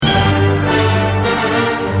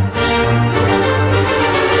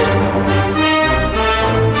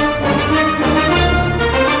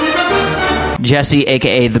Jesse,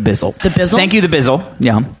 a.k.a. The Bizzle. The Bizzle? Thank you, The Bizzle.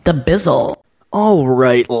 Yeah. The Bizzle. All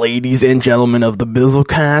right, ladies and gentlemen of the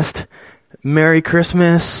Bizzlecast. Merry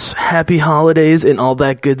Christmas, Happy Holidays, and all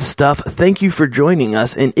that good stuff. Thank you for joining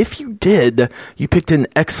us. And if you did, you picked an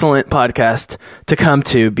excellent podcast to come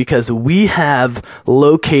to, because we have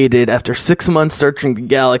located, after 6 months searching the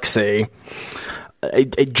galaxy, a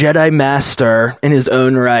Jedi Master in his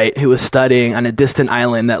own right who was studying on a distant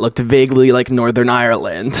island that looked vaguely like Northern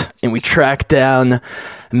Ireland. And we tracked down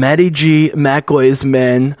Matty G.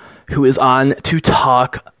 McGoisman, who is on to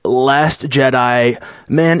talk Last Jedi.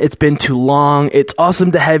 Man, it's been too long. It's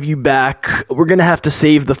awesome to have you back. We're going to have to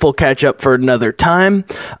save the full catch-up for another time.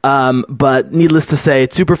 But needless to say,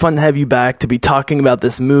 it's super fun to have you back to be talking about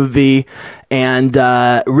this movie. And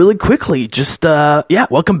really quickly, just,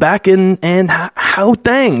 welcome back, and how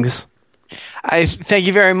things? I thank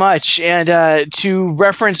you very much. And to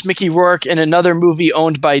reference Mickey Rourke in another movie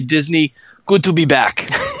owned by Disney, good to be back.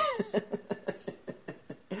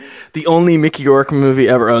 The only Mickey Rourke movie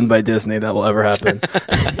ever owned by Disney that will ever happen.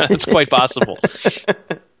 It's quite possible.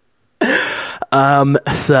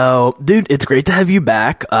 So, dude, it's great to have you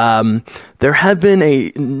back. There have been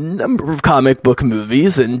a number of comic book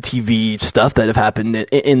movies and TV stuff that have happened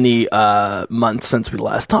in the months since we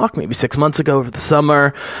last talked, maybe 6 months ago over the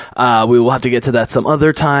summer. We will have to get to that some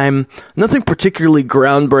other time. Nothing particularly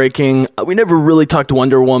groundbreaking. We never really talked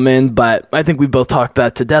Wonder Woman, but I think we've both talked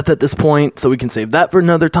that to death at this point, so we can save that for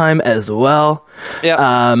another time as well.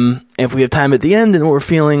 Yeah. If we have time at the end and we're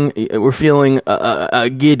feeling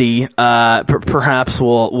giddy, perhaps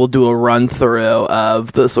we'll do a run through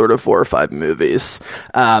of the sort of 4 or 5 movies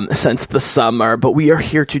since the summer. But we are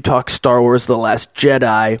here to talk Star Wars: The Last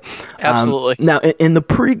Jedi. Absolutely. Now, in the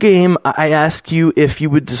pregame, I asked you if you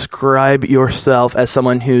would describe yourself as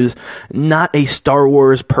someone who's not a Star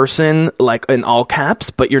Wars person, like in all caps,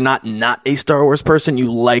 but you're not a Star Wars person.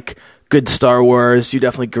 You like good Star Wars. You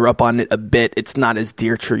definitely grew up on it a bit. It's not as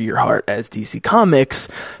dear to your heart as DC Comics,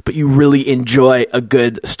 but you really enjoy a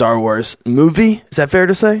good Star Wars movie. Is that fair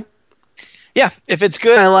to say? Yeah, if it's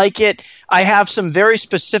good, I like it. I have some very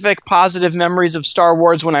specific positive memories of Star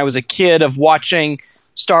Wars when I was a kid, of watching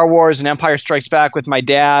Star Wars and Empire Strikes Back with my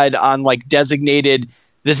dad on like designated,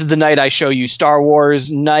 this is the night I show you Star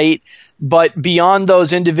Wars night. But beyond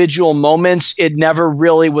those individual moments, it never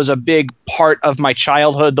really was a big part of my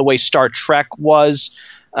childhood the way Star Trek was.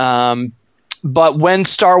 But when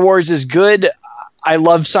Star Wars is good, I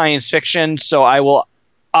love science fiction, so I will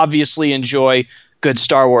obviously enjoy good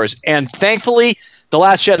Star Wars. And thankfully, The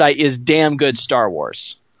Last Jedi is damn good Star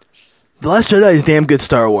Wars. The Last Jedi is damn good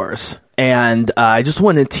Star Wars. And I just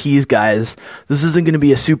want to tease, guys, this isn't going to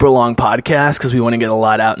be a super long podcast because we want to get a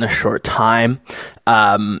lot out in a short time.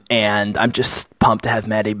 And I'm just pumped to have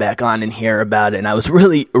Maddie back on and hear about it. And I was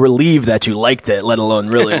really relieved that you liked it, let alone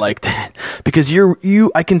really liked it. Because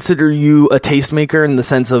I consider you a tastemaker in the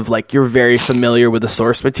sense of, like, you're very familiar with the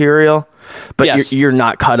source material. But yes, you're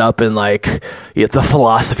not caught up in, like, the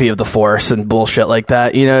philosophy of the Force and bullshit like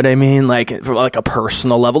that. You know what I mean? Like, for like a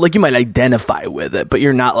personal level, like, you might identify with it, but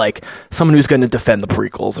you're not like someone who's going to defend the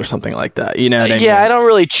prequels or something like that. You know what I mean? Yeah, I don't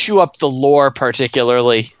really chew up the lore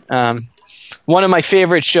particularly. One of my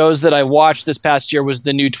favorite shows that I watched this past year was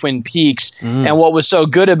the new Twin Peaks, and what was so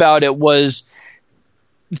good about it was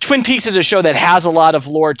Twin Peaks is a show that has a lot of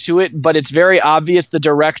lore to it, but it's very obvious the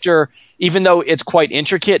director, even though it's quite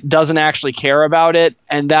intricate, doesn't actually care about it,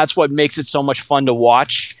 and that's what makes it so much fun to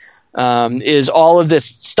watch, is all of this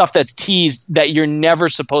stuff that's teased that you're never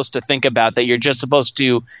supposed to think about, that you're just supposed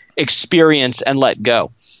to experience and let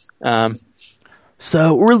go.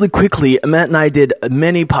 So really quickly, Matt and I did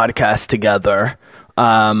many podcasts together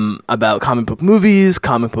about comic book movies,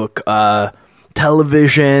 comic book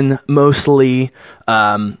television, mostly.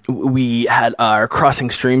 We had our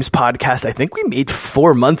Crossing Streams podcast. I think we made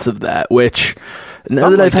 4 months of that, which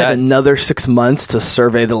now that I've had another 6 months to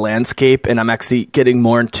survey the landscape, and I'm actually getting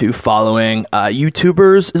more into following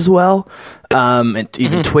YouTubers as well, and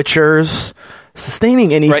even Twitchers.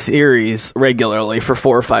 Sustaining any series regularly for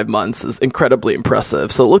 4 or 5 months is incredibly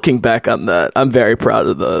impressive. So looking back on that, I'm very proud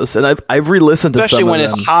of those. And I've re-listened to some of them. Especially when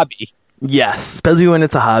it's a hobby. Yes, especially when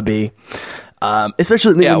it's a hobby.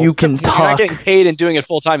 Especially when you can talk. You're not getting paid and doing it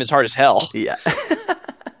full time is hard as hell. Yeah.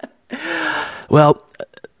 Well,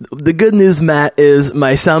 the good news, Matt, is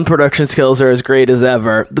my sound production skills are as great as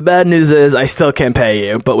ever. The bad news is I still can't pay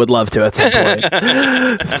you, but would love to at some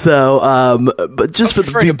point. So, but just for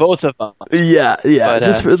the both of us. Yeah. But,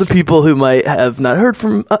 just for the people who might have not heard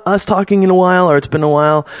from us talking in a while, or it's been a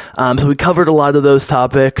while. So we covered a lot of those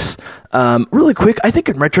topics. Really quick, I think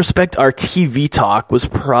in retrospect, our TV talk was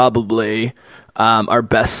probably our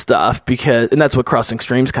best stuff, and that's what Crossing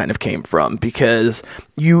Streams kind of came from, because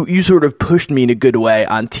you sort of pushed me in a good way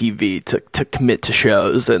on TV to commit to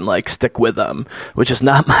shows and like stick with them, which is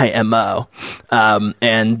not my MO.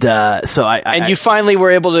 So you finally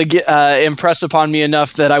were able to impress upon me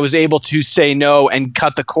enough that I was able to say no and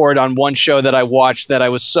cut the cord on one show that I watched that I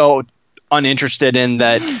was so uninterested in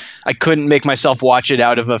that I couldn't make myself watch it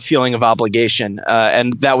out of a feeling of obligation.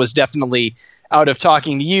 And that was definitely out of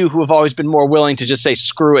talking to you, who have always been more willing to just say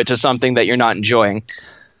screw it to something that you're not enjoying.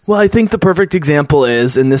 Well, I think the perfect example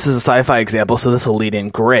is, and this is a sci-fi example, so this will lead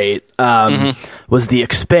in great, was The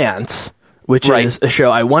Expanse, which is a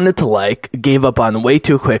show I wanted to like, gave up on way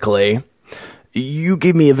too quickly. You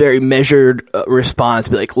gave me a very measured response,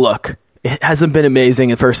 be like, look, it hasn't been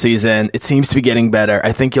amazing in the first season. It seems to be getting better.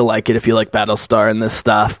 I think you'll like it if you like Battlestar and this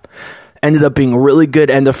stuff. Ended up being really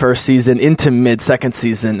good end of first season into mid-second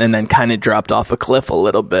season, and then kind of dropped off a cliff a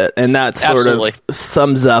little bit. And that sort of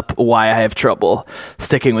sums up why I have trouble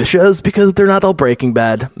sticking with shows, because they're not all Breaking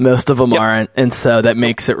Bad. Most of them aren't, and so that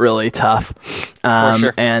makes it really tough. For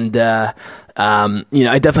sure.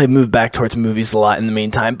 I definitely moved back towards movies a lot in the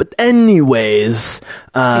meantime. But anyways,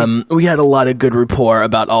 we had a lot of good rapport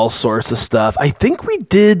about all sorts of stuff. I think we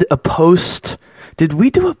did a post. Did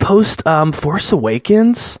we do a post Force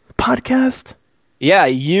Awakens podcast? Yeah,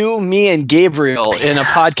 you, me, and Gabriel in a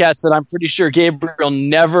podcast that I'm pretty sure Gabriel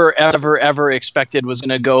never, ever, ever expected was going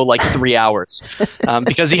to go like 3 hours,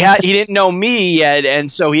 because he didn't know me yet,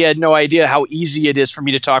 and so he had no idea how easy it is for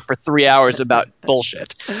me to talk for 3 hours about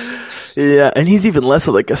bullshit. Yeah, and he's even less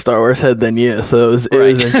of like a Star Wars head than you, so it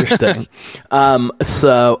was interesting.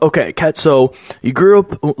 Kat, so you grew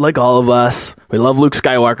up like all of us. We love Luke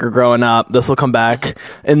Skywalker growing up. This will come back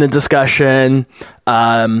in the discussion.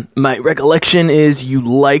 My recollection is you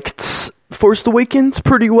liked Force Awakens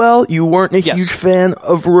pretty well. You weren't a huge fan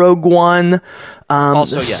of Rogue One.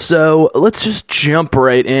 Also, yes. So let's just jump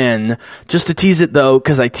right in. Just to tease it, though,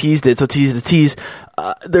 because I teased it, so tease the tease.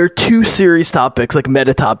 There are two series topics, like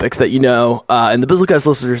meta topics, that and the Bizzlecast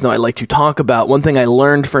listeners know I like to talk about. One thing I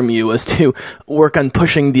learned from you was to work on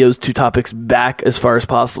pushing those two topics back as far as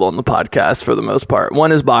possible in the podcast for the most part.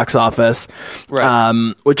 One is box office,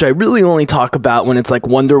 which I really only talk about when it's like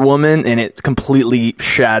Wonder Woman and it completely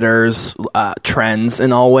shatters trends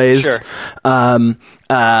in all ways. Sure.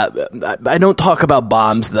 I don't talk about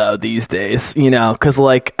bombs though these days, because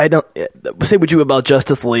like I don't say what you about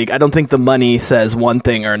Justice League. I don't think the money says one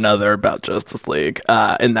thing or another about Justice League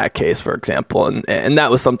in that case, for example, and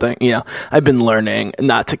that was something I've been learning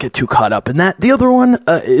not to get too caught up in that. The other one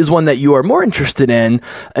is one that you are more interested in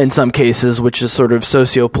some cases, which is sort of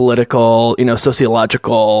socio-political,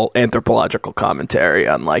 sociological, anthropological commentary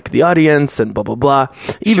on like the audience and blah blah blah.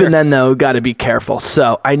 Even then, though, got to be careful.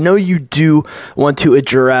 So I know you do want to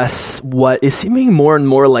address what is seeming more and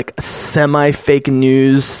more like semi-fake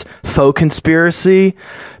news, faux conspiracy,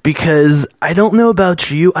 because I don't know about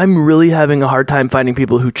you, I'm really having a hard time finding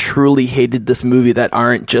people who truly hated this movie that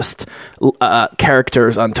aren't just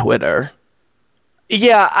characters on Twitter.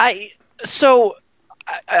 Yeah, I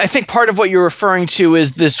think part of what you're referring to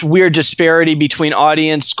is this weird disparity between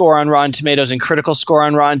audience score on Rotten Tomatoes and critical score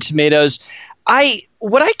on Rotten Tomatoes.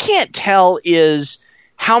 What I can't tell is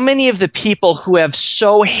how many of the people who have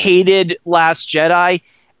so hated Last Jedi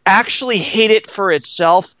actually hate it for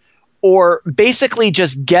itself, or basically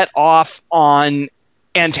just get off on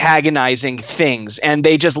antagonizing things, and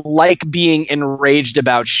they just like being enraged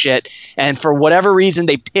about shit, and for whatever reason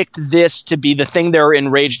they picked this to be the thing they're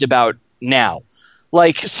enraged about now.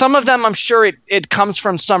 Like, some of them, I'm sure it comes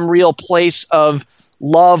from some real place of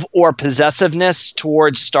love or possessiveness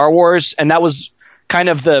towards Star Wars, and that was kind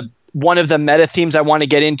of one of the meta themes I want to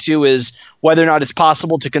get into, is whether or not it's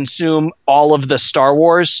possible to consume all of the Star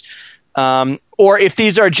Wars, or if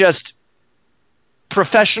these are just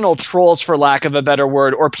professional trolls, for lack of a better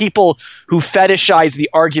word, or people who fetishize the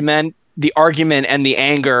argument and the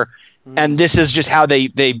anger, and this is just how they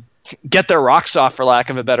get their rocks off, for lack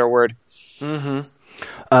of a better word. Mm-hmm.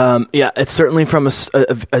 It's certainly from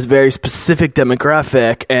a very specific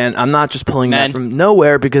demographic, and I'm not just pulling that from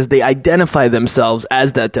nowhere, because they identify themselves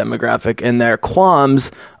as that demographic, and their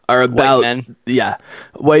qualms are about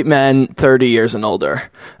white men 30 years and older.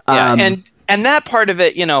 And that part of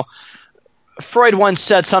it, Freud once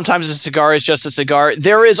said sometimes a cigar is just a cigar.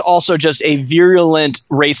 There is also just a virulent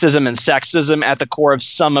racism and sexism at the core of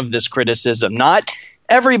some of this criticism. Not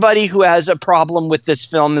everybody who has a problem with this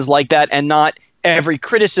film is like that, and not every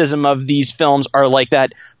criticism of these films are like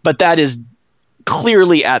that, but that is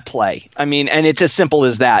clearly at play. I mean, and it's as simple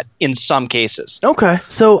as that in some cases. Okay,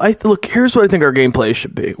 so look. Here's what I think our gameplay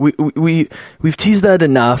should be. We've teased that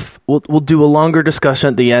enough. We'll do a longer discussion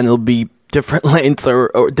at the end. It'll be different lengths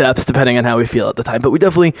or depths depending on how we feel at the time. But we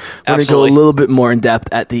definitely want to go a little bit more in depth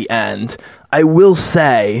at the end. I will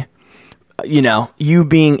say, you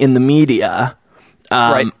being in the media,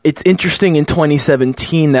 right. It's interesting in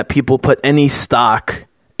 2017 that people put any stock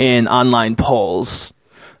in online polls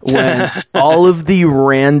when all of the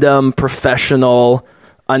random professional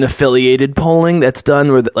unaffiliated polling that's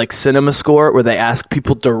done with like CinemaScore, where they ask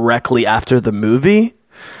people directly after the movie,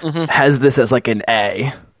 has this as like an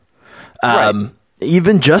A. Right.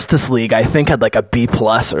 Even Justice League, I think, had like a B+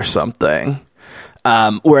 or something.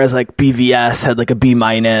 Whereas like BVS had like a B-,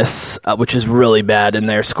 which is really bad in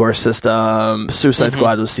their score system. Suicide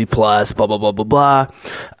Squad was C+, blah, blah, blah, blah, blah.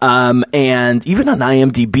 And even on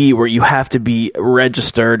IMDb, where you have to be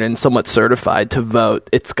registered and somewhat certified to vote,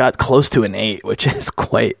 it's got close to an 8, which is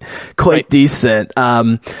quite right. Decent.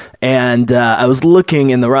 And I was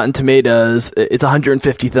looking in the Rotten Tomatoes, it's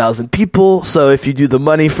 150,000 people. So if you do the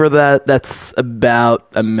money for that, that's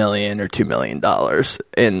about $1 million or $2 million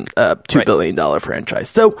in $2 billion franchise.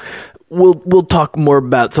 So we'll talk more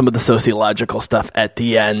about some of the sociological stuff at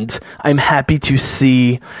the end. I'm happy to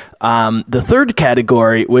see the third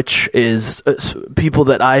category, which is people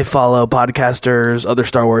that I follow, podcasters, other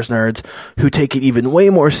Star Wars nerds, who take it even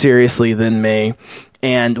way more seriously than me.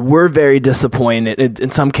 And were very disappointed in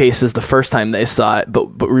some cases the first time they saw it, but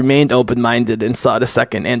remained open-minded and saw it a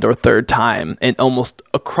second and or third time. And almost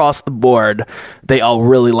across the board, they all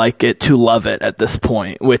really like it to love it at this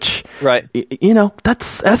point, which, right.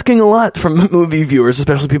 That's asking a lot from movie viewers,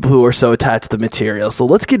 especially people who are so attached to the material. So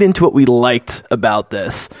let's get into what we liked about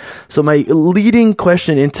this. So my leading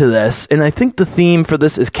question into this, and I think the theme for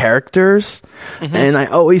this is characters. And I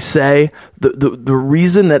always say the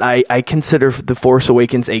reason that I consider The Force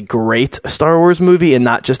Awakens a great Star Wars movie and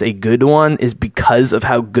not just a good one is because of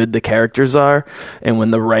how good the characters are. And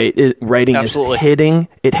when the writing Absolutely. is hitting,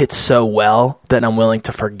 it hits so well that I'm willing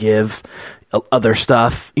to forgive other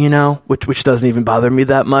stuff, which doesn't even bother me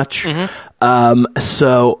that much.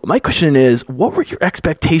 So my question is, what were your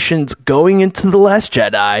expectations going into The Last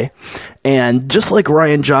Jedi? And just like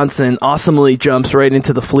Rian Johnson awesomely jumps right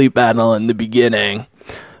into the fleet battle in the beginning,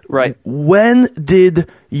 right? When did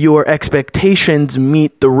your expectations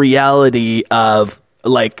meet the reality of,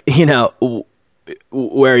 like,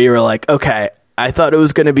 where you were like, okay, I thought it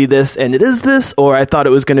was going to be this and it is this, or I thought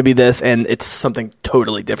it was going to be this and it's something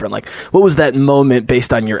totally different? Like, what was that moment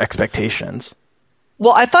based on your expectations?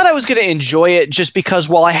 Well, I thought I was going to enjoy it just because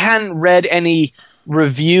while I hadn't read any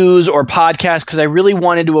reviews or podcasts, because I really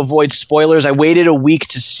wanted to avoid spoilers, I waited a week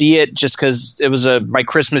to see it just because it was my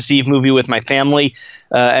Christmas Eve movie with my family,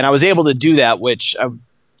 and I was able to do that, which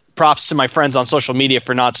props to my friends on social media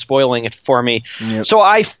for not spoiling it for me. Yep. So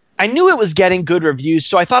I knew it was getting good reviews,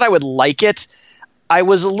 so I thought I would like it. I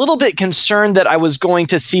was a little bit concerned that I was going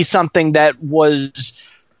to see something that was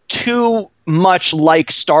too much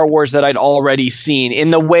like Star Wars that I'd already seen,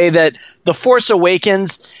 in the way that The Force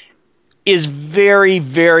Awakens is very,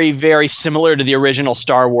 very, very similar to the original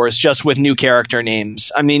Star Wars, just with new character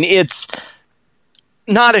names. I mean, it's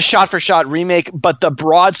not a shot-for-shot remake, but the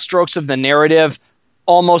broad strokes of the narrative,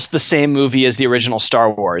 almost the same movie as the original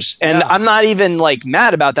Star Wars. And yeah. I'm not even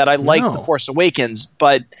mad about that. I like The Force Awakens,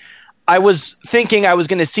 but I was thinking I was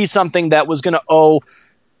going to see something that was going to owe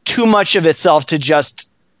too much of itself to just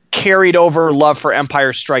carried over love for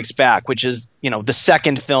Empire Strikes Back, which is, the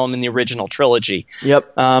second film in the original trilogy.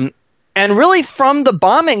 Yep. And really from the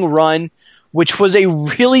bombing run, which was a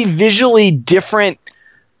really visually different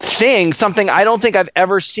thing, something I don't think I've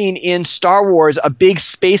ever seen in Star Wars, a big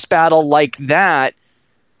space battle like that,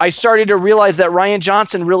 I started to realize that Rian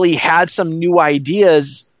Johnson really had some new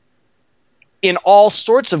ideas in all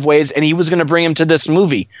sorts of ways, and he was going to bring him to this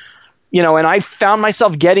movie. And I found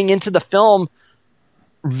myself getting into the film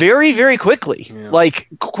very, very quickly,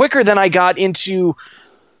 quicker than I got into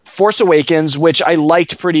Force Awakens, which I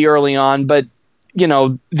liked pretty early on, but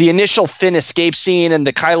the initial Finn escape scene and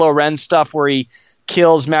the Kylo Ren stuff where he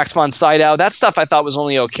kills Max von Sydow, that stuff I thought was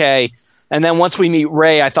only okay. And then once we meet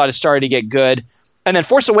Rey, I thought it started to get good. And then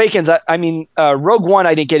Force Awakens, Rogue One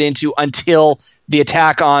I didn't get into until the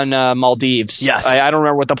attack on Maldives. Yes. I don't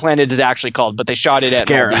remember what the planet is actually called, but they shot it at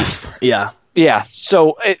Maldives. Yeah. Yeah.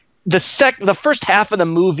 So the first half of the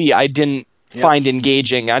movie I didn't find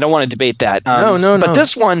engaging. I don't want to debate that. No. But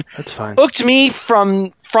this one hooked me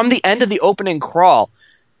from the end of the opening crawl.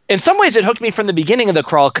 In some ways, it hooked me from the beginning of the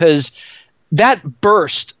crawl because that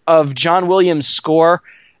burst of John Williams' score,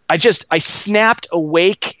 I snapped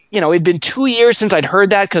awake. It'd been 2 years since I'd heard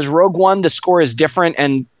that, because Rogue One, the score is different,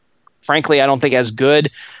 and frankly, I don't think as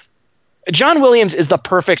good. John Williams is the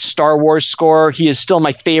perfect Star Wars score. He is still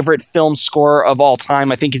my favorite film score of all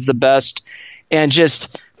time. I think he's the best. And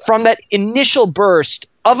just from that initial burst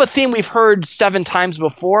of a theme we've heard 7 times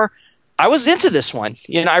before, I was into this one.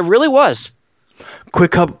 I really was.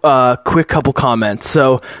 Quick couple comments.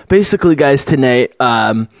 So basically, guys, tonight,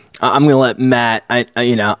 I'm going to let Matt,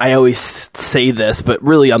 I always say this, but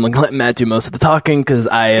really I'm going to let Matt do most of the talking, because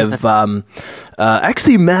I have,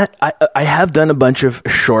 actually, Matt, I have done a bunch of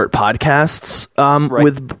short podcasts, Right.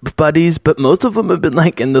 with buddies, but most of them have been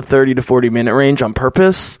like in the 30 to 40 minute range on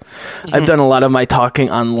purpose. I've done a lot of my talking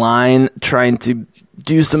online, trying to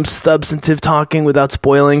do some substantive talking without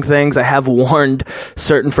spoiling things. I have warned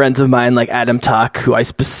certain friends of mine, like Adam Tuck, who I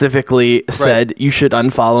specifically said, you should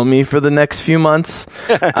unfollow me for the next few months.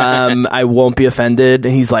 I won't be offended.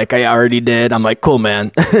 And he's like, I already did. I'm like, cool,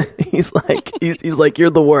 man. he's like, you're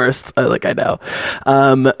the worst. I know.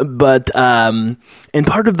 And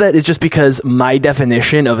part of that is just because my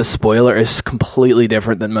definition of a spoiler is completely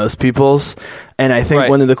different than most people's. And I think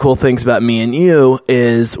one of the cool things about me and you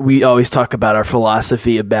is we always talk about our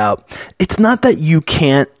philosophy about, it's not that you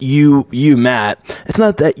can't, Matt, it's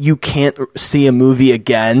not that you can't see a movie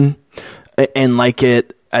again and like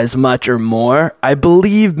it as much or more. I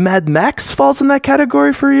believe Mad Max falls in that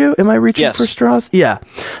category for you. Am I reaching for straws? Yeah.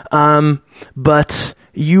 But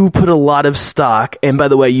you put a lot of stock, and by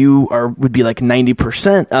the way, would be like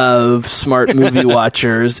 90% of smart movie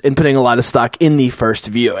watchers in putting a lot of stock in the first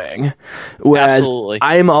viewing. Whereas Absolutely.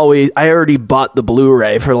 I already bought the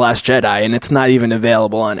Blu-ray for Last Jedi, and it's not even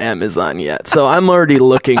available on Amazon yet. So I'm already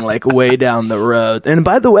looking like way down the road. And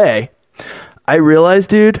by the way, I realized,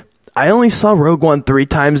 dude, I only saw Rogue One 3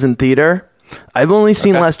 times in theater. I've only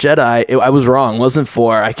seen Last Jedi. I was wrong. It wasn't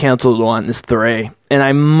 4. I canceled one. It's 3. And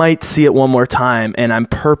I might see it one more time. And I'm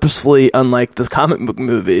purposefully, unlike the comic book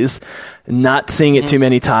movies, not seeing it too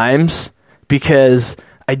many times, because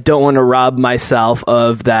I don't want to rob myself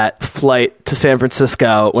of that flight to San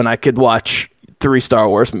Francisco when I could watch 3 Star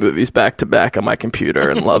Wars movies back to back on my computer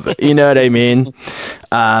and love it. You know what I mean?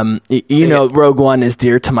 Rogue One is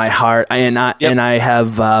dear to my heart. And I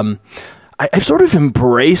have... I've sort of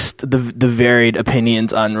embraced the varied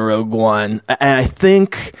opinions on Rogue One, and I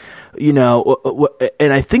think, and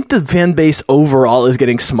I think the fan base overall is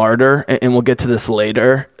getting smarter, and we'll get to this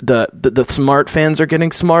later. The smart fans are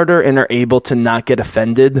getting smarter and are able to not get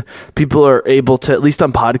offended. People are able to, at least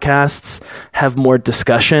on podcasts, have more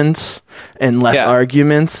discussions and less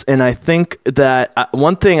arguments. And I think that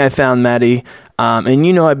one thing I found, Maddie,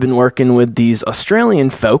 and I've been working with these Australian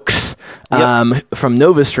folks from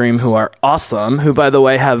NovaStream who are awesome, who, by the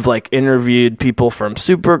way, have interviewed people from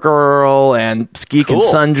Supergirl and Geek and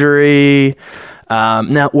Sundry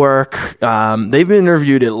Network. They've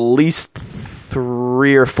interviewed at least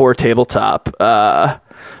 3 or 4 tabletop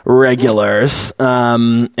regulars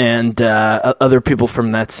and other people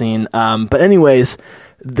from that scene. But anyways,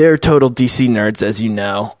 they're total DC nerds, as you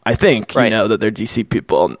know. I think you know that they're DC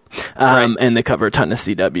people. And they cover a ton of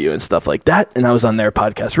CW and stuff like that. And I was on their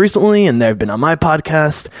podcast recently, and they've been on my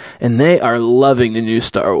podcast, and they are loving the new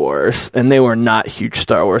Star Wars. And they were not huge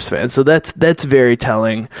Star Wars fans. So that's very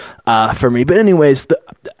telling for me. But anyways,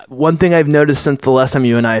 one thing I've noticed since the last time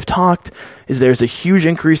you and I have talked is there's a huge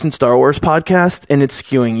increase in Star Wars podcasts, and it's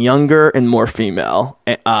skewing younger and more female,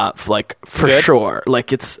 for sure.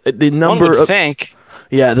 It's the number One would think.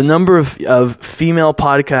 Yeah, the number of female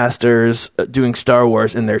podcasters doing Star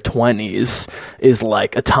Wars in their 20s is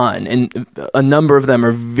a ton, and a number of them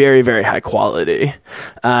are very, very high quality.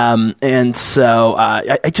 And so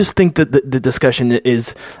I just think that the discussion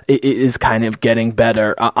is kind of getting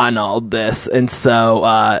better on all this. And so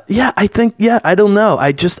I don't know.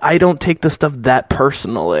 I don't take the stuff that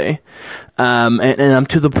personally. And I'm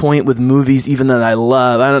to the point with movies even that I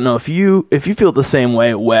love. I don't know if you feel the same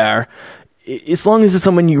way, where as long as it's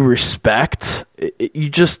someone you respect, you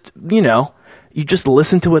just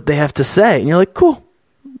listen to what they have to say, and you're like, cool,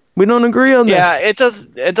 we don't agree on this. Yeah, it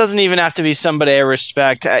doesn't even have to be somebody I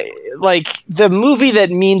respect. The movie that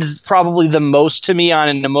means probably the most to me on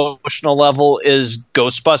an emotional level is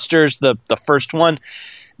Ghostbusters, the first one.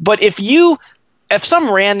 But if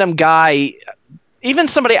some random guy, even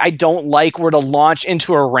somebody I don't like, were to launch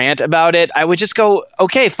into a rant about it, I would just go,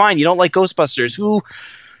 okay, fine, you don't like Ghostbusters.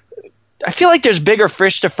 I feel like there's bigger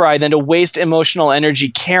fish to fry than to waste emotional energy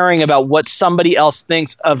caring about what somebody else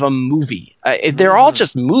thinks of a movie. They're all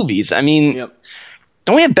just movies. I mean,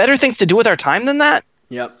 don't we have better things to do with our time than that?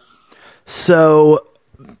 Yep. So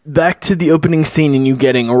back to the opening scene and you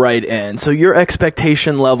getting right in. So your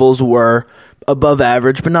expectation levels were above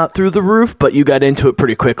average, but not through the roof, but you got into it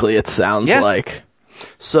pretty quickly, it sounds like.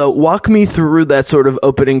 So walk me through that sort of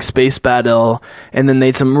opening space battle, and then they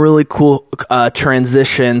had some really cool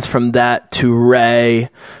transitions from that to Rey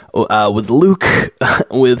with Luke,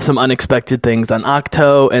 with some unexpected things on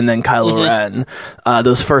Octo, and then Kylo Ren.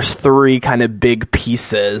 Those first three kind of big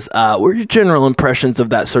pieces. What are your general impressions of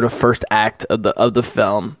that sort of first act of the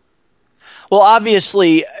film? Well,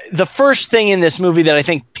 obviously, the first thing in this movie that I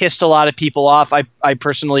think pissed a lot of people off, I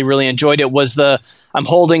personally really enjoyed it, was I'm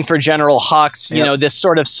holding for General Hux, you know, this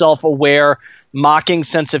sort of self-aware, mocking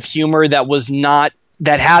sense of humor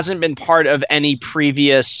that hasn't been part of any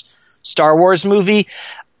previous Star Wars movie.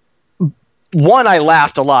 One, I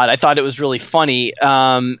laughed a lot. I thought it was really funny.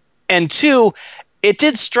 And two, it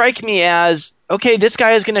did strike me as, okay, this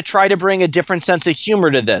guy is going to try to bring a different sense of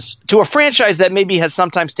humor to this, to a franchise that maybe has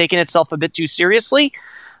sometimes taken itself a bit too seriously,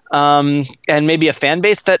 and maybe a fan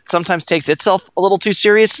base that sometimes takes itself a little too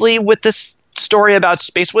seriously with this story about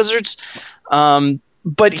space wizards.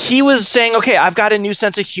 But he was saying, okay, I've got a new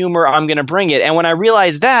sense of humor. I'm going to bring it. And when I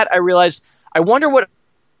realized that, I wonder what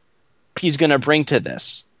he's going to bring to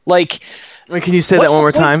this. Like, wait, can you say that one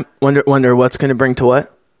more time? Wonder what's going to bring to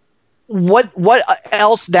what? What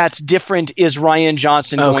else that's different is Rian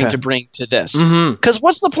Johnson going to bring to this? Because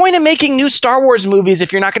what's the point of making new Star Wars movies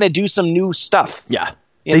if you're not going to do some new stuff? Yeah.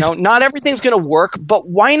 You know, not everything's going to work, but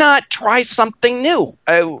why not try something new?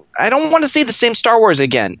 I don't want to see the same Star Wars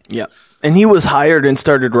again. Yeah. And he was hired and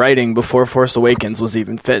started writing before Force Awakens was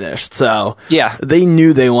even finished. So they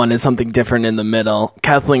knew they wanted something different in the middle.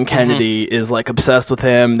 Kathleen Kennedy is like obsessed with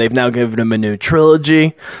him. They've now given him a new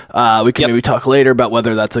trilogy. We can maybe talk later about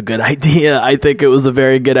whether that's a good idea. I think it was a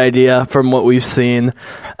very good idea from what we've seen.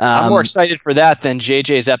 I'm more excited for that than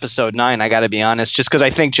JJ's Episode 9, I got to be honest, just because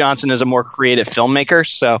I think Johnson is a more creative filmmaker.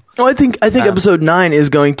 So I think Episode 9 is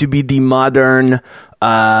going to be the modern,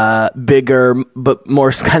 bigger but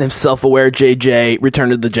more kind of self-aware JJ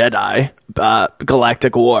Return of the Jedi,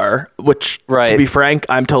 Galactic War, which, to be frank,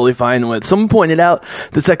 I'm totally fine with. Someone pointed out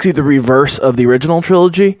that's actually the reverse of the original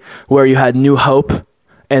trilogy, where you had New Hope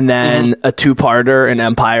and then a two-parter in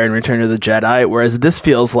Empire and Return of the Jedi, whereas this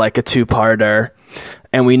feels like a two-parter.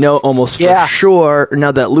 And we know almost for sure,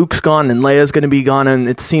 now that Luke's gone and Leia's going to be gone, and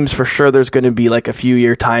it seems for sure there's going to be like a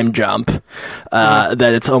few-year time jump, that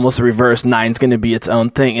it's almost the reverse. 9's going to be its own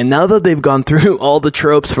thing. And now that they've gone through all the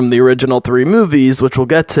tropes from the original 3 movies, which we'll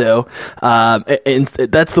get to, and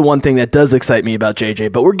that's the one thing that does excite me about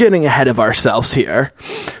JJ, but we're getting ahead of ourselves here.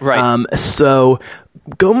 Right. So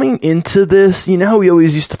going into this, you know how we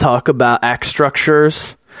always used to talk about act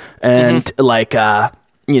structures and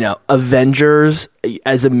Avengers,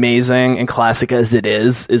 as amazing and classic as it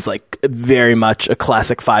is like very much a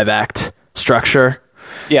classic 5-act structure.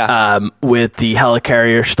 Yeah. With the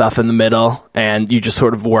helicarrier stuff in the middle, and you just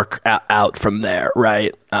sort of work out from there,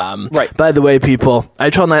 right? Right. By the way, people, I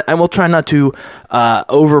will try not to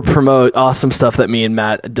over promote awesome stuff that me and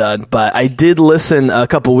Matt had done, but I did listen a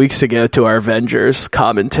couple weeks ago to our Avengers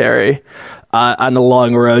commentary on a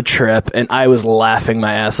long road trip, and I was laughing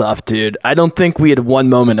my ass off, dude. I don't think we had one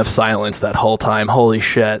moment of silence that whole time. Holy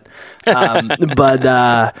shit! But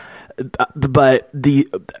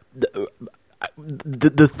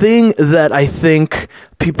the thing that I think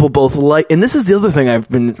people both like, and this is the other thing I've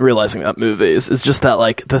been realizing about movies, is just that,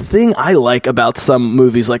 like, the thing I like about some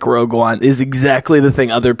movies like Rogue One is exactly the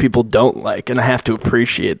thing other people don't like, and I have to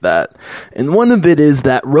appreciate that. And one of it is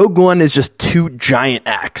that Rogue One is just 2 giant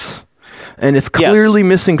acts. And it's clearly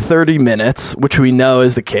missing 30 minutes, which we know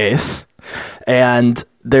is the case. And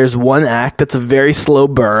there's one act that's a very slow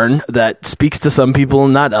burn that speaks to some people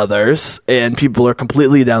and not others. And people are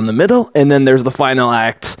completely down the middle. And then there's the final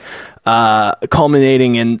act,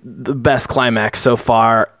 culminating in the best climax so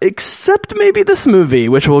far, except maybe this movie,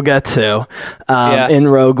 which we'll get to in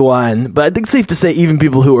Rogue One. But I think it's safe to say even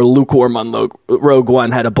people who are lukewarm on Rogue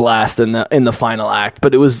One had a blast in the final act.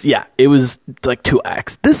 But it was like 2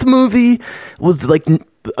 acts. This movie was like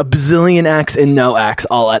a bazillion acts and no acts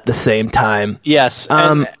all at the same time. Yes.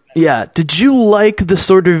 Did you like the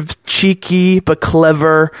sort of cheeky but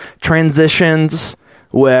clever transitions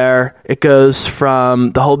where it goes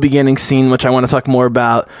from the whole beginning scene, which I want to talk more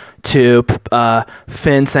about, to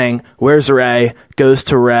Finn saying, "Where's Rey?" goes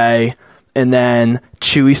to Rey, and then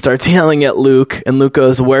Chewie starts yelling at Luke, and Luke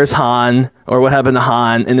goes, "Where's Han?" or "What happened to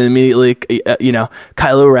Han?" and then immediately,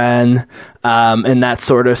 Kylo Ren, and that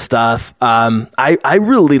sort of stuff. I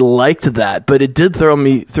really liked that, but it did throw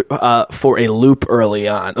me for a loop early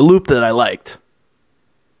on, a loop that I liked.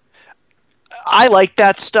 I like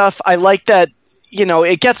that stuff. I like that.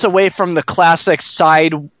 it gets away from the classic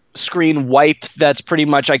side screen wipe that's pretty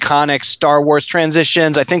much iconic Star Wars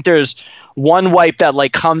transitions. I think there's one wipe that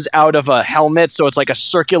like comes out of a helmet, so it's like a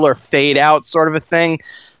circular fade out sort of a thing.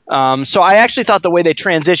 So I actually thought the way they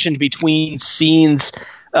transitioned between scenes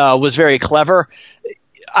was very clever.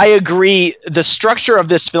 I agree. The structure of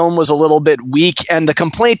this film was a little bit weak, and the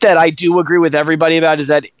complaint that I do agree with everybody about is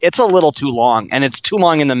that it's a little too long, and it's too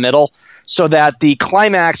long in the middle, so that the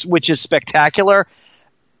climax, which is spectacular,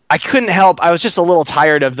 I couldn't help. I was just a little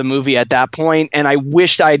tired of the movie at that point, and I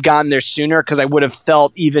wished I had gotten there sooner because I would have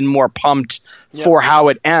felt even more pumped for how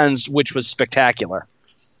it ends, which was spectacular.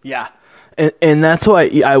 Yeah. And that's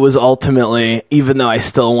why I was ultimately, even though I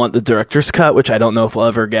still want the director's cut, which I don't know if we'll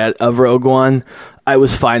ever get, of Rogue One, I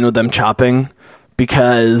was fine with them chopping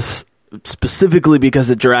specifically because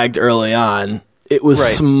it dragged early on. It was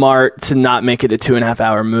smart to not make it a 2.5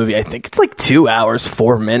 hour movie. I think it's like 2 hours,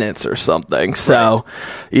 4 minutes or something. So,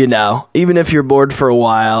 even if you're bored for a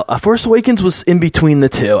while, Force Awakens was in between the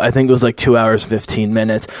two. I think it was like 2 hours, 15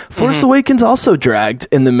 minutes. Force Awakens also dragged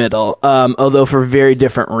in the middle, although for very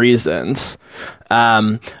different reasons.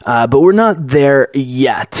 But we're not there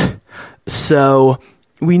yet. So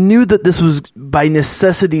we knew that this was by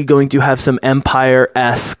necessity going to have some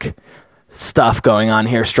Empire-esque stuff going on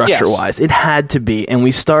here structure-wise. It had to be. And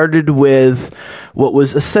we started with what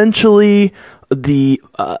was essentially the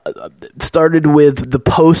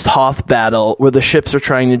post-Hoth battle where the ships are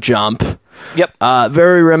trying to jump. Yep.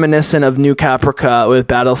 Very reminiscent of New Caprica with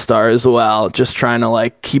Battlestar as well, just trying to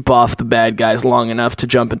like keep off the bad guys long enough to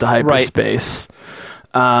jump into hyperspace.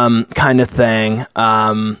 Kind of thing.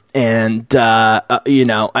 I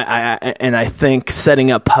think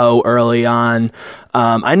setting up Poe early on,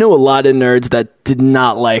 I know a lot of nerds that did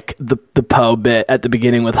not like the Poe bit at the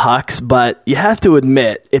beginning with Hux, but you have to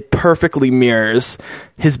admit it perfectly mirrors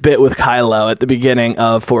his bit with Kylo at the beginning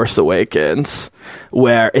of Force Awakens,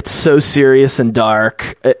 where it's so serious and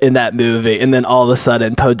dark in that movie, and then all of a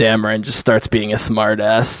sudden Poe Dameron just starts being a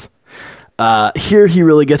smartass. Here he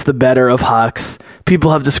really gets the better of Hux.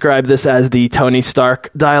 People have described this as the Tony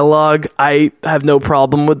Stark dialogue. I have no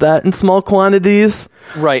problem with that in small quantities.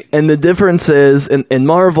 Right. And the difference is, in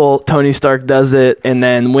Marvel, Tony Stark does it and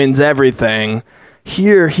then wins everything.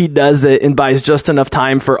 Here he does it and buys just enough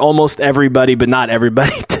time for almost everybody, but not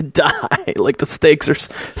everybody, to die. Like, the stakes are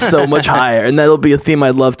so much higher. And that'll be a theme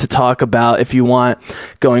I'd love to talk about if you want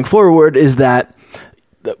going forward, is that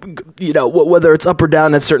whether it's up or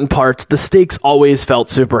down at certain parts, the stakes always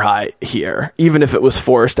felt super high here, even if it was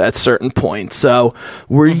forced at certain points. So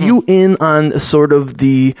were you in on sort of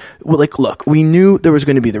look, we knew there was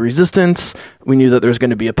going to be the Resistance. We knew that there was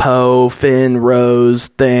going to be a Poe, Finn, Rose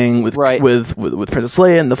thing with Princess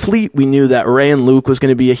Leia and the fleet. We knew that Rey and Luke was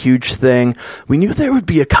going to be a huge thing. We knew there would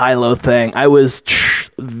be a Kylo thing. I was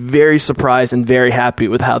very surprised and very happy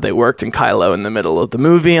with how they worked in Kylo in the middle of the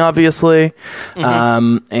movie, obviously.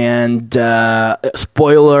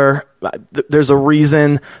 Spoiler, there's a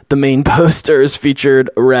reason the main posters featured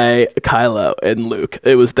Rey, Kylo, and Luke.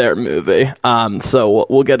 It was their movie. So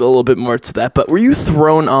we'll get a little bit more to that. But were you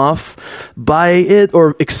thrown off by it,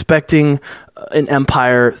 or expecting an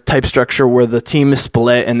Empire type structure where the team is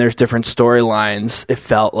split and there's different storylines? It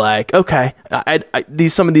felt like, okay,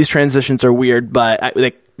 some of these transitions are weird, but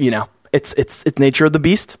it's nature of the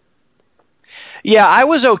beast. Yeah, I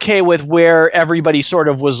was okay with where everybody sort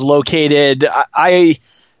of was located. I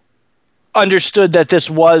understood that this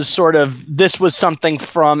was something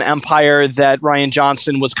from Empire, that Rian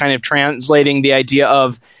Johnson was kind of translating the idea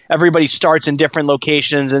of everybody starts in different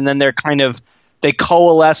locations and then they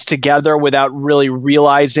coalesce together without really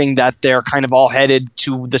realizing that they're kind of all headed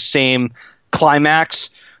to the same climax,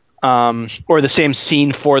 or the same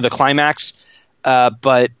scene for the climax.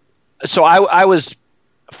 But so I was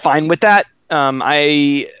fine with that. All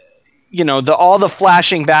the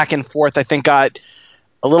flashing back and forth, I think, got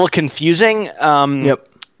a little confusing.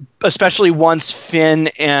 Especially once Finn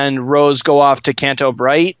and Rose go off to Canto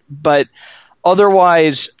Bright. But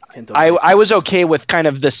otherwise, I was okay with kind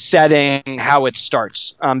of the setting, how it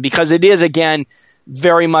starts, because it is, again,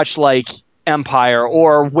 very much like Empire,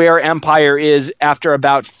 or where Empire is after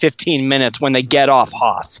about 15 minutes when they get off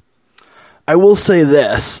Hoth. I will say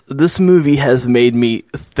this movie has made me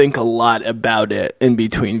think a lot about it in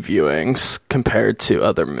between viewings compared to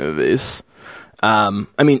other movies.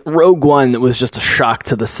 Rogue One was just a shock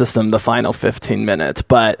to the system, the final 15 minutes,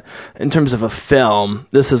 but in terms of a film,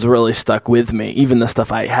 this has really stuck with me, even the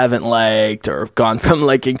stuff I haven't liked or gone from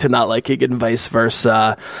liking to not liking and vice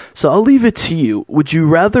versa. So I'll leave it to you. Would you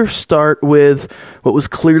rather start with what was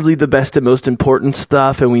clearly the best and most important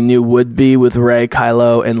stuff, and we knew would be, with Rey,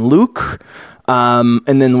 Kylo, and Luke?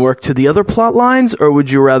 and then work to the other plot lines, or would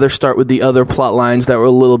you rather start with the other plot lines that were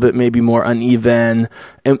a little bit maybe more uneven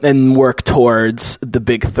and work towards the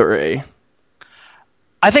big three?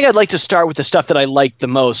 I think I'd like to start with the stuff that I liked the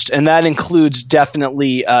most, and that includes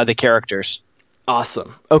definitely the characters.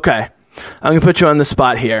 Awesome. Okay. I'm going to put you on the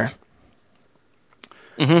spot here.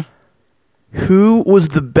 Mm-hmm. Who was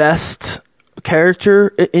the best character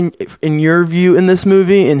in your view in this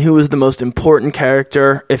movie, and who was the most important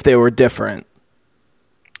character if they were different?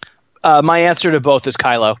 My answer to both is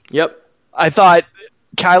Kylo. Yep. I thought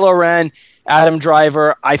Kylo Ren, Adam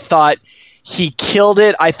Driver, I thought he killed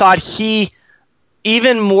it. I thought he,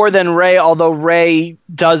 even more than Rey, although Rey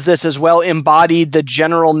does this as well, embodied the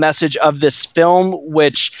general message of this film,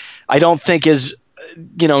 which I don't think is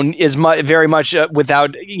very much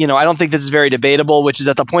without, I don't think this is very debatable, which is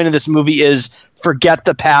that the point of this movie is forget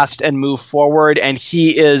the past and move forward. And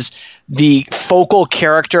he is the focal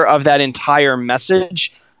character of that entire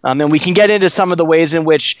message. And we can get into some of the ways in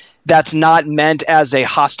which that's not meant as a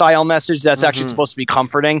hostile message. That's actually supposed to be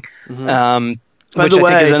comforting. By Which the I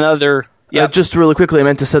way, think is another. Yeah, just really quickly, I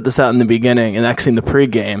meant to set this out in the beginning and actually in the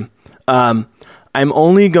pregame. I'm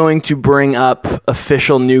only going to bring up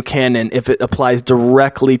official new canon if it applies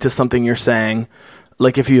directly to something you're saying,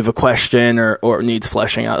 like if you have a question or needs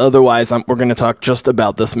fleshing out. Otherwise, we're going to talk just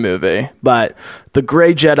about this movie. But the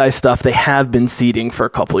Grey Jedi stuff, they have been seeding for a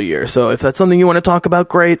couple of years. So if that's something you want to talk about,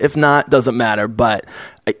 great. If not, doesn't matter. But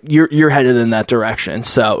you're headed in that direction.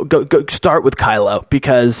 So go start with Kylo,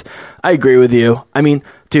 because I agree with you. I mean,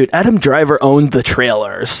 dude, Adam Driver owned the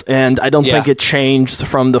trailers, and I don't think it changed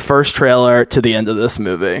from the first trailer to the end of this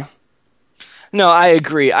movie. No, I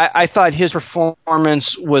agree. I thought his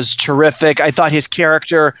performance was terrific. I thought his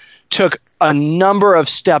character took a number of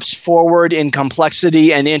steps forward in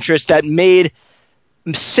complexity and interest that made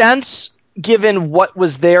sense given what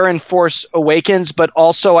was there in Force Awakens, but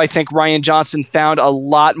also I think Rian Johnson found a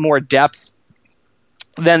lot more depth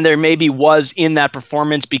than there maybe was in that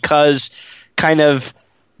performance, because kind of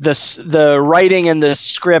the writing and the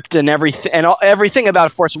script and everything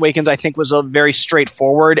about Force Awakens, I think, was very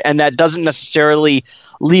straightforward, and that doesn't necessarily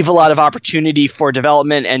leave a lot of opportunity for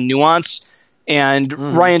development and nuance. And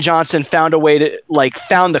Rian Johnson found a way to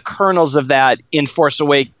found the kernels of that in Force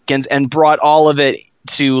Awakens and brought all of it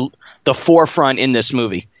to the forefront in this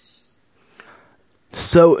movie.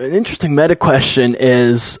 So an interesting meta question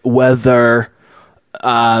is whether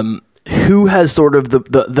who has sort of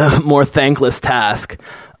the more thankless task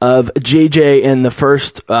of JJ in the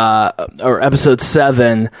first or episode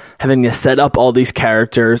 7 having to set up all these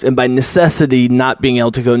characters, and by necessity not being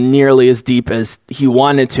able to go nearly as deep as he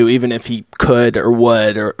wanted to, even if he could or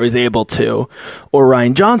would or was able to, or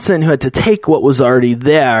Rian Johnson, who had to take what was already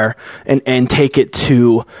there and take it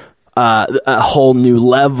to a whole new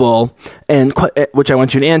level, and which I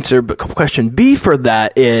want you to answer. But question B for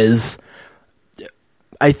that is,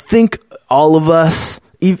 I think all of us,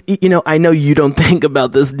 I know you don't think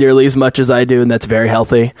about this nearly as much as I do, and that's very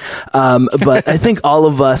healthy. But I think all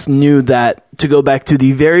of us knew that, to go back to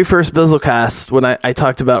the very first Bizzlecast, when I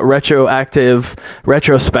talked about retroactive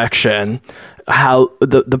retrospection, how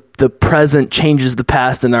the present changes the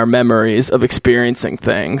past in our memories of experiencing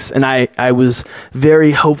things. And I was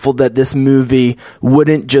very hopeful that this movie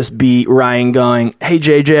wouldn't just be Ryan going, "Hey,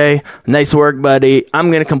 JJ, nice work, buddy.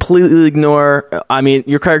 I'm going to completely ignore,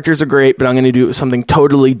 your characters are great, but I'm going to do something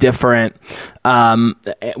totally different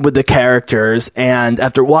with the characters." And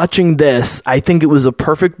after watching this, I think it was a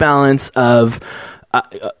perfect balance of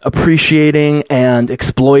appreciating and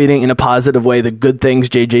exploiting in a positive way the good things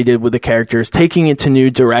JJ did with the characters, taking it to new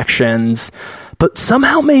directions, but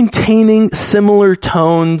somehow maintaining similar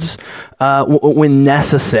tones when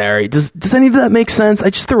necessary. Does any of that make sense?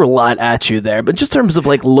 I just threw a lot at you there, but just in terms of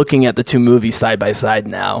looking at the two movies side by side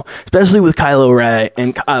now, especially with Kylo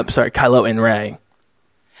and Rey.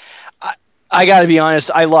 I got to be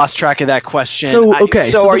honest, I lost track of that question.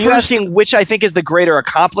 So are you asking which I think is the greater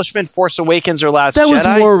accomplishment, Force Awakens or Last Jedi? That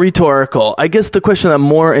was more rhetorical. I guess the question I'm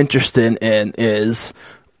more interested in is,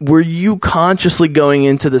 were you consciously going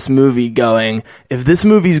into this movie going, if this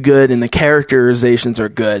movie's good and the characterizations are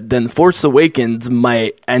good, then Force Awakens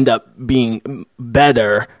might end up being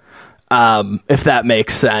better, if that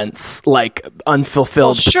makes sense,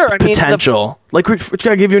 unfulfilled potential.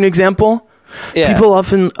 Can I give you an example? Yeah. People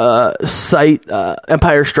often cite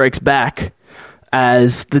Empire Strikes Back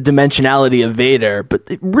as the dimensionality of Vader, but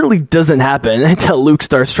it really doesn't happen until Luke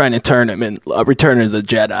starts trying to turn him in Return of the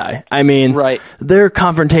Jedi. I mean, Right. Their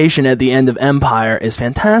confrontation at the end of Empire is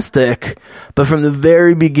fantastic, but from the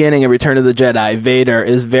very beginning of Return of the Jedi, Vader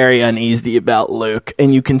is very uneasy about Luke,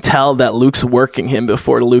 and you can tell that Luke's working him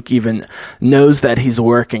before Luke even knows that he's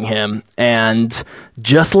working him. And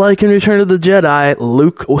just like in Return of the Jedi,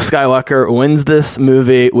 Luke Skywalker wins this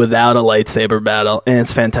movie without a lightsaber battle, and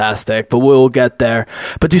it's fantastic, but we'll get there.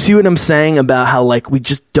 But do you see what I'm saying about how, like, we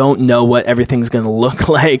just don't know what everything's going to look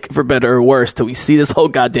like, for better or worse, till we see this whole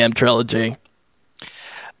goddamn trilogy?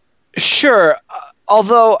 Sure.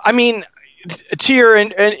 Although, I mean, to your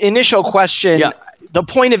initial question, Yeah. the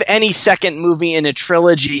point of any second movie in a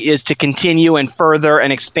trilogy is to continue and further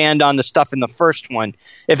and expand on the stuff in the first one.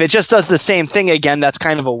 If it just does the same thing again, that's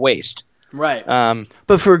kind of a waste. Right.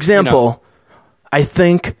 But for example, I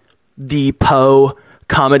think the Poe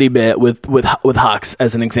comedy bit with Hux,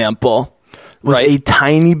 as an example, was Right. a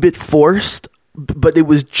tiny bit forced, but it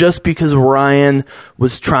was just because Ryan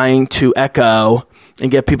was trying to echo and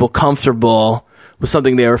get people comfortable with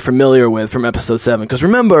something they were familiar with from Episode 7. Because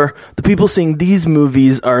remember, the people seeing these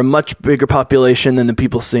movies are a much bigger population than the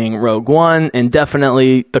people seeing Rogue One, and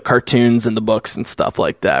definitely the cartoons and the books and stuff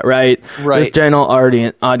like that, right? Right. There's general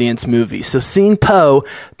audience movies. So seeing Poe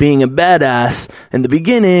being a badass in the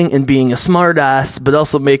beginning and being a smartass, but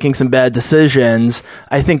also making some bad decisions,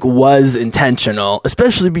 I think was intentional,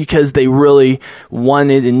 especially because they really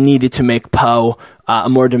wanted and needed to make Poe a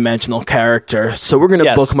more dimensional character. So we're going to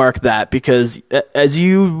Yes. bookmark that because, as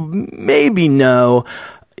you maybe know,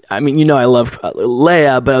 I mean, you know, I love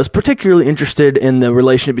Leia, but I was particularly interested in the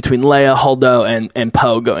relationship between Leia, Holdo, and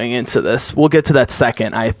Poe going into this. We'll get to that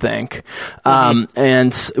second, I think. And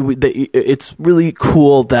it's really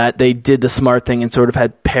cool that they did the smart thing and sort of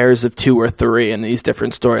had pairs of 2 or 3 in these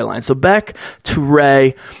different storylines. So back to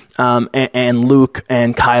Rey and Luke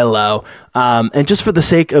and Kylo. And just for the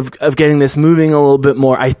sake of getting this moving a little bit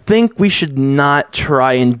more, I think we should not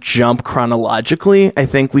try and jump chronologically. I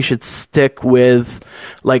think we should stick with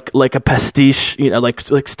like a pastiche, you know, like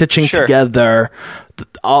stitching Sure. together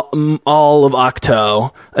all of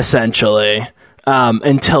Octo, essentially,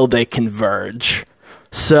 until they converge.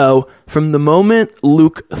 So from the moment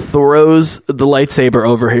Luke throws the lightsaber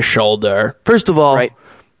over his shoulder, first of all, Right.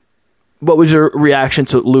 what was your reaction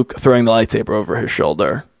to Luke throwing the lightsaber over his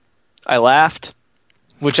shoulder? I laughed,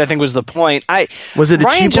 which I think was the point. Was it a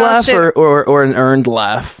Ryan cheap Johnson- laugh or an earned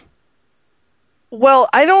laugh? Well,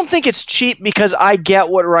 I don't think it's cheap because I get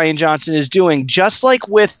what Ryan Johnson is doing. Just like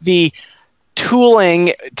with the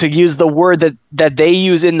tooling, to use the word that they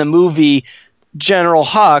use in the movie, General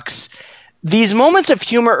Hux, these moments of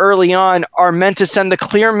humor early on are meant to send the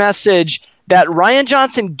clear message that Ryan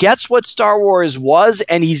Johnson gets what Star Wars was,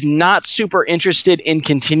 and he's not super interested in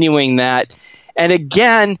continuing that. And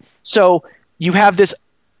again, so you have this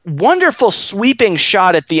wonderful sweeping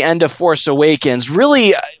shot at the end of Force Awakens.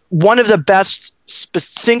 Really, one of the best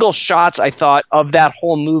single shots, I thought, of that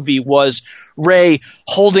whole movie was Rey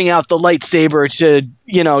holding out the lightsaber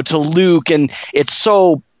to Luke, and it's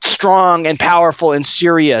so strong and powerful and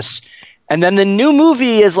serious. And then the new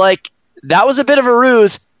movie is like, that was a bit of a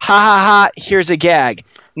ruse. Ha ha ha, here's a gag.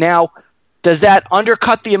 Now, does that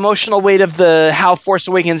undercut the emotional weight of how Force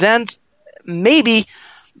Awakens ends? Maybe,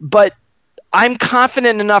 but I'm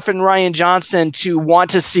confident enough in Ryan Johnson to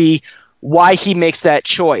want to see why he makes that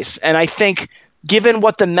choice. And I think, given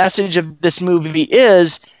what the message of this movie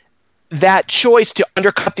is, that choice to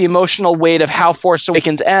undercut the emotional weight of how Force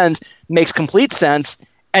Awakens ends makes complete sense,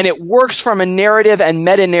 and it works from a narrative and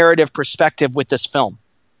meta-narrative perspective with this film.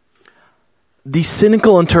 The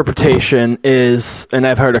cynical interpretation is, and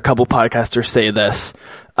I've heard a couple podcasters say this,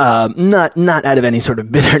 not out of any sort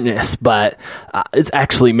of bitterness, but it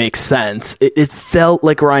actually makes sense. It felt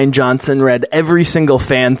like Ryan Johnson read every single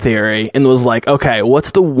fan theory and was like, okay,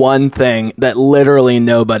 what's the one thing that literally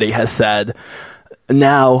nobody has said?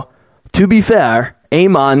 Now, to be fair,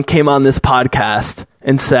 Amon came on this podcast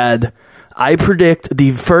and said, I predict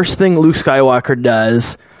the first thing Luke Skywalker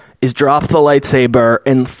does is drop the lightsaber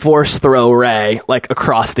and force throw Rey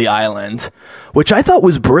across the island, which I thought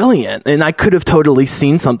was brilliant, and I could have totally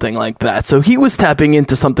seen something like that. So he was tapping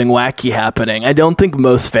into something wacky happening. I don't think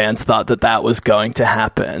most fans thought that was going to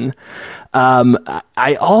happen.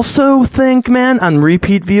 I also think, man, on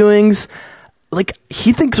repeat viewings,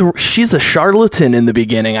 he thinks she's a charlatan in the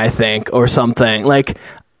beginning, I think, or something.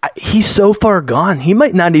 He's so far gone. He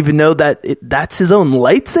might not even know that that's his own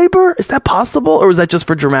lightsaber. Is that possible? Or was that just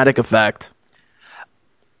for dramatic effect?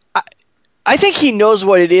 I think he knows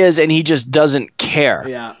what it is and he just doesn't care.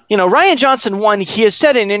 Yeah. Ryan Johnson, he has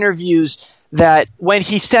said in interviews that when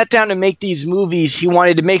he sat down to make these movies, he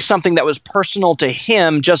wanted to make something that was personal to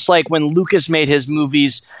him, just like when Lucas made his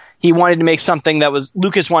movies, he wanted to make something that was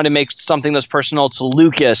personal to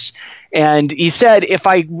Lucas. And he said, if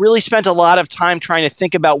I really spent a lot of time trying to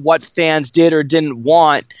think about what fans did or didn't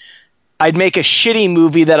want, I'd make a shitty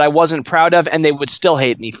movie that I wasn't proud of, and they would still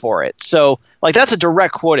hate me for it. So, like, that's a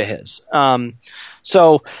direct quote of his.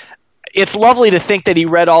 So it's lovely to think that he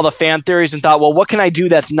read all the fan theories and thought, well, what can I do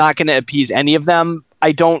that's not going to appease any of them?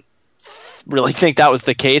 I don't really think that was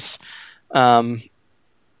the case. So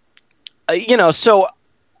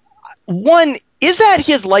one, is that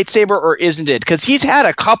his lightsaber or isn't it? Because he's had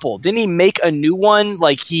a couple. Didn't he make a new one?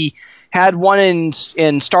 Like, he had one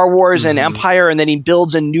in Star Wars and Empire, and then he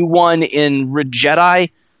builds a new one in Jedi.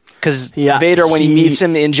 Because Vader, when he meets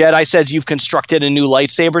him in Jedi, says, you've constructed a new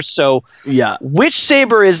lightsaber. So which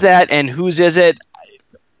saber is that, and whose is it?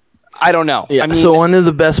 I don't know. Yeah. So one of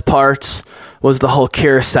the best parts was the whole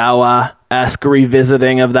Kurosawa-esque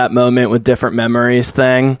revisiting of that moment with different memories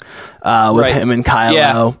thing with him and Kylo.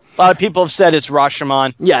 Yeah. A lot of people have said it's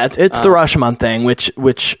Rashomon. Yeah, it's the Rashomon thing, which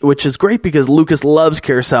is great because Lucas loves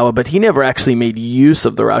Kurosawa, but he never actually made use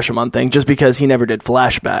of the Rashomon thing just because he never did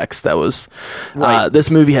flashbacks. That was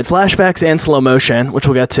this movie had flashbacks and slow motion, which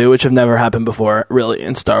we'll get to, which have never happened before, really,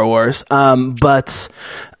 in Star Wars. But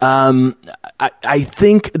I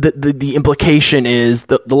think that the implication is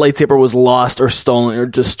the lightsaber was lost or stolen or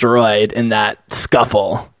destroyed in that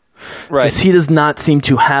scuffle. Right. Because he does not seem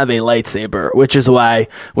to have a lightsaber, which is why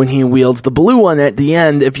when he wields the blue one at the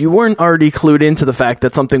end, if you weren't already clued into the fact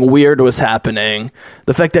that something weird was happening,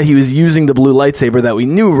 the fact that he was using the blue lightsaber that we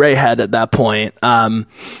knew Rey had at that point,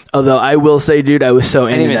 although I will say, dude, I was so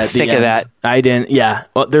in it at the end. Of that. I didn't,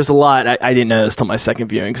 well, there's a lot I didn't know this till my second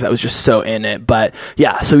viewing because I was just so in it. But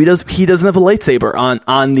yeah, so he doesn't have a lightsaber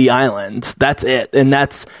on the island. That's it. And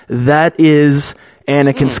that is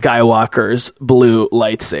Anakin Skywalker's blue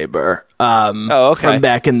lightsaber from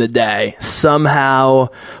back in the day. Somehow,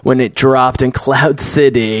 when it dropped in Cloud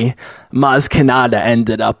City, Maz Kanata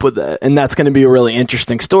ended up with it. And that's going to be a really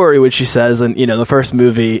interesting story, which she says in the first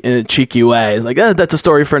movie in a cheeky way. It's like, that's a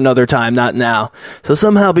story for another time, not now. So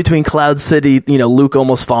somehow between Cloud City, Luke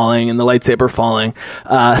almost falling and the lightsaber falling,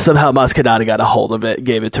 somehow Maz Kanata got a hold of it,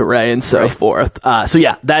 gave it to Rey, and so forth. So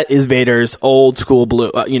yeah, that is Vader's old school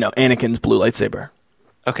blue, Anakin's blue lightsaber.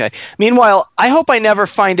 Okay. Meanwhile, I hope I never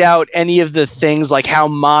find out any of the things like how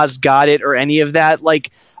Maz got it or any of that.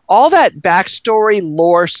 Like, all that backstory,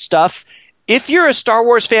 lore stuff, if you're a Star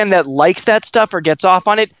Wars fan that likes that stuff or gets off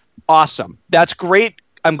on it, awesome. That's great.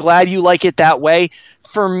 I'm glad you like it that way.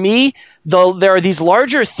 For me, though, there are these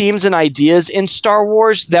larger themes and ideas in Star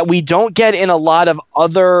Wars that we don't get in a lot of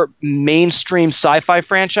other mainstream sci-fi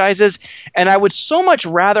franchises, and I would so much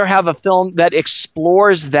rather have a film that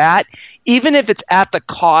explores that, even if it's at the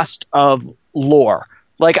cost of lore.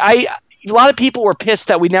 Like, a lot of people were pissed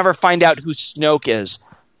that we never find out who Snoke is.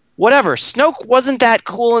 Whatever. Snoke wasn't that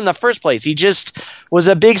cool in the first place. He just was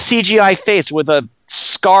a big CGI face with a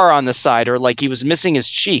scar on the side, or like he was missing his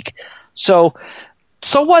cheek. So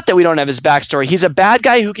what that we don't have his backstory? He's a bad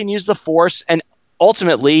guy who can use the Force, and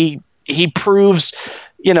ultimately he proves,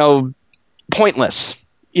 pointless.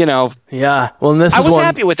 Yeah. Well, and I was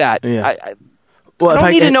happy with that. Yeah. I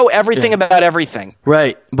don't need to know everything about everything.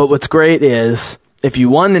 Right. But what's great is if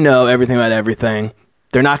you want to know everything about everything,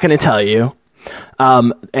 they're not going to tell you.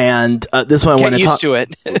 And this one I want to talk to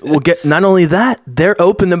it. We'll get not only that, they're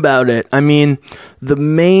open about it. I mean, the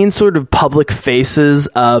main sort of public faces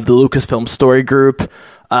of the Lucasfilm Story Group,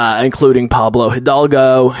 including Pablo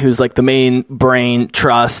Hidalgo, who's like the main brain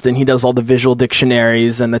trust, and he does all the visual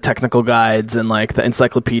dictionaries and the technical guides and like the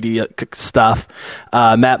encyclopedia stuff.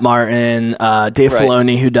 Matt Martin, Dave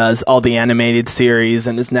Filoni, who does all the animated series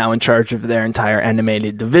and is now in charge of their entire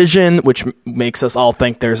animated division, which makes us all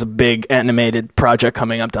think there's a big animated project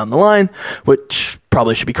coming up down the line, which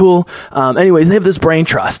probably should be cool. Anyways, they have this brain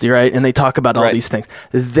trust, right? And they talk about all these things.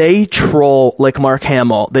 They troll, like Mark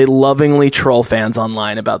Hamill, they lovingly troll fans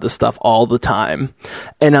online about this stuff all the time.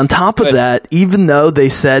 And on top of that, even though they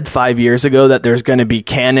said 5 years ago that there's going to be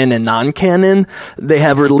canon and non-canon, they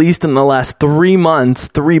have released in the last 3 months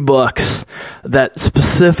 3 books that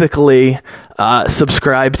specifically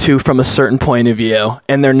subscribe to from a certain point of view,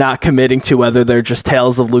 and they're not committing to whether they're just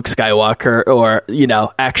tales of Luke Skywalker or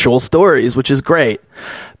actual stories, which is great.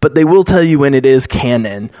 but they will tell you when it is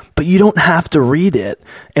canon, but you don't have to read it.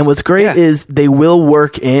 And what's great is they will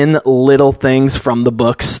work in little things from the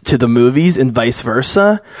books to the movies and vice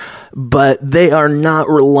versa, but they are not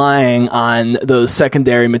relying on those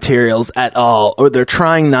secondary materials at all, or they're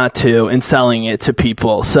trying not to and selling it to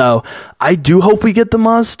people. So I do hope we get the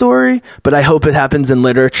Maz story, but I hope it happens in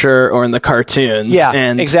literature or in the cartoons. Yeah,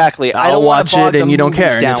 and exactly. I I'll don't watch bog it and the you don't movies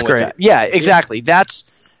care, and down it's with great. that. Yeah, exactly. That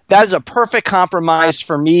is a perfect compromise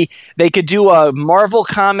for me. They could do a Marvel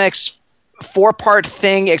Comics 4-part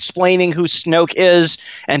thing explaining who Snoke is,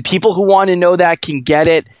 and people who want to know that can get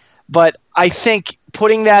it. But I think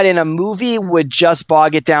putting that in a movie would just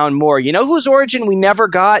bog it down more. You know whose origin we never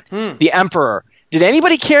got? The Emperor. Did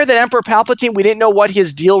anybody care that Emperor Palpatine, we didn't know what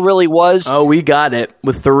his deal really was? Oh, we got it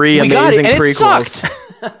with 3 amazing prequels. It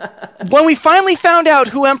sucked. When we finally found out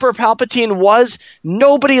who Emperor Palpatine was,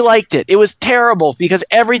 nobody liked it. It was terrible because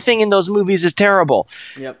everything in those movies is terrible.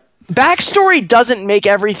 Yep. Backstory doesn't make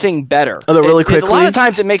everything better. Although really quickly, a lot of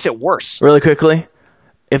times it makes it worse. Really quickly,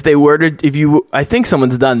 I think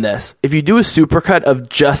someone's done this. If you do a supercut of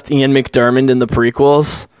just Ian McDiarmid in the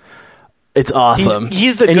prequels, it's awesome.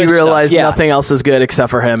 He's the and good you realize stuff, yeah. nothing else is good except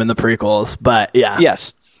for him in the prequels. But yeah,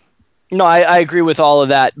 Yes. No, I agree with all of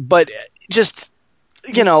that. But just,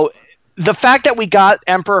 the fact that we got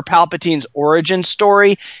Emperor Palpatine's origin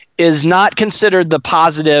story is not considered the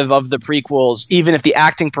positive of the prequels, even if the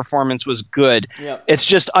acting performance was good. Yep. It's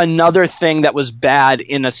just another thing that was bad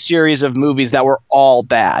in a series of movies that were all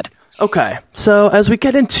bad. Okay, so as we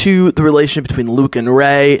get into the relationship between Luke and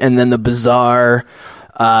Rey, and then the bizarre,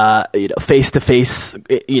 face-to-face,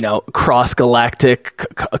 cross-galactic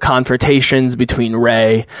confrontations between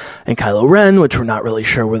Rey and Kylo Ren, which we're not really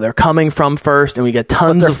sure where they're coming from first, and we get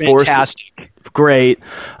tons of Force. Fantastic. Great.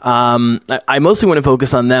 I mostly want to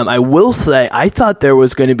focus on them. I will say, I thought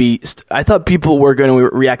people were going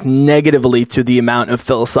to react negatively to the amount of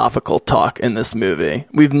philosophical talk in this movie.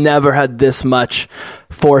 We've never had this much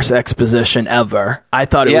Force exposition ever. I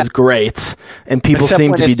thought it was great, and people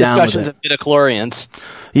seem to be down with it. Discussions of midichlorians.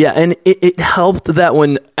 Yeah, and it helped that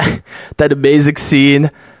when that amazing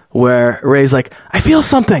scene where Rey's like, I feel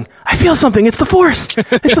something, it's the Force,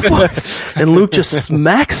 and Luke just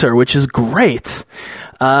smacks her, which is great.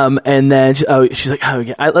 And then she's like, oh,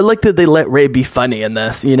 yeah. I like that they let Rey be funny in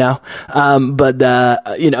this, and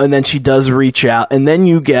then she does reach out, and then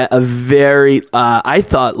you get a very, I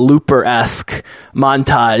thought Looper-esque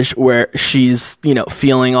montage where she's,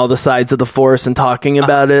 feeling all the sides of the Force and talking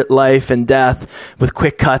about it, life and death, with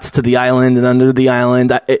quick cuts to the island and under the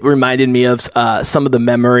island. It reminded me of some of the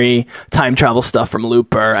memory time travel stuff from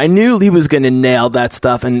Looper. I knew he was going to nail that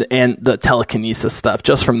stuff and the telekinesis stuff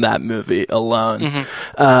just from that movie alone.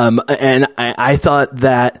 Mm-hmm. And I thought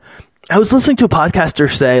that I was listening to a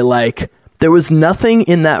podcaster say, like, there was nothing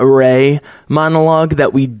in that Rey monologue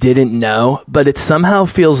that we didn't know, but it somehow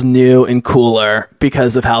feels new and cooler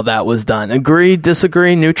because of how that was done. Agree,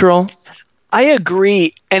 disagree, neutral? I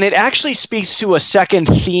agree, and it actually speaks to a second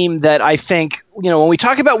theme that I think, when we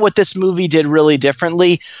talk about what this movie did really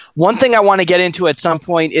differently, one thing I want to get into at some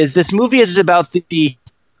point is this movie is about the,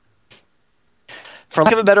 for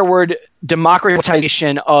lack of a better word,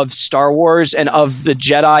 democratization of Star Wars and of the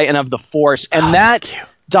Jedi and of the Force. And that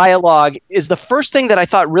dialogue is the first thing that I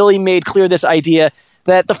thought really made clear this idea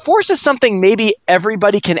that the Force is something maybe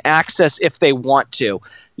everybody can access if they want to.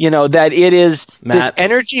 That it is this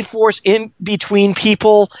energy force in between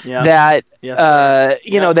people that,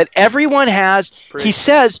 that everyone has. He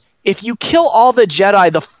says, if you kill all the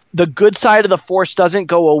Jedi, the good side of the Force doesn't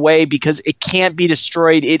go away because it can't be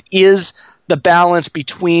destroyed. It is the balance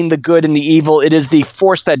between the good and the evil. It is the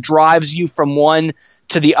Force that drives you from one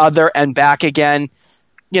to the other and back again.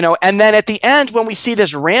 And then at the end, when we see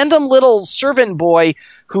this random little servant boy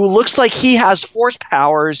who looks like he has Force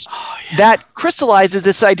powers, that crystallizes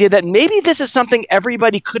this idea that maybe this is something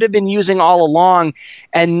everybody could have been using all along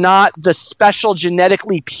and not the special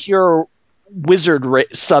genetically pure wizard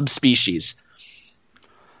subspecies.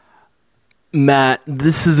 Matt,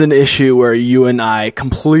 this is an issue where you and I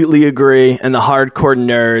completely agree, and the hardcore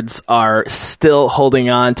nerds are still holding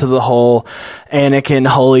on to the whole Anakin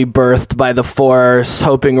wholly birthed by the Force,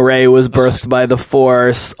 hoping Rey was birthed by the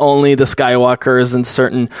Force, only the Skywalkers and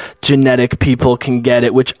certain genetic people can get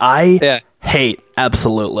it, which I hate,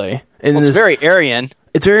 absolutely. And it's very Aryan.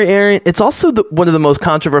 It's very Aryan. It's also one of the most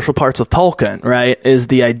controversial parts of Tolkien, right, is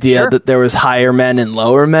the idea that there was higher men and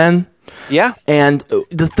lower men. Yeah. And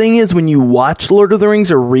the thing is, when you watch Lord of the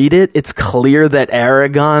Rings or read it, it's clear that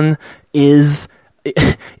Aragorn is,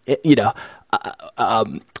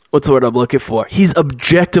 what's the word I'm looking for? He's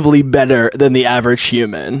objectively better than the average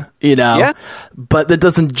human, Yeah. But that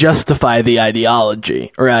doesn't justify the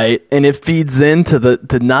ideology, right? And it feeds into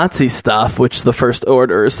the Nazi stuff, which the First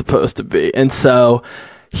Order is supposed to be. And so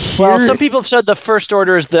Well, some people have said the First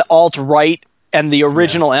Order is the alt-right and the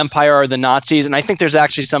original empire are the Nazis, and I think there's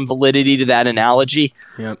actually some validity to that analogy.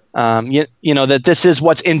 Yep. That this is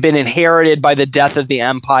what's been inherited by the death of the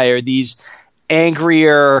empire, these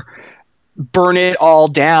angrier, burn it all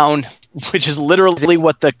down, which is literally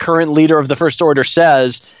what the current leader of the First Order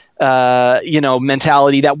says,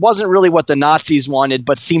 mentality. That wasn't really what the Nazis wanted,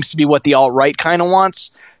 but seems to be what the alt-right kind of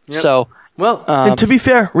wants. Yep. So, and to be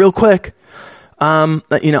fair, real quick,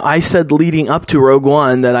 I said leading up to Rogue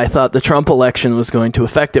One that I thought the Trump election was going to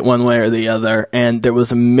affect it one way or the other, and there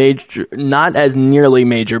was a major, not as nearly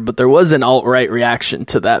major, but there was an alt-right reaction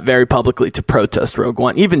to that very publicly to protest Rogue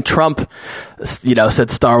One. Even Trump, said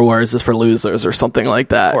Star Wars is for losers or something like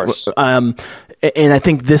that. Of course. And I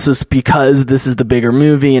think this is because this is the bigger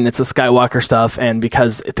movie and it's the Skywalker stuff, and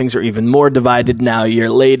because things are even more divided now a year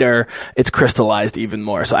later, it's crystallized even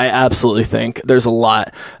more. So I absolutely think there's a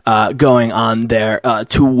lot going on there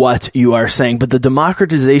to what you are saying. But the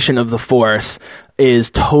democratization of the Force is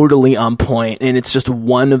totally on point, and it's just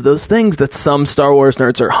one of those things that some Star Wars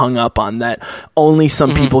nerds are hung up on, that only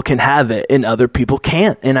some people can have it and other people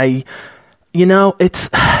can't. And have you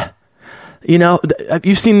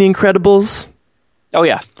seen The Incredibles? Oh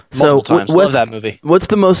yeah, multiple times. Love that movie. What's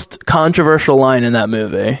the most controversial line in that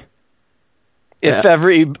movie? If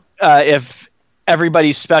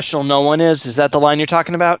everybody's special, no one is. Is that the line you're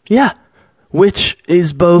talking about? Yeah, which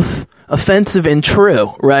is both offensive and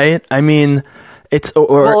true, right? I mean, it's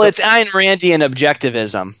it's Ayn Randian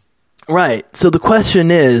objectivism, right? So the question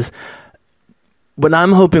is, what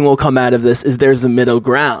I'm hoping will come out of this is there's a middle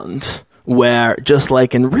ground, where, just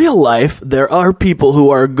like in real life, there are people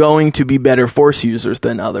who are going to be better Force users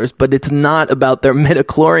than others, but it's not about their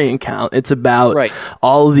midichlorian count. It's about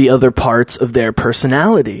all of the other parts of their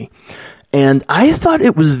personality. And I thought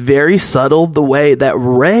it was very subtle the way that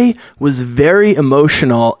Rey was very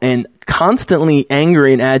emotional and constantly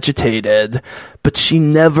angry and agitated, but she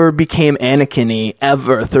never became Anakin-y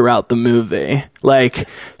ever throughout the movie. Like,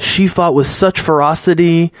 she fought with such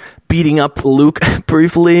ferocity, beating up Luke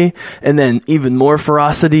briefly, and then even more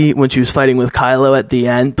ferocity when she was fighting with Kylo at the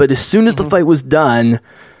end. But as soon as the fight was done,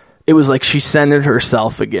 it was like she centered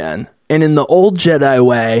herself again. And in the old Jedi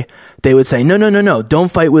way, they would say, no,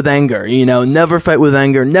 don't fight with anger. Never fight with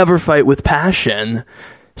anger, never fight with passion.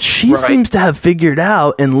 She seems to have figured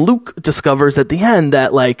out, and Luke discovers at the end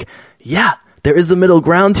that, there is a middle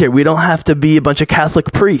ground here. We don't have to be a bunch of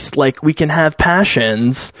Catholic priests. We can have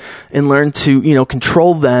passions and learn to,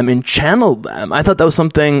 control them and channel them. I thought that was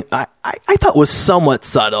something I thought was somewhat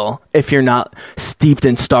subtle if you're not steeped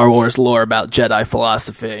in Star Wars lore about Jedi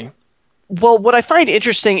philosophy. Well, what I find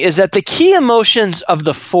interesting is that the key emotions of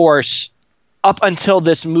the Force up until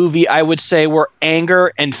this movie, I would say, were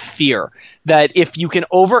anger and fear. That if you can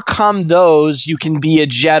overcome those, you can be a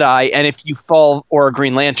Jedi, and if you fall, or a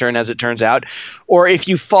Green Lantern, as it turns out, or if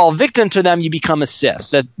you fall victim to them, you become a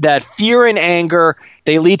Sith. That fear and anger,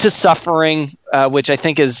 they lead to suffering, which I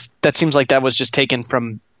think that seems like that was just taken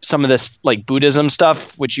from some of this Buddhism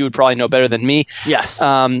stuff, which you would probably know better than me. Yes.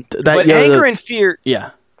 But anger and fear.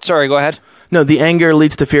 Yeah. Sorry, go ahead. No, the anger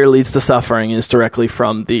leads to fear, leads to suffering is directly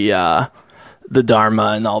from the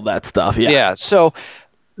Dharma and all that stuff. Yeah. Yeah. So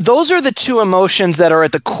those are the two emotions that are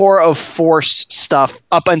at the core of Force stuff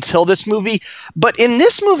up until this movie. But in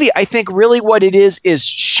this movie, I think really what it is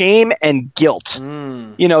shame and guilt.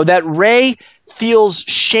 That Rey feels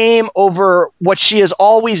shame over what she has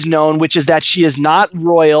always known, which is that she is not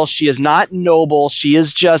royal, she is not noble, she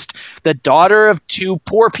is just the daughter of two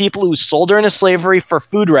poor people who sold her into slavery for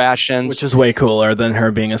food rations. Which is way cooler than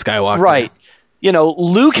her being a Skywalker. Right.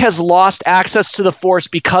 Luke has lost access to the Force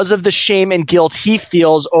because of the shame and guilt he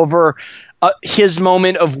feels over his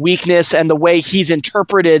moment of weakness and the way he's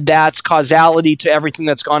interpreted that's causality to everything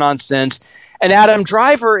that's gone on since. And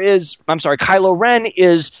Kylo Ren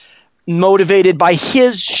is motivated by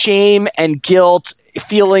his shame and guilt,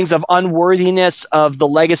 feelings of unworthiness of the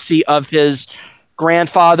legacy of his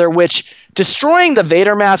grandfather, which destroying the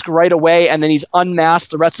Vader mask right away and then he's unmasked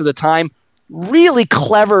the rest of the time, really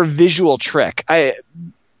clever visual trick. I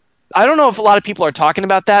don't know if a lot of people are talking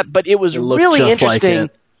about that, but it was really interesting.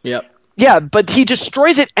 Like it. Yep. Yeah, but he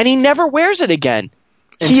destroys it and he never wears it again.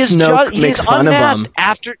 And Snoke makes fun of him.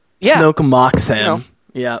 After Snoke mocks him.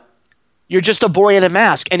 Yep. You're just a boy in a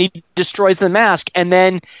mask, and he destroys the mask, and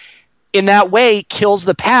then in that way kills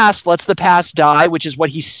the past, lets the past die, which is what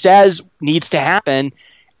he says needs to happen,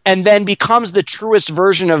 and then becomes the truest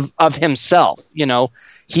version of himself. You know,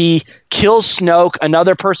 he kills Snoke,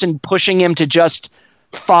 another person pushing him to just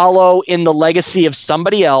follow in the legacy of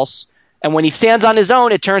somebody else. And when he stands on his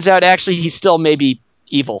own, it turns out actually he's still maybe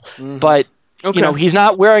evil. But, you know, he's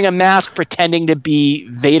not wearing a mask pretending to be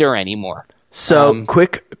Vader anymore. So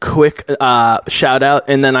quick shout out,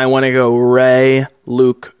 and then I want to go Rey,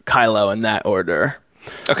 Luke, Kylo in that order.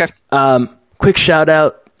 Okay. Quick shout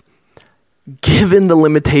out. Given the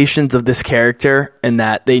limitations of this character and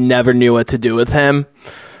that they never knew what to do with him,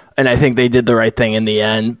 and I think they did the right thing in the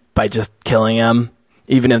end by just killing him,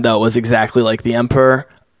 even if that was exactly like the Emperor.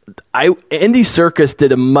 Andy Serkis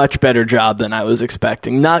did a much better job than I was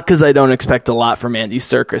expecting. Not because I don't expect a lot from Andy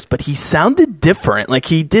Serkis, but he sounded different. Like,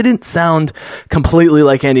 he didn't sound completely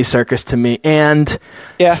like Andy Serkis to me. And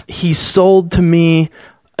he sold to me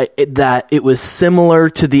that it was similar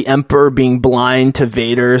to the Emperor being blind to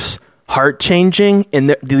Vader's heart changing, and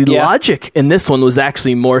the logic in this one was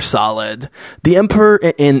actually more solid. The Emperor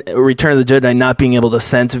in Return of the Jedi not being able to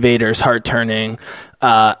sense Vader's heart turning,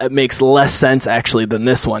 it makes less sense actually than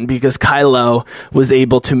this one, because Kylo was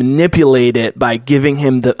able to manipulate it by giving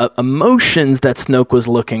him the emotions that Snoke was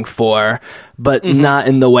looking for, but not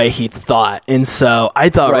in the way he thought. And so I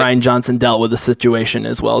thought Rian Johnson dealt with the situation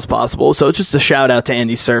as well as possible. So it's just a shout out to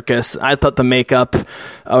Andy Serkis. I thought the makeup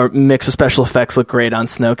or mix of special effects looked great on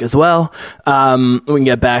Snoke as well. We can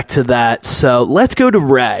get back to that. So let's go to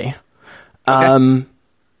Rey. Okay.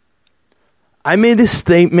 I made a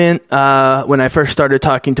statement when I first started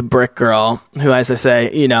talking to Brick Girl, who, as I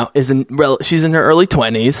say, you know, she's in her early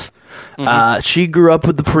 20s. She grew up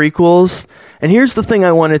with the prequels. And here's the thing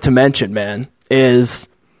I wanted to mention, man, is,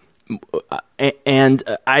 and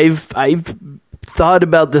I've thought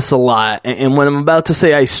about this a lot, and what I'm about to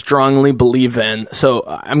say I strongly believe in, so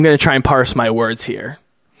I'm going to try and parse my words here.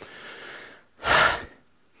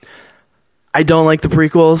 I don't like the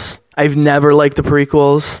prequels. I've never liked the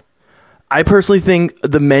prequels. I personally think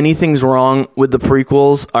the many things wrong with the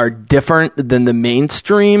prequels are different than the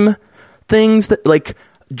mainstream things. That, like,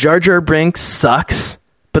 Jar Jar Binks sucks,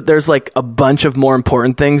 but there's like a bunch of more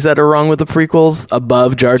important things that are wrong with the prequels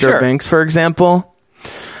above Jar Jar Binks, for example.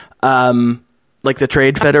 Like the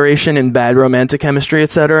Trade Federation and bad romantic chemistry,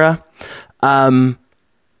 etc.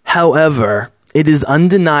 However, it is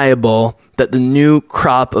undeniable that the new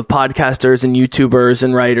crop of podcasters and YouTubers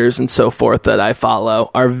and writers and so forth that I follow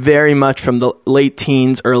are very much from the late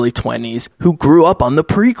teens, early 20s, who grew up on the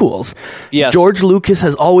prequels. Yes. George Lucas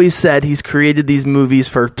has always said he's created these movies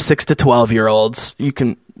for 6 to 12-year-olds. You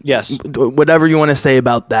can, whatever you want to say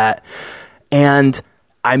about that. And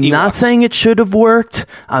I'm not saying it should have worked.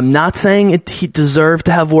 I'm not saying he deserved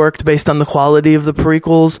to have worked based on the quality of the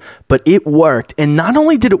prequels, but it worked. And not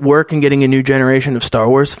only did it work in getting a new generation of Star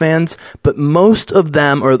Wars fans, but most of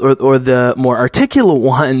them, or the more articulate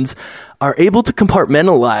ones, are able to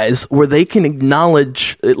compartmentalize where they can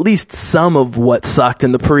acknowledge at least some of what sucked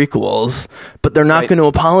in the prequels, but they're not going to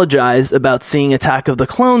apologize about seeing Attack of the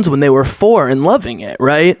Clones when they were 4 and loving it,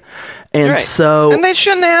 right? And so... And they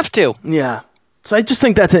shouldn't have to. Yeah. So I just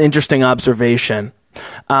think that's an interesting observation.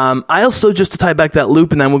 I also, just to tie back that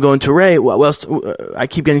loop, and then we'll go into Rey, what else I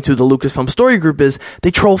keep getting to the Lucasfilm Story Group is they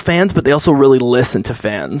troll fans, but they also really listen to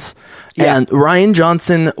fans. Yeah. And Rian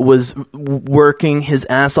Johnson was working his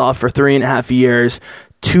ass off for 3.5 years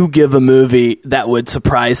to give a movie that would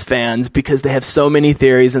surprise fans because they have so many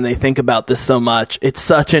theories and they think about this so much. It's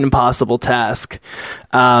such an impossible task.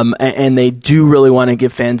 And they do really want to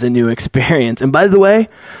give fans a new experience. And by the way,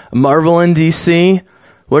 Marvel and DC,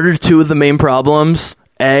 what are two of the main problems?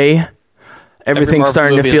 A, everything's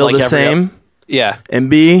starting to feel the same. Yeah.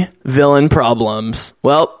 And B, villain problems.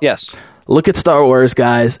 Well, yes. Look at Star Wars,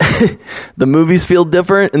 guys. The movies feel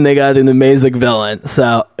different, and they got an amazing villain.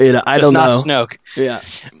 So, you know, I don't know. Just not Snoke. Yeah.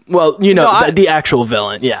 Well, you know, the actual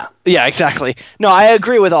villain. Yeah. Yeah, exactly. No, I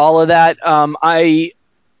agree with all of that. I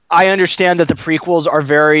understand that the prequels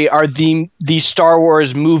are the Star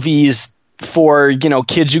Wars movies for, you know,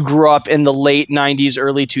 kids who grew up in the late 90s,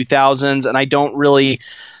 early 2000s, and I don't really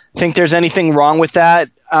think there's anything wrong with that.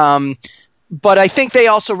 But I think they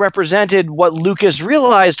also represented what Lucas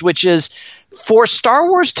realized, which is for Star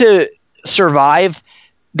Wars to survive,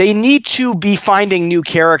 they need to be finding new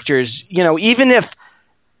characters. You know, even if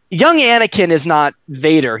young Anakin is not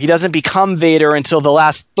Vader, he doesn't become Vader until the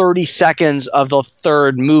last 30 seconds of the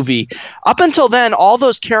third movie. Up until then, all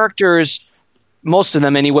those characters, most of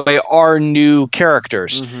them anyway, are new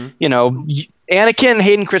characters. Mm-hmm. You know, Anakin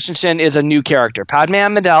Hayden Christensen is a new character. Padme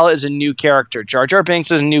Amidala is a new character. Jar Jar Binks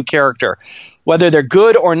is a new character. Whether they're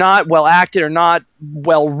good or not, well acted or not,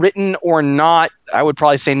 well written or not, I would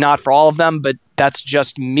probably say not for all of them, but That's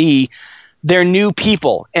just me. They're new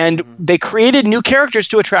people, and they created new characters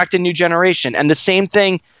to attract a new generation. And the same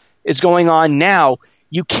thing is going on now.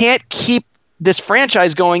 You can't keep this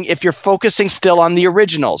franchise going if you're focusing still on the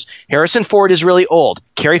originals. Harrison Ford is really old.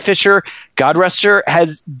 Carrie Fisher, God rest her,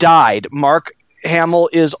 has died. Mark Hamill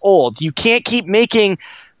is old. You can't keep making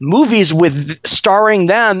movies with starring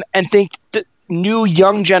them and think that new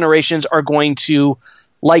young generations are going to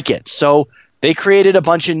like it. So they created a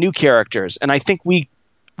bunch of new characters, and I think we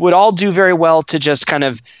would all do very well to just kind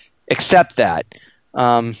of accept that.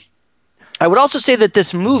 I would also say that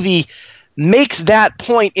this movie makes that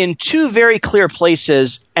point in two very clear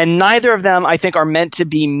places, and neither of them, I think, are meant to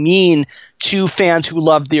be mean to fans who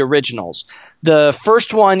loved the originals. The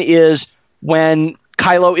first one is when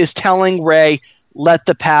Kylo is telling Rey, let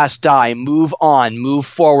the past die, move on, move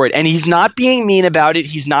forward. And he's not being mean about it.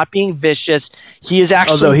 He's not being vicious. He is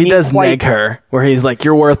actually Although he does neg her, where he's like,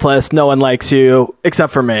 you're worthless, no one likes you,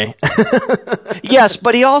 except for me. Yes,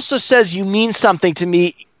 but he also says, you mean something to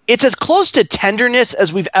me. It's as close to tenderness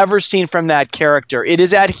as we've ever seen from that character. It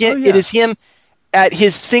is It is him at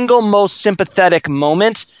his single most sympathetic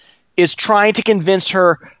moment, is trying to convince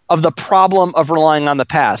her of the problem of relying on the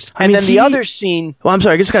past. The other scene... Well, I'm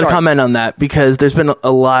sorry, I just got to comment on that, because there's been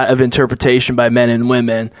a lot of interpretation by men and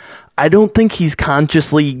women. I don't think he's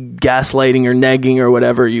consciously gaslighting or negging or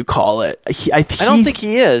whatever you call it. I don't think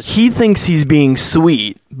he is. He thinks he's being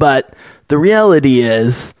sweet, but the reality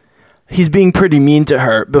is he's being pretty mean to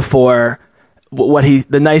her before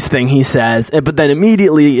the nice thing he says, but then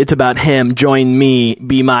immediately it's about him, join me,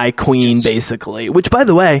 be my queen, yes. Basically. Which, by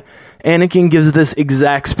the way, Anakin gives this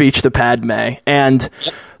exact speech to Padme, and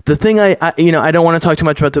the thing I don't want to talk too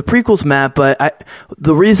much about the prequels, Matt, but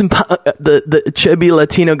the reason the chubby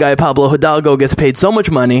Latino guy Pablo Hidalgo gets paid so much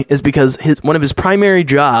money is because one of his primary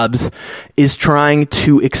jobs is trying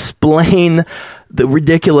to explain the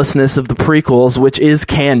ridiculousness of the prequels, which is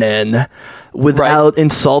canon, without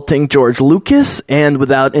insulting George Lucas and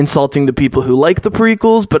without insulting the people who like the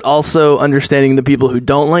prequels, but also understanding the people who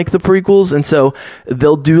don't like the prequels. And so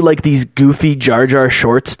they'll do like these goofy Jar Jar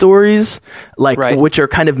short stories, which are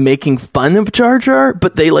kind of making fun of Jar Jar,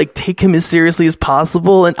 but they like take him as seriously as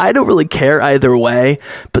possible. And I don't really care either way,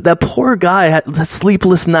 but that poor guy had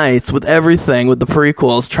sleepless nights with everything with the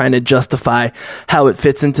prequels, trying to justify how it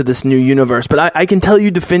fits into this new universe. But I can tell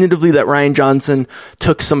you definitively that Rian Johnson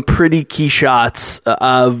took some pretty key shots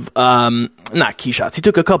of not key shots. He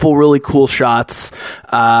took a couple really cool shots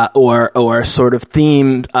or sort of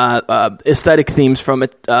theme aesthetic themes from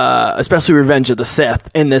it, especially Revenge of the Sith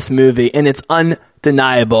in this movie, and it's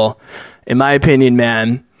undeniable, in my opinion,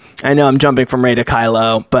 man. I know I'm jumping from Rey to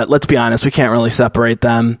Kylo, but let's be honest, we can't really separate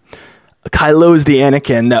them. Kylo is the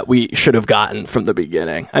Anakin that we should have gotten from the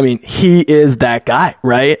beginning. I mean, he is that guy,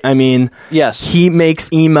 right? I mean, yes, he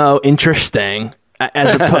makes emo interesting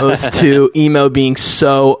as opposed to emo being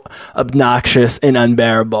so obnoxious and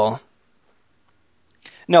unbearable.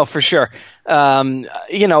 No, for sure. And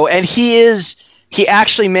he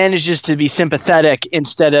actually manages to be sympathetic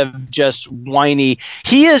instead of just whiny.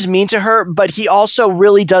 He is mean to her, but he also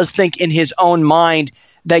really does think in his own mind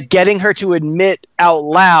that getting her to admit out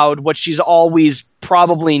loud what she's always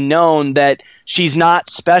probably known, that she's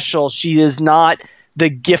not special, she is not the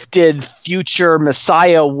gifted future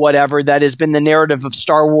messiah, whatever, that has been the narrative of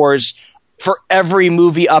Star Wars for every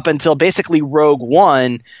movie up until basically Rogue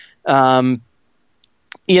One. Getting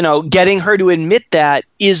her to admit that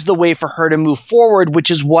is the way for her to move forward,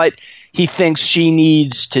 which is what he thinks she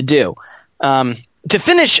needs to do. To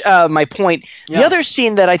finish my point, the other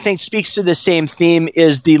scene that I think speaks to the same theme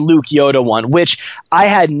is the Luke Yoda one, which I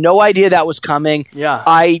had no idea that was coming. Yeah.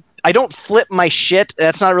 I don't flip my shit.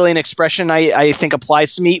 That's not really an expression I think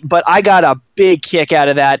applies to me, but I got a big kick out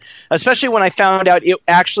of that, especially when I found out it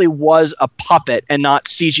actually was a puppet and not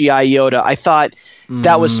CGI Yoda. I thought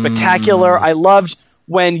that was spectacular. I loved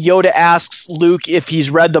when Yoda asks Luke if he's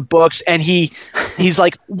read the books, and he's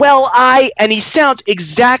like, and he sounds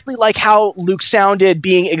exactly like how Luke sounded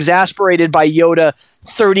being exasperated by Yoda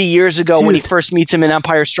 30 years ago when he first meets him in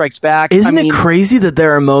Empire Strikes Back. Isn't it crazy that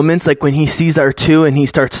there are moments like when he sees R2 and he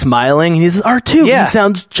starts smiling and he says, R2, he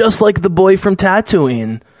sounds just like the boy from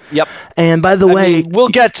Tatooine. Yep. And by the way, we'll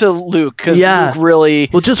get to Luke, because Luke really...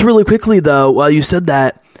 Well, just really quickly though, while you said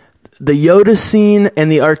that, the Yoda scene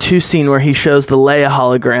and the R2 scene where he shows the Leia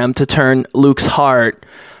hologram to turn Luke's heart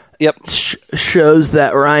shows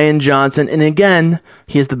that Rian Johnson, and again,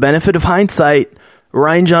 he has the benefit of hindsight,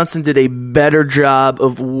 Rian Johnson did a better job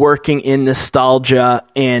of working in nostalgia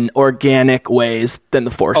in organic ways than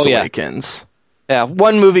The Force Awakens. Yeah,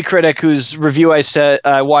 one movie critic whose review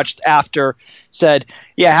I watched after said,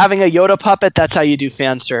 "Yeah, having a Yoda puppet, that's how you do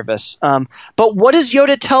fan service." But what does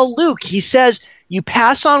Yoda tell Luke? He says, "You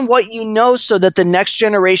pass on what you know so that the next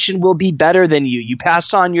generation will be better than you. You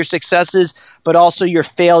pass on your successes, but also your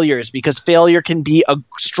failures, because failure can be a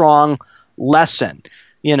strong lesson."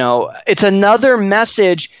 You know, it's another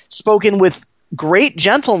message spoken with great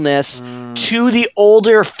gentleness to the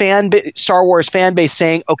older Star Wars fan base,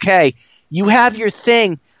 saying, "Okay, you have your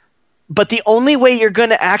thing, but the only way you're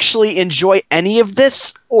going to actually enjoy any of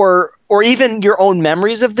this, or even your own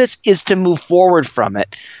memories of this, is to move forward from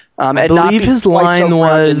it." I believe his line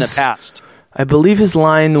was in the past. I believe his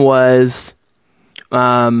line was,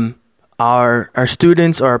 "Our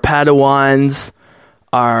students, our Padawans,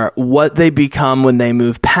 are what they become when they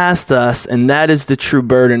move past us, and that is the true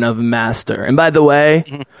burden of a master." And by the way,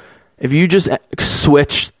 if you just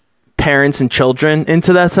switch parents and children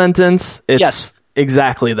into that sentence, it's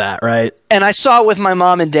exactly that, right? And I saw it with my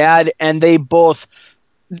mom and dad, and they both,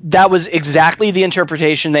 that was exactly the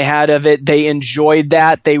interpretation they had of it. They enjoyed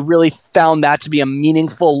that. They really found that to be a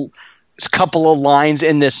meaningful couple of lines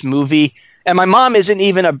in this movie. And my mom isn't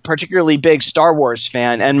even a particularly big Star Wars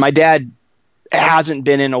fan, and my dad hasn't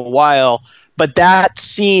been in a while. But that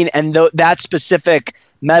scene and that specific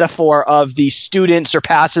metaphor of the student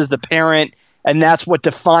surpasses the parent, and that's what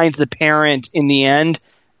defines the parent in the end,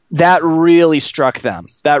 that really struck them.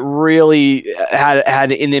 That really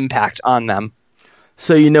had an impact on them.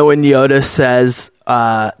 So, you know, when Yoda says,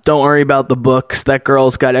 "Don't worry about the books, that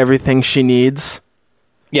girl's got everything she needs."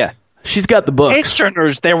 Yeah. She's got the books.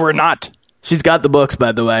 Easterners, they were not. She's got the books,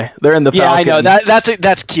 by the way. They're in the Falcon. Yeah, I know.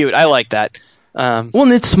 That's cute. I like that. Well,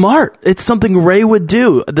 and it's smart. It's something Rey would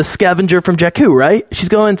do. The scavenger from Jakku, right? She's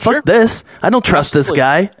going, "Fuck this. I don't trust this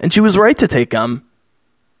guy." And she was right to take him.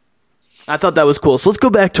 I thought that was cool. So let's go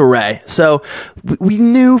back to Rey. So we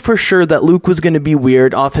knew for sure that Luke was going to be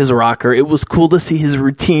weird off his rocker. It was cool to see his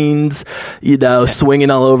routines, you know, swinging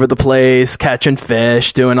all over the place, catching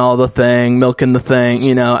fish, doing all the thing, milking the thing.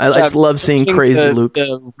 You know, I just love seeing crazy Luke.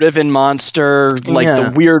 The Riven monster, like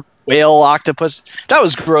the weird whale octopus. That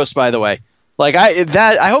was gross, by the way. Like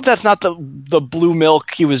I hope that's not the blue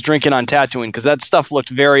milk he was drinking on Tatooine, because that stuff looked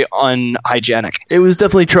very unhygienic. It was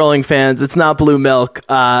definitely trolling fans. It's not blue milk,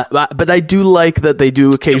 but I do like that they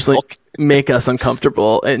do occasionally make us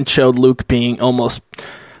uncomfortable and showed Luke being almost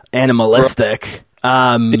animalistic.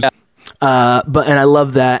 But I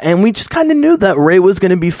love that, and we just kind of knew that Rey was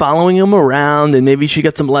going to be following him around, and maybe she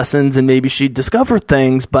got some lessons, and maybe she'd discover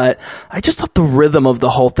things. But I just thought the rhythm of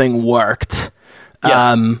the whole thing worked.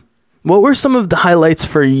 Yes. What were some of the highlights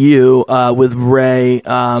for you with Rey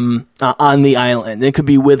on the island? It could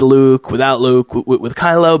be with Luke, without Luke, with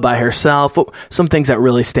Kylo, by herself. Some things that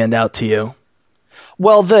really stand out to you?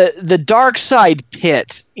 Well, the dark side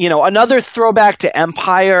pit, you know, another throwback to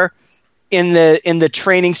Empire in the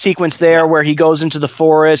training sequence there, where he goes into the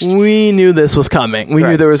forest. We knew this was coming. We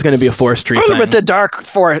knew there was going to be a Force Tree thing. But the dark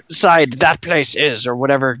side, that place is, or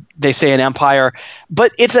whatever they say in Empire.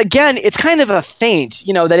 But it's kind of a feint,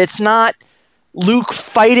 you know, that it's not Luke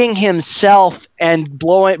fighting himself and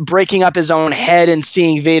breaking up his own head and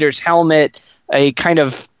seeing Vader's helmet, a kind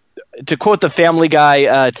of, to quote the Family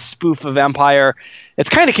Guy spoof of Empire, it's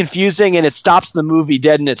kind of confusing, and it stops the movie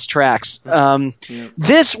dead in its tracks.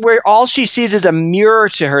 This, where all she sees is a mirror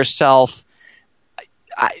to herself,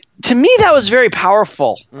 to me that was very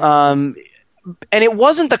powerful. And it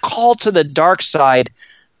wasn't the call to the dark side,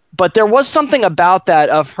 but there was something about that,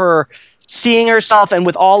 of her seeing herself and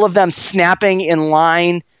with all of them snapping in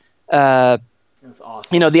line. That's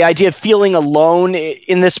awesome. You know, the idea of feeling alone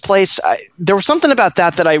in this place. There was something about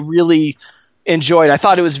that I really enjoyed. I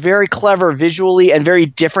thought it was very clever visually and very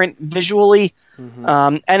different visually.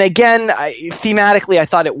 And again, thematically, I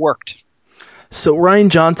thought it worked. So Rian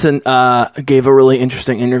Johnson gave a really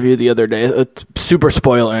interesting interview the other day, a super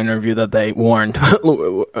spoiler interview that they warned,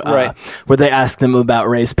 right, where they asked him about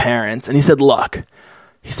Rey's parents. And he said, look,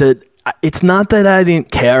 it's not that I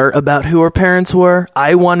didn't care about who her parents were.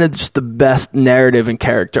 I wanted just the best narrative and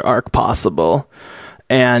character arc possible.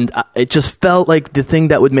 And it just felt like the thing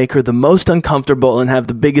that would make her the most uncomfortable and have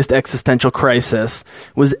the biggest existential crisis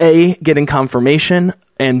was A, getting confirmation,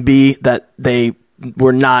 and B, that they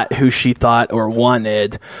were not who she thought or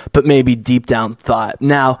wanted, but maybe deep down thought.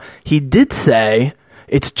 Now, he did say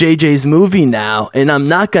it's JJ's movie now, and I'm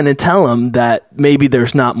not going to tell him that maybe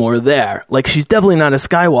there's not more there. Like, she's definitely not a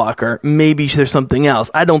Skywalker. Maybe there's something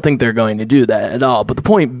else. I don't think they're going to do that at all. But the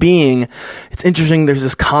point being, it's interesting there's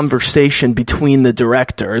this conversation between the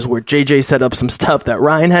directors where JJ set up some stuff that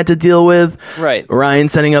Ryan had to deal with. Right. Ryan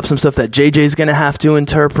setting up some stuff that JJ's going to have to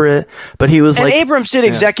interpret. But he was like... And Abrams did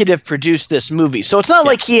executive produce this movie, so it's not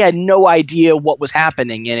like he had no idea what was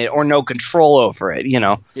happening in it or no control over it, you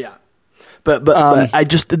know? Yeah. But I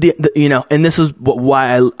just and this is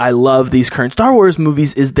why I love these current Star Wars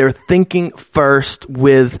movies is they're thinking first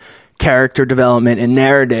with character development and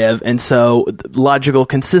narrative, and so logical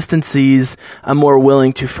consistencies I'm more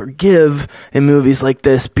willing to forgive in movies like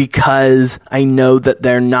this because I know that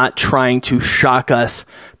they're not trying to shock us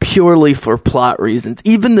purely for plot reasons.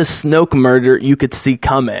 Even the Snoke murder you could see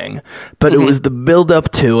coming, but it was the build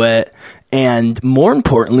up to it. And more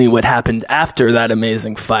importantly, what happened after that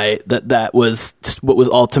amazing fight, that was what was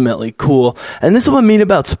ultimately cool. And this is what I mean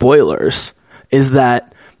about spoilers, is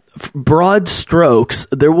that broad strokes,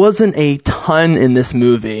 there wasn't a ton in this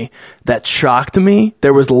movie that shocked me.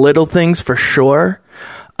 There was little things for sure.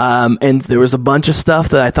 And there was a bunch of stuff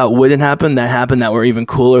that I thought wouldn't happen that were even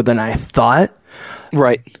cooler than I thought.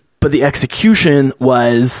 Right. But the execution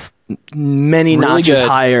was many really notches good.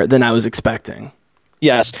 higher than I was expecting.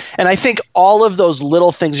 Yes, and I think all of those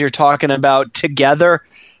little things you're talking about together,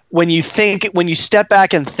 when you step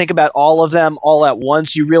back and think about all of them all at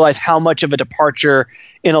once, you realize how much of a departure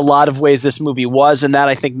in a lot of ways this movie was, and that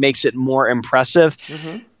I think makes it more impressive.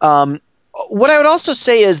 What I would also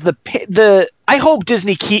say is I hope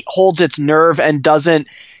Disney holds its nerve and doesn't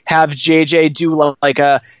have JJ do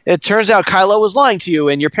it turns out Kylo was lying to you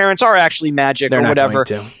and your parents are actually magic or whatever.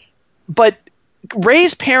 But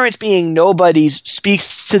Rey's parents being nobodies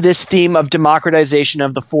speaks to this theme of democratization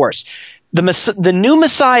of the Force. The new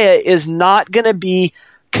Messiah is not going to be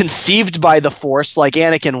conceived by the Force like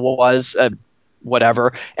Anakin was,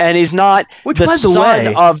 whatever, and he's not the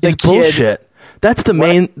son of the kid. Bullshit. That's the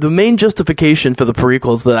main justification for the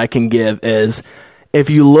prequels that I can give is if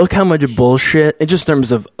you look how much bullshit, in just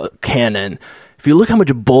terms of canon, if you look how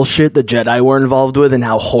much bullshit the Jedi were involved with and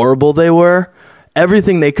how horrible they were,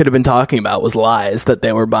 everything they could have been talking about was lies that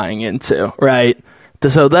they were buying into, right?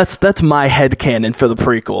 So that's my headcanon for the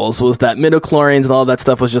prequels, was that midichlorians and all that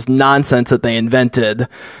stuff was just nonsense that they invented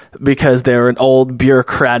because they were an old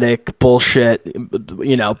bureaucratic bullshit,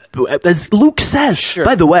 as Luke says. Sure.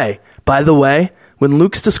 By the way, when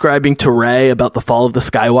Luke's describing to Rey about the fall of the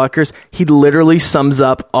Skywalkers, he literally sums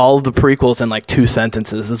up all of the prequels in like 2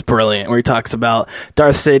 sentences. It's brilliant, where he talks about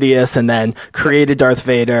Darth Sidious and then created Darth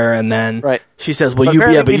Vader, and then she says, "Well,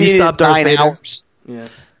 but you stopped Darth Vader." Hours. Yeah.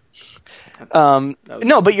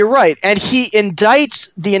 No, but you're right, and he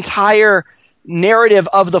indicts the entire narrative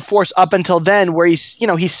of the Force up until then, where he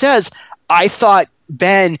says, "I thought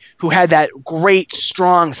Ben, who had that great,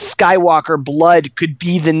 strong Skywalker blood, could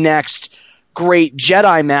be the next great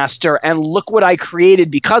Jedi Master, and look what I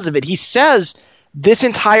created because of it." He says this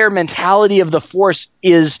entire mentality of the Force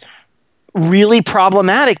is really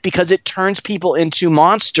problematic because it turns people into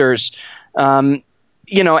monsters, and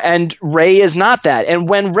Rey is not that. And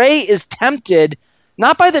when Rey is tempted,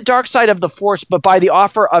 not by the dark side of the Force, but by the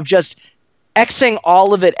offer of just Xing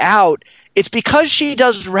all of it out, it's because she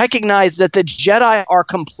does recognize that the Jedi are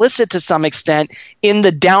complicit to some extent in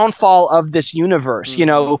the downfall of this universe,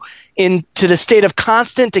 into the state of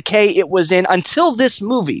constant decay it was in until this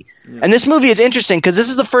movie. Yeah. And this movie is interesting because this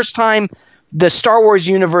is the first time the Star Wars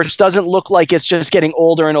universe doesn't look like it's just getting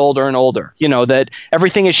older and older and older. That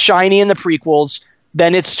everything is shiny in the prequels,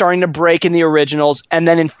 then it's starting to break in the originals, and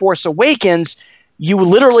then in Force Awakens, you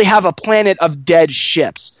literally have a planet of dead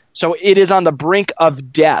ships. So it is on the brink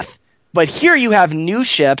of death. But here you have new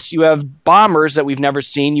ships, you have bombers that we've never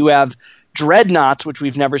seen, you have dreadnoughts, which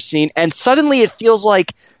we've never seen, and suddenly it feels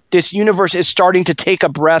like this universe is starting to take a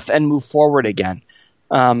breath and move forward again.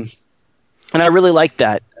 And I really like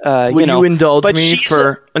that. Will you indulge me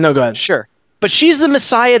for... No, go ahead. Sure. But she's the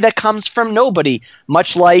Messiah that comes from nobody,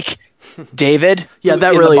 much like David that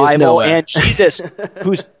in really the Bible, is nowhere. And Jesus,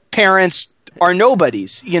 whose parents are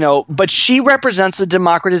nobodies, but she represents the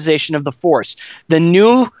democratization of the Force. The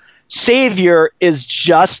new savior is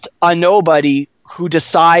just a nobody who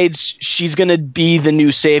decides she's going to be the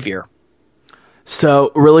new savior.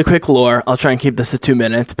 So, really quick lore. I'll try and keep this to 2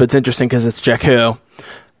 minutes, but it's interesting because it's Jakku.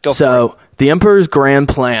 So, the Emperor's grand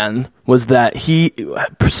plan was that he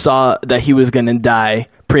saw that he was going to die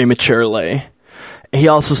prematurely. He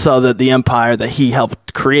also saw that the Empire that he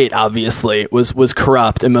helped create, obviously, was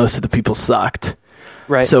corrupt and most of the people sucked.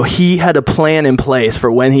 Right. So he had a plan in place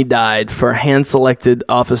for when he died for hand-selected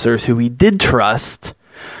officers who he did trust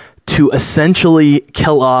to essentially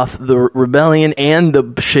kill off the rebellion and the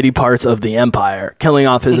shitty parts of the Empire, killing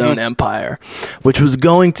off his own empire, which was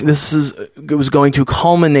going to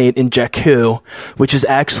culminate in Jakku, which is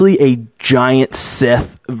actually a giant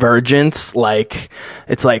Sith vergence. Like,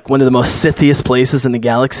 it's like one of the most Sithiest places in the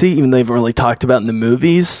galaxy, even though they've really talked about in the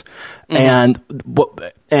movies. And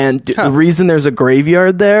the reason there's a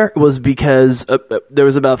graveyard there was because there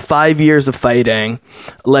was about 5 years of fighting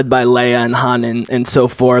led by Leia and Han and so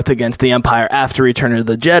forth against the Empire after Return of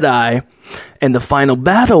the Jedi. And the final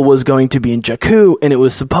battle was going to be in Jakku, and it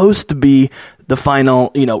was supposed to be the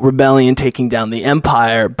final, rebellion taking down the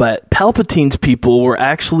Empire. But Palpatine's people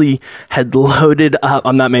had loaded up,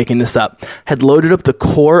 I'm not making this up, had loaded up the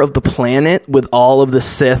core of the planet with all of the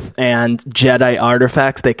Sith and Jedi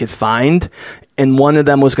artifacts they could find. And one of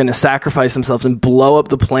them was going to sacrifice themselves and blow up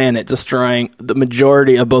the planet, destroying the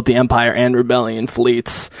majority of both the Empire and Rebellion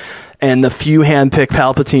fleets. And the few hand-picked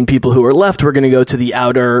Palpatine people who were left were going to go to the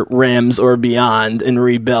Outer Rims or beyond and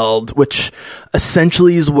rebuild, which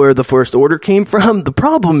essentially is where the First Order came from. The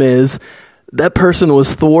problem is that person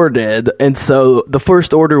was thwarted, and so the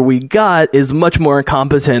First Order we got is much more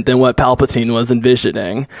incompetent than what Palpatine was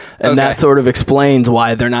envisioning. And that sort of explains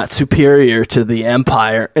why they're not superior to the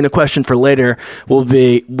Empire. And a question for later will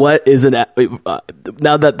be, what is it,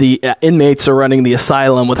 now that the inmates are running the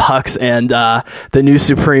asylum with Hux and the new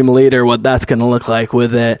Supreme Leader, what that's going to look like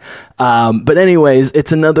with it. But anyways,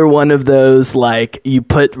 it's another one of those, like, you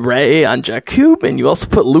put Rey on Jakku, and you also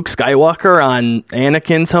put Luke Skywalker on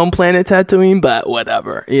Anakin's home planet Tatooine, but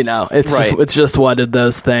whatever, it's just one of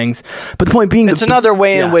those things. But the point being, it's another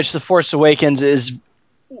way in which The Force Awakens is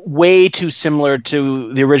way too similar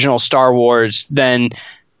to the original Star Wars than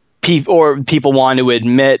people want to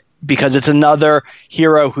admit, because it's another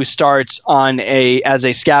hero who starts as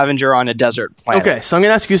a scavenger on a desert planet. Okay, so I'm going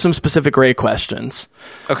to ask you some specific Rey questions.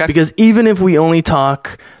 Okay. Because even if we only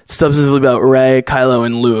talk substantively about Rey, Kylo,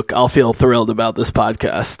 and Luke, I'll feel thrilled about this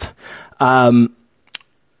podcast.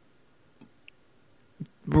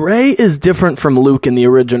 Rey is different from Luke in the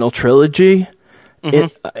original trilogy.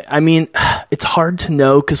 It's hard to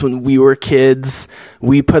know, because when we were kids,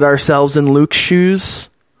 we put ourselves in Luke's shoes.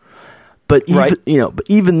 But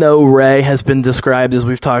even though Rey has been described, as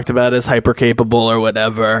we've talked about, as hyper capable or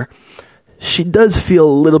whatever, she does feel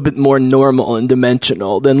a little bit more normal and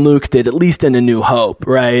dimensional than Luke did, at least in A New Hope,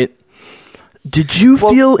 right? Did you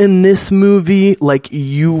feel in this movie like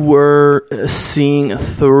you were seeing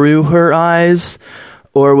through her eyes,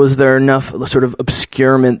 or was there enough sort of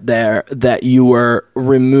obscurement there that you were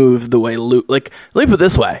removed the way Luke? Like, let me put it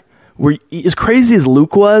this way: as crazy as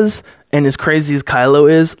Luke was, and as crazy as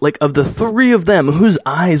Kylo is, like, of the three of them, whose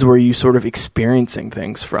eyes were you sort of experiencing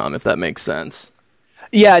things from, if that makes sense?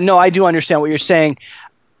 Yeah, no, I do understand what you're saying.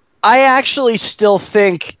 I actually still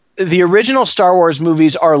think the original Star Wars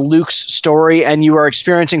movies are Luke's story, and you are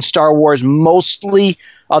experiencing Star Wars mostly,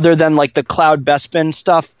 other than like the Cloud Bespin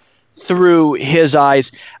stuff, through his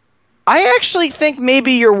eyes. I actually think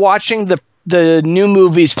maybe you're watching the new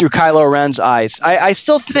movies through Kylo Ren's eyes. I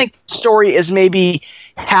still think the story is maybe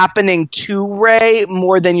happening to Rey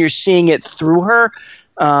more than you're seeing it through her.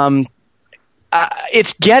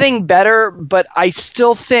 It's getting better, but I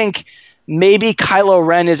still think maybe Kylo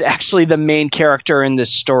Ren is actually the main character in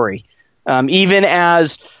this story. Even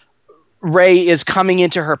as Rey is coming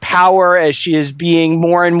into her power, as she is being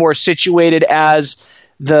more and more situated as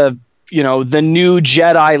the new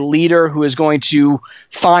Jedi leader who is going to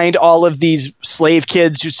find all of these slave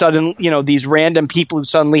kids who suddenly, these random people who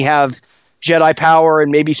suddenly have Jedi power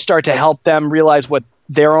and maybe start to help them realize what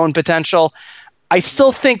their own potential. I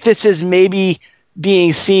still think this is maybe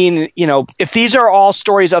being seen, if these are all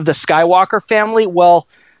stories of the Skywalker family, well,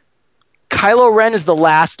 Kylo Ren is the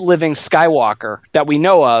last living Skywalker that we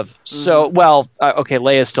know of. So,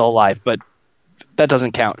 Leia's still alive, but that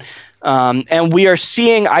doesn't count. And we are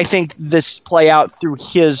seeing, I think, this play out through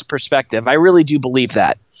his perspective. I really do believe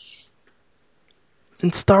that.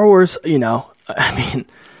 In Star Wars,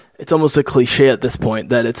 it's almost a cliche at this point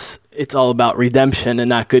that it's all about redemption and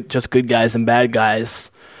not just good guys and bad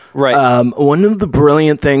guys. Right. One of the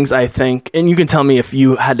brilliant things, I think, and you can tell me if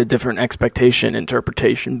you had a different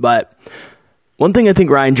interpretation, but one thing I think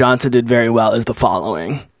Rian Johnson did very well is the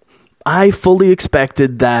following. I fully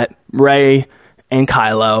expected that Rey and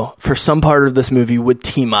Kylo, for some part of this movie, would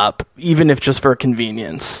team up, even if just for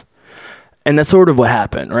convenience. And that's sort of what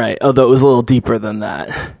happened, right? Although it was a little deeper than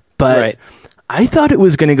that. But I thought it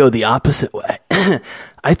was going to go the opposite way.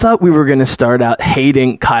 I thought we were going to start out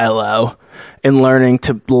hating Kylo and learning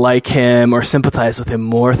to like him or sympathize with him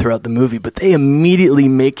more throughout the movie. But they immediately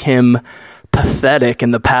make him pathetic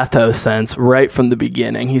in the pathos sense right from the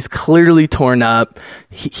beginning. He's clearly torn up.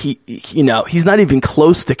 He he's not even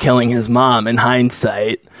close to killing his mom in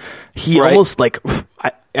hindsight. He almost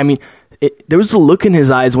there was a look in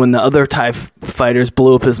his eyes when the other TIE fighters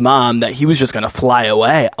blew up his mom that he was just going to fly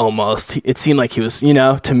away almost. It seemed like he was,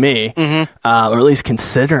 to me, or at least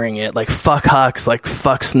considering it, like, fuck Hux, like,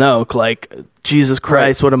 fuck Snoke, like, Jesus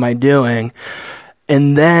Christ, what am I doing?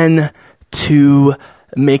 And then to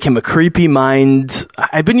make him a creepy mind.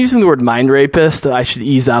 I've been using the word mind rapist. I should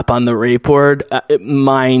ease up on the rape word.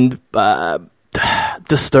 Mind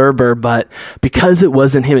disturber, but because it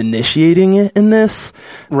wasn't him initiating it in this,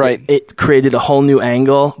 it created a whole new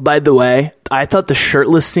angle. By the way, I thought the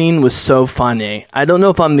shirtless scene was so funny. I don't know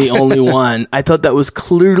if I'm the only one. I thought that was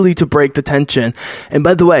clearly to break the tension. And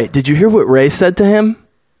by the way, did you hear what Rey said to him?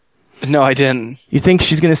 No, I didn't. You think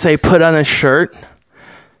she's going to say, put on a shirt?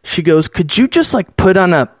 She goes, could you just, like, put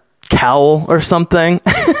on a cowl or something?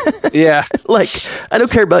 Yeah. Like, I don't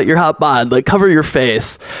care about your hot bod. Like, cover your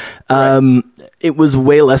face. It was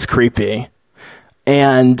way less creepy.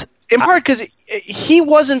 And in part because he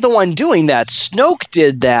wasn't the one doing that. Snoke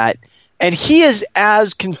did that. And he is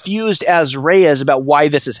as confused as Rey is about why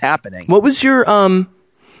this is happening. What was your,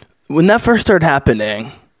 when that first started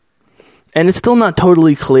happening, and it's still not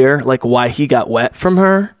totally clear, like, why he got wet from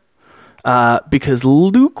her, because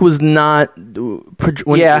Luke was not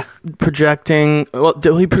projecting. Well,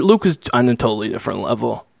 Luke was on a totally different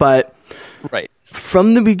level, but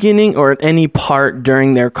from the beginning or at any part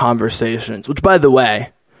during their conversations, which, by the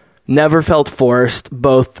way, never felt forced,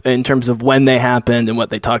 both in terms of when they happened and what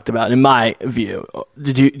they talked about. In my view,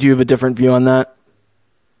 do you have a different view on that?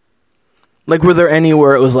 Like, were there any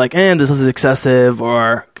where it was like, this is excessive,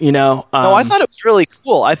 or no, I thought it was really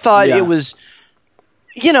cool. I thought it was,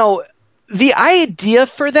 the idea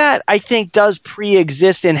for that, I think, does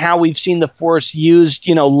pre-exist in how we've seen the Force used.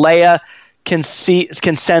 Leia can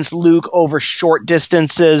sense Luke over short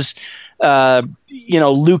distances.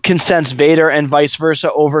 Luke can sense Vader and vice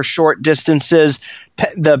versa over short distances.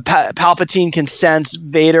 Palpatine can sense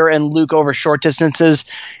Vader and Luke over short distances.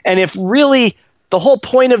 And if really the whole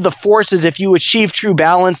point of the Force is if you achieve true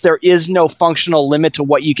balance, there is no functional limit to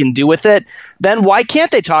what you can do with it, then why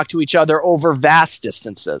can't they talk to each other over vast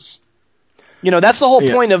distances? That's the whole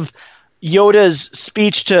point of Yoda's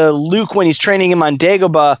speech to Luke when he's training him on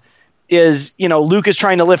Dagobah is, Luke is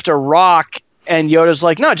trying to lift a rock and Yoda's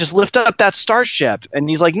like, no, just lift up that starship. And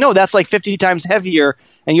he's like, no, that's like 50 times heavier.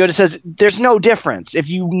 And Yoda says, there's no difference. If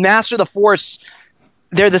you master the Force,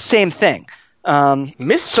 they're the same thing.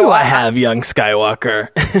 Missed you I have, young Skywalker.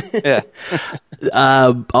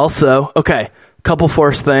 Also, couple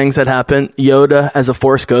Force things that happened. Yoda, as a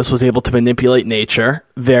Force ghost, was able to manipulate nature.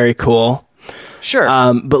 Very cool. Sure.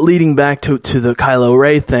 But leading back to the Kylo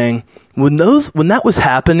Ray thing, when that was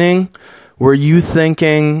happening, were you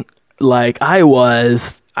thinking like I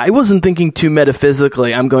wasn't thinking too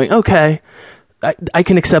metaphysically. I'm going, okay, I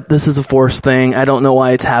can accept this as a Force thing. I don't know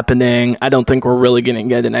why it's happening. I don't think we're really going to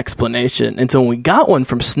get an explanation. And so when we got one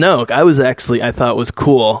from Snoke, I thought it was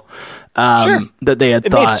cool that they had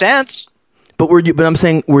thought. It made sense. But I'm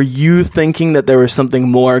saying, were you thinking that there was something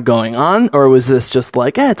more going on, or was this just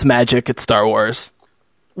like, it's magic, it's Star Wars?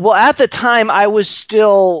 Well, at the time, I was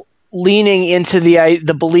still leaning into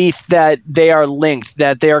the belief that they are linked,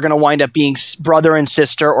 that they are going to wind up being brother and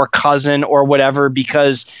sister or cousin or whatever,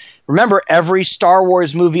 because remember, every Star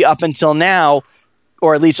Wars movie up until now,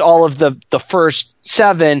 or at least all of the first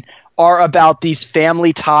 7, are about these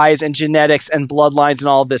family ties and genetics and bloodlines and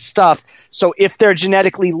all this stuff. So if they're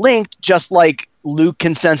genetically linked, just like Luke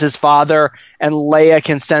can sense his father and Leia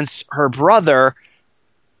can sense her brother,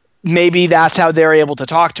 maybe that's how they're able to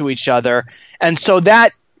talk to each other. And so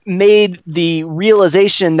that made the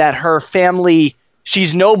realization that her family,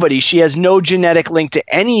 she's nobody, she has no genetic link to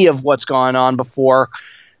any of what's gone on before,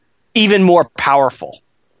 even more powerful.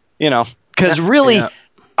 Because really,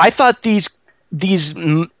 I thought these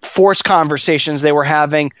Force conversations they were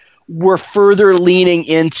having were further leaning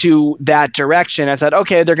into that direction. I thought,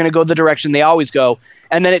 okay, they're going to go the direction they always go.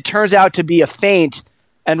 And then it turns out to be a feint,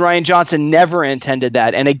 and Rian Johnson never intended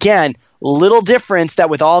that. And again, little difference that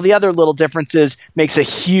with all the other little differences makes a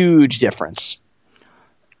huge difference.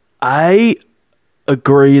 I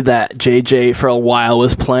agree that JJ for a while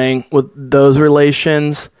was playing with those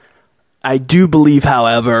relations. I do believe,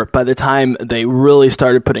 however, by the time they really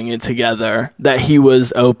started putting it together, that he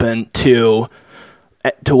was open to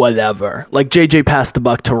to whatever. Like, JJ passed the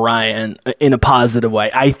buck to Ryan in a positive way,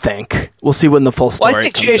 I think. We'll see when the full story Well, I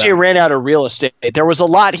think comes JJ out. ran out of real estate. There was a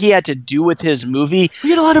lot he had to do with his movie. We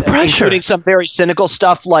had a lot of pressure. Including some very cynical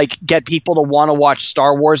stuff like get people to want to watch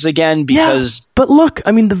Star Wars again because... Yeah, but look,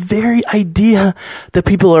 I mean, the very idea that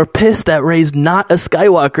people are pissed that Rey's not a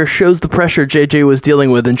Skywalker shows the pressure JJ was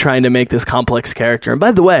dealing with in trying to make this complex character. And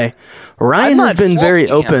by the way, Ryan has been very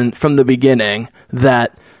open from the beginning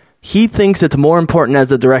that he thinks it's more important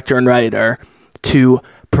as a director and writer to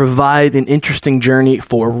provide an interesting journey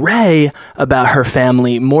for Rey about her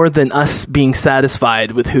family more than us being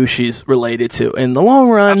satisfied with who she's related to. In the long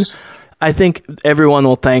run, I think everyone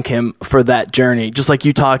will thank him for that journey, just like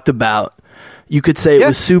you talked about. You could say it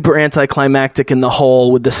was super anticlimactic in the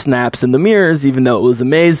whole with the snaps and the mirrors, even though it was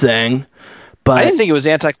amazing. But I didn't think it was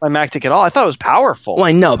anticlimactic at all. I thought it was powerful. Well,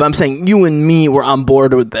 I know, but I'm saying you and me were on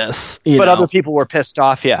board with this. But other people were pissed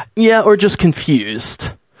off, yeah. Yeah, or just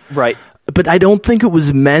confused. Right. But I don't think it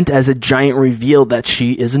was meant as a giant reveal that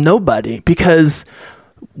she is nobody. Because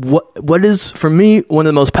what is, for me, one of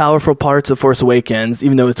the most powerful parts of Force Awakens,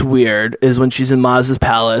 even though it's weird, is when she's in Maz's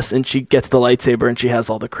palace and she gets the lightsaber and she has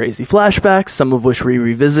all the crazy flashbacks, some of which we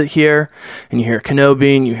revisit here. And you hear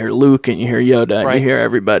Kenobi and you hear Luke and you hear Yoda and you hear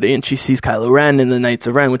everybody. And she sees Kylo Ren in the Knights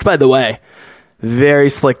of Ren, which, by the way, very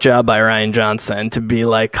slick job by Rian Johnson to be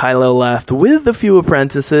like, Kylo left with a few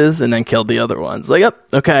apprentices and then killed the other ones. Like, yep,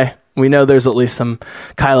 okay. We know there's at least some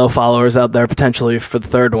Kylo followers out there potentially for the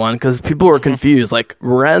third one because people were confused. Like,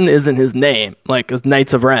 Ren isn't his name. Like, it was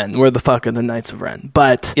Knights of Ren. Where the fuck are the Knights of Ren?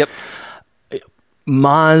 But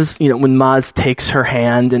Maz, when Maz takes her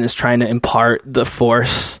hand and is trying to impart the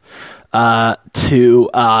Force to...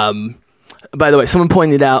 by the way, someone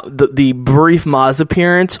pointed out that the brief Maz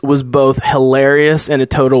appearance was both hilarious and a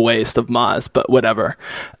total waste of Maz, but whatever.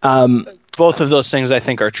 Both of those things I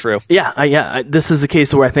think are true. Yeah. This is a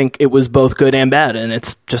case where I think it was both good and bad, and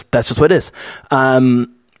that's just what it is.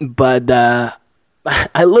 But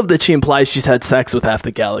I love that she implies she's had sex with half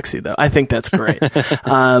the galaxy, though. I think that's great.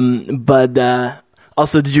 But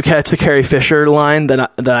also, did you catch the Carrie Fisher line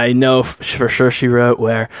that I know for sure she wrote,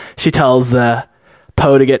 where she tells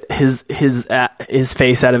Poe to get his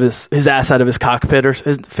face out of his ass out of his cockpit, or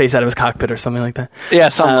his face out of his cockpit, or something like that? Yeah,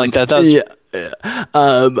 something like that. Yeah.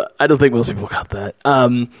 I don't think most people got that.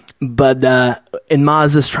 But and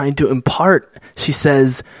Maz is trying to impart. She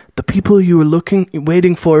says, "The people you were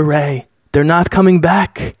waiting for, Rey, they're not coming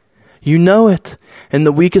back. You know it. And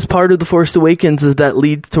the weakest part of The Force Awakens is that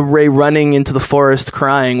leads to Rey running into the forest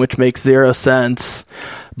crying, which makes zero sense.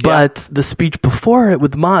 But the speech before it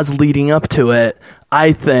with Maz leading up to it,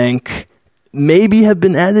 I think maybe have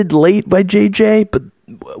been added late by JJ, but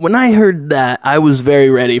when I heard that, I was very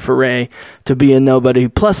ready for Rey to be a nobody.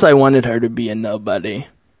 Plus, I wanted her to be a nobody.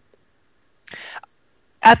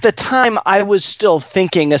 At the time, I was still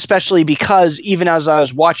thinking, especially because even as I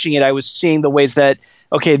was watching it, I was seeing the ways that,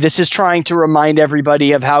 okay, this is trying to remind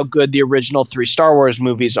everybody of how good the original 3 Star Wars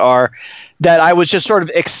movies are, that I was just sort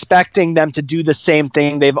of expecting them to do the same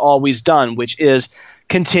thing they've always done, which is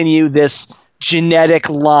continue this genetic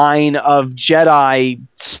line of Jedi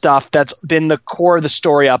stuff that's been the core of the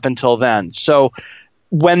story up until then. So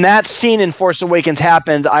when that scene in Force Awakens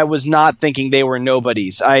happened, I was not thinking they were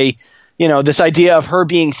nobodies. This idea of her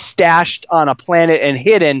being stashed on a planet and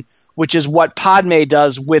hidden, which is what Padme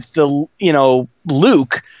does with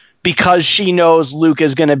Luke, because she knows Luke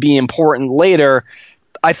is going to be important later.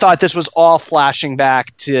 I thought this was all flashing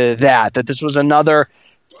back to that this was another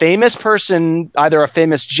famous person, either a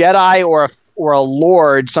famous Jedi or a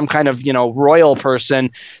lord, some kind of, royal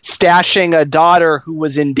person, stashing a daughter who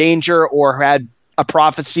was in danger or had a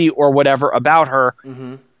prophecy or whatever about her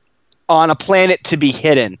on a planet to be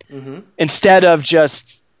hidden, instead of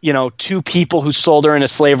just, 2 people who sold her into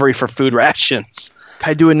slavery for food rations.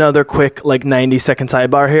 Can I do another quick, 90-second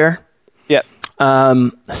sidebar here? Yeah.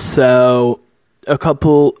 So a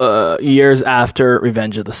couple years after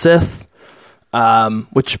Revenge of the Sith,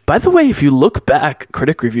 which, by the way, if you look back,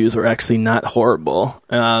 critic reviews were actually not horrible.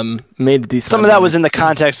 Made a decent. Some of that was in the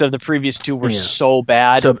context of the previous 2 were so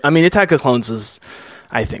bad. So, Attack of Clones is,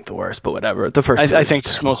 I think, the worst, but whatever. The first I think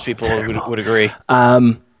most people would agree.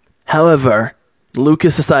 However,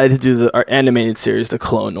 Lucas decided to do the animated series, The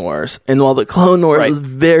Clone Wars. And while The Clone Wars was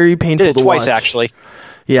very painful to watch. Did it twice, actually.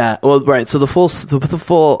 Yeah, well, right. So the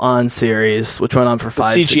full on series, which went on for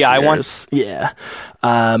 5 CGI 6 years. One, yeah,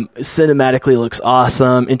 cinematically looks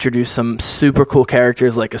awesome. Introduced some super cool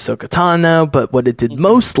characters like Ahsoka Tano, but what it did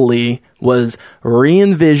mostly was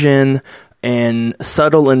re-envision in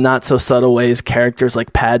subtle and not so subtle ways characters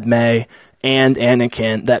like Padme and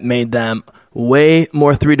Anakin that made them way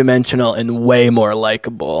more three-dimensional and way more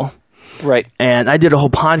likable. Right. And I did a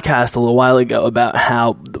whole podcast a little while ago about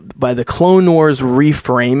how by the Clone Wars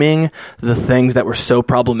reframing the things that were so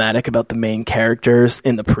problematic about the main characters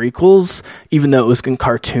in the prequels, even though it was in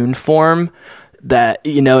cartoon form, that,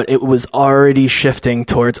 you know, it was already shifting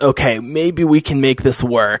towards, okay, maybe we can make this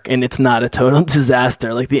work and it's not a total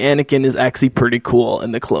disaster. Like, the Anakin is actually pretty cool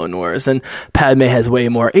in the Clone Wars, and Padme has way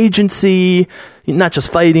more agency, not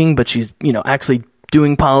just fighting, but she's, you know, actually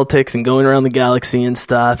doing politics and going around the galaxy and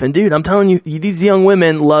stuff. And dude, I'm telling you, these young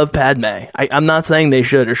women love Padme. I'm not saying they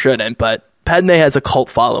should or shouldn't, but Padme has a cult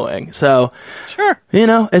following. So, sure, you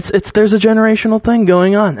know, there's a generational thing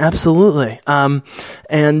going on. Absolutely.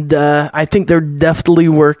 And I think they're definitely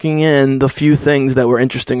working in the few things that were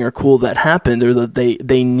interesting or cool that happened, or that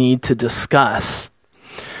they need to discuss.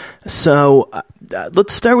 So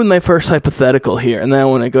let's start with my first hypothetical here, and then I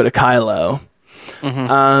want to go to Kylo.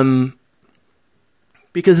 Mm-hmm.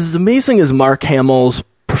 Because as amazing as Mark Hamill's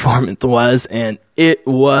performance was, and it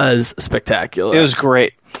was spectacular. It was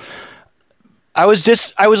great. I was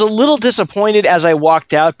a little disappointed as I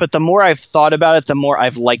walked out, but the more I've thought about it, the more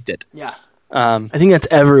I've liked it. Yeah. I think that's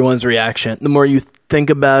everyone's reaction. The more you think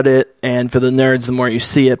about it, and for the nerds, the more you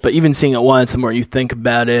see it, but even seeing it once, the more you think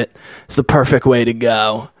about it, it's the perfect way to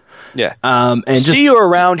go. Yeah. And see you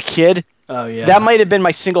around, kid. Oh, yeah. That might have been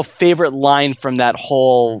my single favorite line from that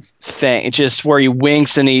whole thing. It's just where he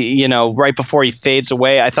winks and he, you know, right before he fades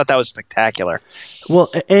away. I thought that was spectacular. Well,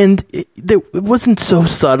 and it wasn't so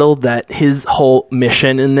subtle that his whole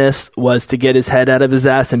mission in this was to get his head out of his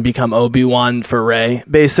ass and become Obi-Wan for Rey,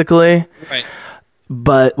 basically. Right.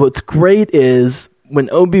 But what's great is when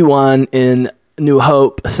Obi-Wan in New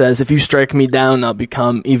Hope says, if you strike me down, I'll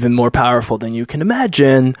become even more powerful than you can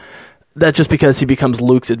imagine. That's just because he becomes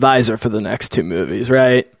Luke's advisor for the next two movies,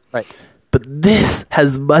 right? Right. But this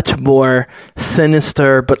has much more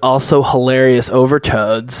sinister but also hilarious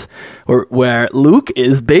overtones, where Luke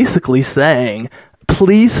is basically saying,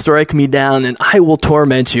 please strike me down and I will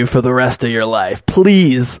torment you for the rest of your life.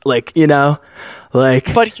 Please, like, you know,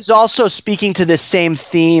 like... But he's also speaking to this same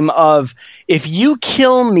theme of, if you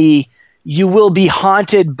kill me, you will be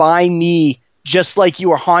haunted by me, just like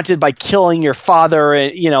you were haunted by killing your father,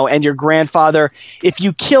 you know, and your grandfather. If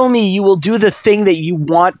you kill me, you will do the thing that you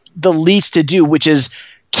want the least to do, which is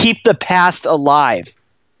keep the past alive.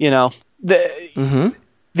 You know, the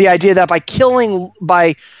idea that by Kylo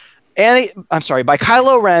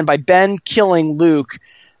Ren, by Ben killing Luke,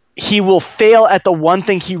 he will fail at the one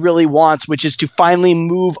thing he really wants, which is to finally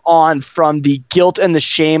move on from the guilt and the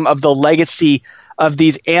shame of the legacy of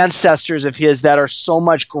these ancestors of his that are so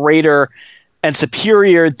much greater and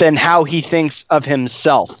superior than how he thinks of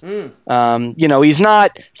himself. You know, he's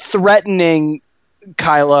not threatening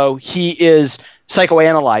Kylo. He is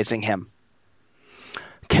psychoanalyzing him.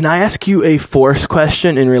 Can I ask you a Force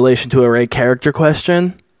question in relation to a Rey character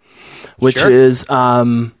question? Which Sure. is,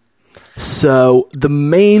 so the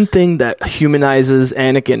main thing that humanizes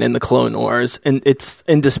Anakin in the Clone Wars, and it's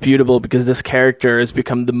indisputable because this character has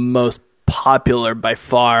become the most popular by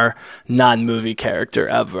far non-movie character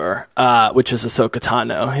ever, which is Ahsoka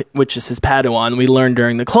Tano, which is his Padawan. We learned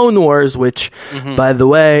during the Clone Wars, which, by the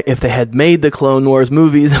way, if they had made the Clone Wars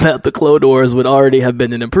movies about the Clone Wars, would already have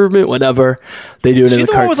been an improvement, whatever. They do it in the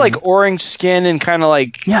the cartoon. one with like orange skin and kind of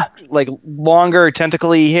like like longer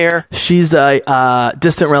tentacly hair? She's a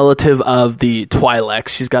distant relative of the Twi'leks.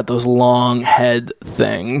 She's got those long head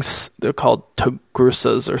things. They're called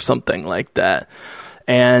Togrusas or something like that.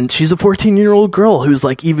 And she's a 14-year-old girl who's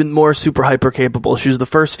like even more super hyper capable. She was the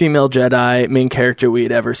first female Jedi main character we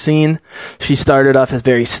had ever seen. She started off as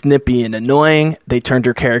very snippy and annoying. They turned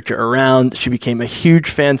her character around. She became a huge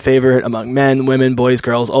fan favorite among men, women, boys,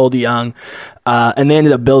 girls, old, young. And they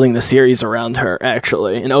ended up building the series around her,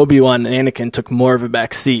 actually. And Obi-Wan and Anakin took more of a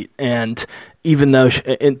back seat. And even though,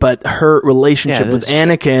 but her relationship with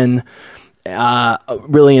Anakin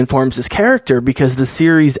really informs his character, because the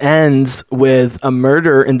series ends with a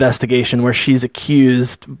murder investigation where she's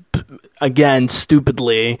accused, again,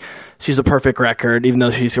 stupidly. She's a perfect record, even though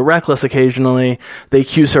she's reckless occasionally. They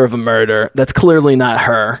accuse her of a murder. That's clearly not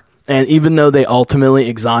her. And even though they ultimately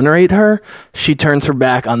exonerate her, she turns her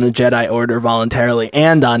back on the Jedi Order voluntarily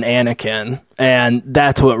and on Anakin. And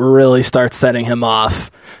that's what really starts setting him off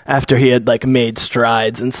after he had like made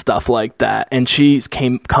strides and stuff like that. And she's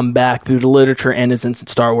come back through the literature and is in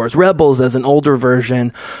Star Wars Rebels as an older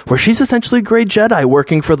version where she's essentially a great Jedi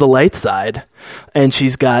working for the light side. And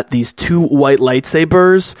she's got these two white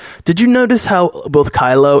lightsabers. Did you notice how both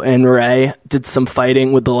Kylo and Rey did some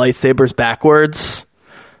fighting with the lightsabers backwards?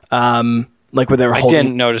 like where they were I holding.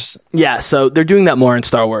 didn't notice. Yeah, so they're doing that more in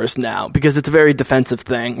Star Wars now because it's a very defensive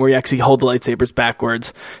thing where you actually hold the lightsabers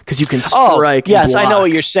backwards because you can strike. Yes, and I know block.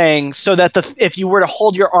 what you're saying. So that if you were to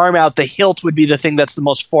hold your arm out, the hilt would be the thing that's the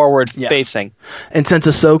most forward facing. And since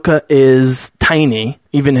Ahsoka is tiny,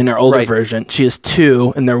 even in her older version, she has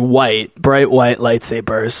two, and they're white, bright white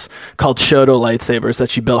lightsabers called Shoto lightsabers that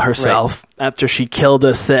she built herself after she killed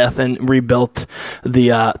a Sith and rebuilt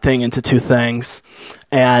the thing into two things.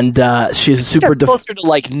 And she's super closer to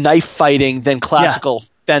like knife fighting than classical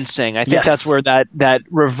fencing. I think that's where that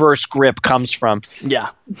reverse grip comes from. Yeah,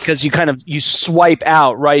 because you swipe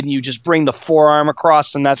out, right, and you just bring the forearm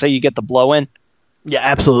across, and that's how you get the blow in. Yeah,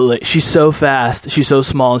 absolutely. She's so fast. She's so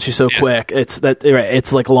small, and she's so quick. It's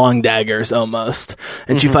like long daggers almost,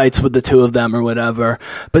 and she fights with the two of them or whatever.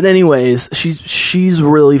 But anyways, she's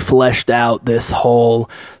really fleshed out this whole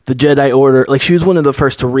the Jedi Order. Like, she was one of the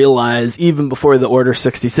first to realize, even before the Order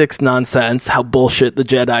 66 nonsense, how bullshit the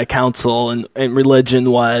Jedi Council and religion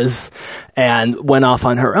was, and went off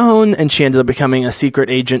on her own, and she ended up becoming a secret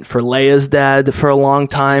agent for Leia's dad for a long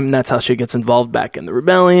time, and that's how she gets involved back in the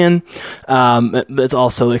rebellion. It's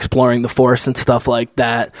also exploring the Force and stuff like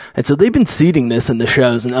that. And so they've been seeding this in the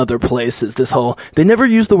shows and other places, they never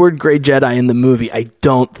use the word Grey Jedi in the movie, I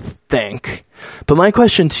don't think. But my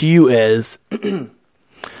question to you is,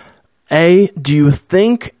 A, do you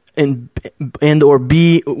think, and or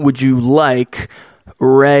B, would you like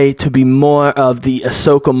Rey to be more of the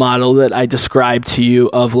Ahsoka model that I described to you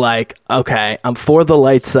of like, okay, I'm for the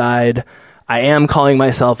light side, I am calling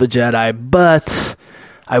myself a Jedi, but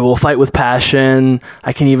I will fight with passion,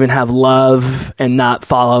 I can even have love and not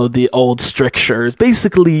follow the old strictures,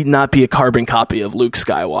 basically not be a carbon copy of Luke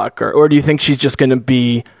Skywalker? Or do you think she's just going to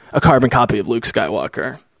be a carbon copy of Luke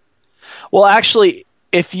Skywalker? Well, actually,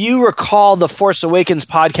 if you recall the Force Awakens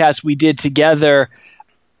podcast we did together,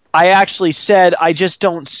 I actually said I just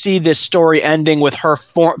don't see this story ending with her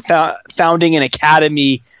founding an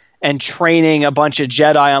academy and training a bunch of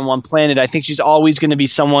Jedi on one planet. I think she's always going to be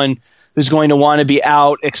someone who's going to want to be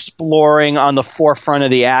out exploring on the forefront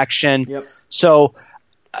of the action. Yep. So,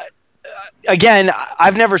 again,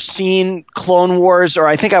 I've never seen Clone Wars, or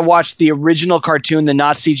I think I watched the original cartoon, the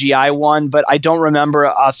not CGI one, but I don't remember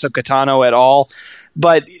Ahsoka Tano at all.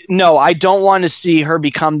 But no, I don't want to see her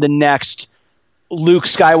become the next Luke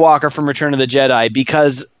Skywalker from Return of the Jedi,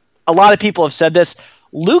 because a lot of people have said this.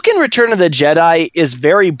 Luke in Return of the Jedi is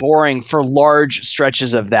very boring for large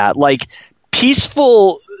stretches of that. Like,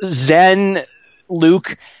 peaceful Zen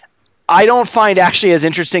Luke, I don't find actually as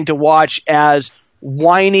interesting to watch as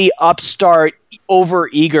whiny, upstart,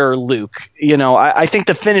 overeager Luke. You know, I think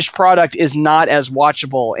the finished product is not as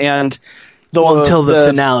watchable. And until the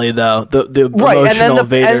finale, though, the emotional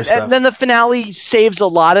Vader stuff. And then the finale saves a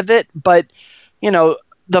lot of it, but you know,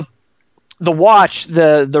 the Watch,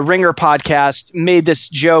 the Ringer podcast, made this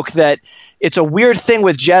joke that it's a weird thing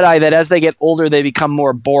with Jedi that as they get older, they become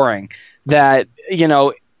more boring. That, you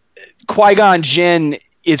know, Qui-Gon Jinn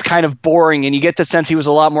is kind of boring, and you get the sense he was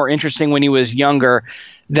a lot more interesting when he was younger.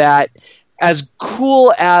 That as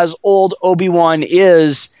cool as old Obi-Wan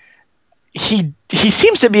is, he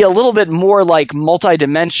seems to be a little bit more like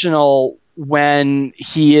multidimensional when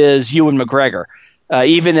he is Ewan McGregor.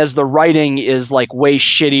 Even as the writing is like way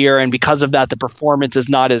shittier, and because of that, the performance is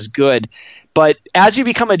not as good. But as you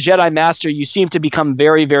become a Jedi Master, you seem to become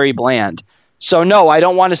very, very bland. So no, I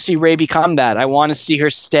don't want to see Rey become that. I want to see her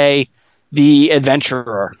stay the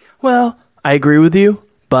adventurer. Well, I agree with you,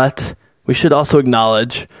 but we should also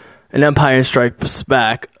acknowledge in Empire Strikes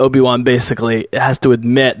Back, Obi-Wan basically has to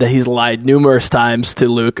admit that he's lied numerous times to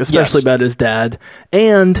Luke, especially about his dad.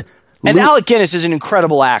 And Alec Guinness is an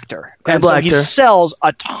incredible actor. He sells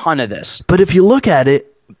a ton of this. But if you look at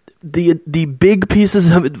it, the big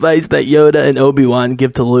pieces of advice that Yoda and Obi-Wan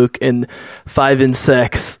give to Luke in 5 and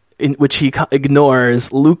 6, in which he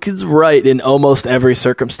ignores, Luke is right in almost every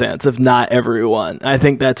circumstance, if not every one. I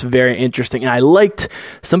think that's very interesting. And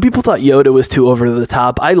some people thought Yoda was too over the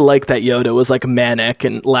top. I like that Yoda was like manic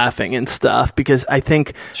and laughing and stuff, because I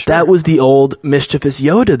think that was the old mischievous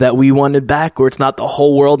Yoda that we wanted back, where it's not the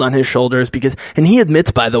whole world on his shoulders. And he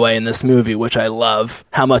admits, by the way, in this movie, which I love,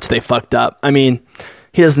 how much they fucked up. I mean,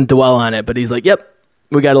 he doesn't dwell on it, but he's like, yep,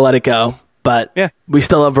 we got to let it go. But we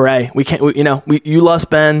still have Rey. We can't, you lost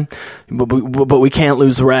Ben, but we can't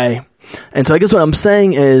lose Rey. And so I guess what I'm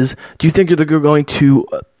saying is, do you think they're going to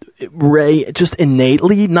Rey just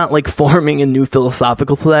innately, not like forming a new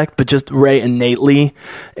philosophical sect, but just Rey innately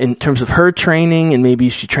in terms of her training, and maybe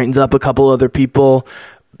she trains up a couple other people?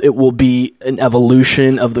 It will be an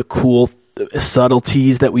evolution of the cool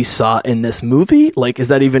subtleties that we saw in this movie? Like, is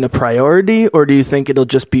that even a priority, or do you think it'll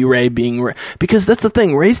just be Rey being Rey? Because that's the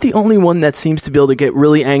thing, Rey's the only one that seems to be able to get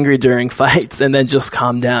really angry during fights and then just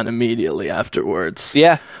calm down immediately afterwards.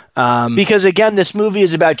 Yeah. Because again, this movie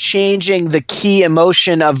is about changing the key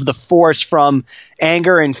emotion of the Force from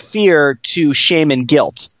anger and fear to shame and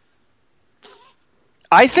guilt.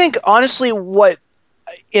 I think, honestly,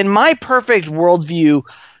 in my perfect worldview,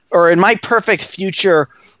 or in my perfect future,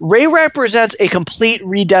 Rey represents a complete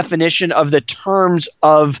redefinition of the terms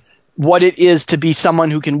of what it is to be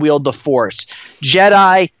someone who can wield the Force.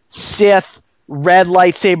 Jedi, Sith, red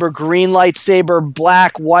lightsaber, green lightsaber,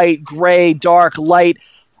 black, white, gray, dark, light.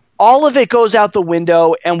 All of it goes out the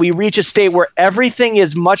window, and we reach a state where everything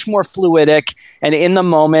is much more fluidic and in the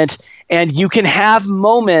moment, and you can have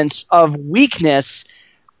moments of weakness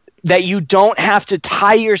that you don't have to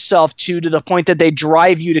tie yourself to the point that they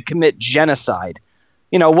drive you to commit genocide.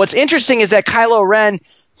 You know, what's interesting is that Kylo Ren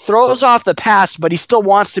throws off the past, but he still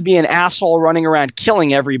wants to be an asshole running around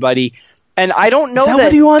killing everybody. And I don't know that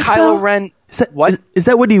what he wants, Kylo though? Ren... Is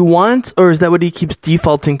that what he wants, or is that what he keeps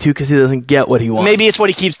defaulting to because he doesn't get what he wants? Maybe it's what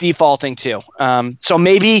he keeps defaulting to. So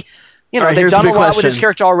maybe, right, they've done a lot question. with his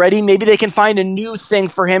character already. Maybe they can find a new thing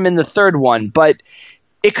for him in the third one. But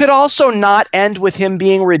it could also not end with him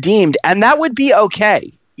being redeemed, and that would be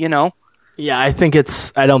okay, Yeah, I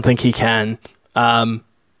don't think he can. I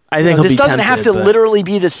think he'll this be doesn't tempted, have to but... literally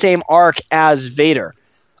be the same arc as Vader.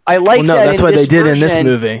 I like that. That's why they did in this version,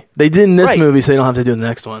 movie. They did in this right. movie, so they don't have to do the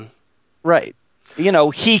next one. Right.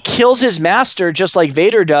 He kills his master just like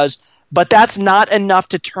Vader does, but that's not enough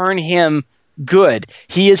to turn him good.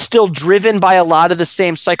 He is still driven by a lot of the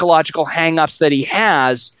same psychological hang-ups that he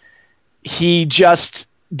has. He just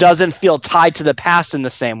doesn't feel tied to the past in the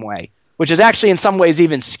same way, which is actually in some ways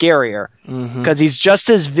even scarier because he's just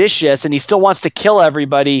as vicious and he still wants to kill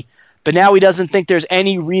everybody, but now he doesn't think there's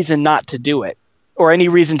any reason not to do it or any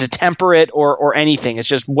reason to temper it or anything. It's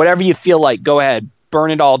just whatever you feel like, go ahead,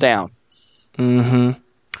 burn it all down.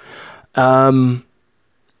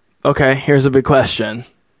 Okay, here's a big question.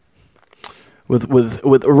 With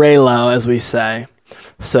Reylo, as we say.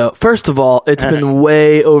 So, first of all, it's been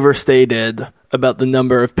way overstated about the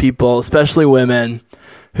number of people, especially women,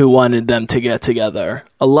 who wanted them to get together.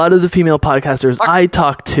 A lot of the female podcasters I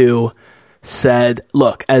talked to said,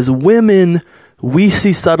 look, as women, we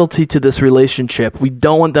see subtlety to this relationship. We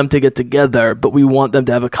don't want them to get together, but we want them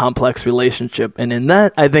to have a complex relationship. And in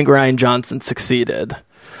that, I think Rian Johnson succeeded.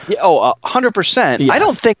 Yeah, 100%. Yes. I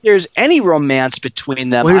don't think there's any romance between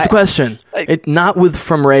them. Well, here's the question.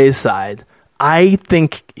 From Rey's side. I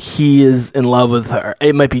think he is in love with her.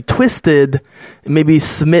 It might be twisted. Maybe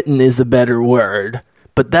smitten is a better word.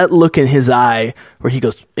 But that look in his eye where he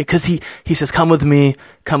goes, because he says, come with me.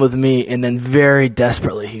 And then very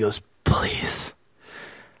desperately he goes, please.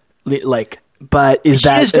 But is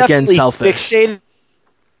that again selfish? Fixated.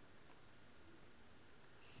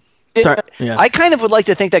 Sorry, yeah. I kind of would like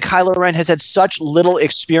to think that Kylo Ren has had such little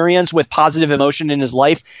experience with positive emotion in his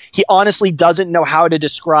life, he honestly doesn't know how to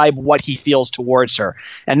describe what he feels towards her.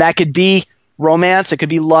 And that could be romance, it could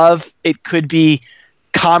be love, it could be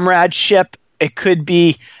comradeship, it could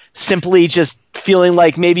be simply just feeling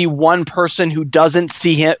like maybe one person who doesn't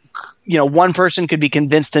see him, one person could be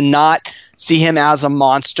convinced to not see him as a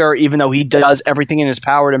monster, even though he does everything in his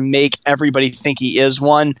power to make everybody think he is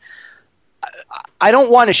one. I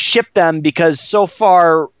don't want to ship them because so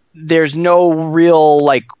far there's no real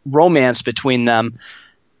romance between them.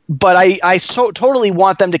 But I totally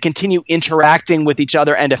want them to continue interacting with each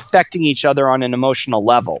other and affecting each other on an emotional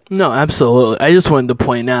level. No, absolutely. I just wanted to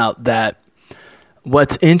point out that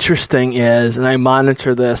what's interesting is, and I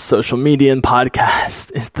monitor this social media and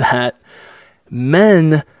podcast, is that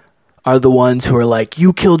men are the ones who are like,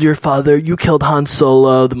 you killed your father, you killed Han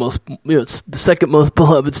Solo, the second most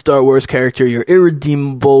beloved Star Wars character, you're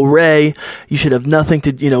irredeemable, Rey, you should have nothing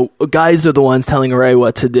to, guys are the ones telling Rey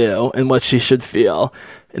what to do and what she should feel.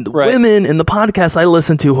 And the women in the podcast I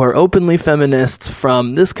listen to who are openly feminists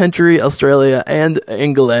from this country, Australia, and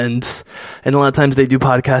England, and a lot of times they do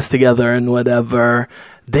podcasts together and whatever,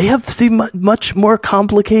 they have seen much more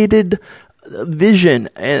complicated vision.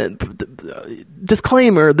 And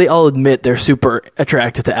disclaimer, they all admit they're super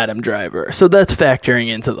attracted to Adam Driver, so that's factoring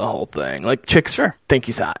into the whole thing. Chicks think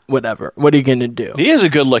he's hot, whatever. What are you gonna do? He is a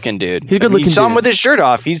good looking dude. He's a good looking dude. You saw him with his shirt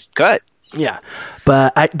off, he's cut. Yeah,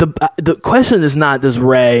 but the question is not, does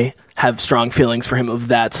Rey have strong feelings for him of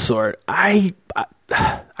that sort? I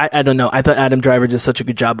don't know. I thought Adam Driver did such a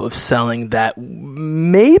good job of selling that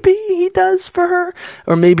maybe he does for her,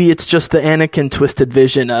 or maybe it's just the Anakin twisted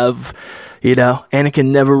vision of, you know, Anakin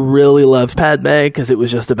never really loved Padme because it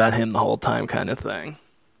was just about him the whole time kind of thing.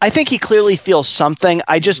 I think he clearly feels something.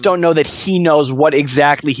 I just don't know that he knows what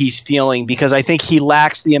exactly he's feeling, because I think he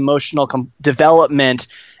lacks the emotional development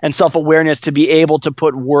and self-awareness to be able to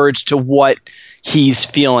put words to what he's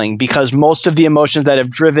feeling, because most of the emotions that have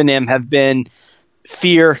driven him have been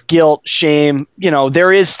fear, guilt, shame. You know,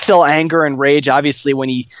 there is still anger and rage, obviously, when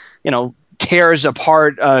he, you know, tears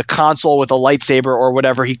apart a console with a lightsaber or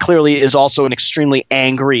whatever. He clearly is also an extremely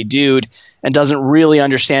angry dude and doesn't really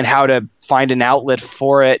understand how to find an outlet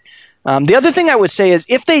for it. The other thing I would say is,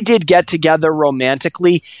 if they did get together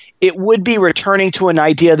romantically, it would be returning to an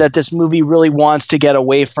idea that this movie really wants to get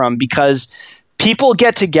away from, because people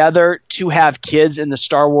get together to have kids in the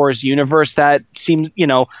Star Wars universe. That seems, you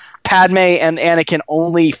know, Padme and Anakin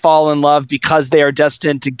only fall in love because they are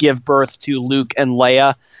destined to give birth to Luke and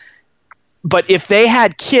Leia. But if they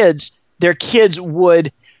had kids, their kids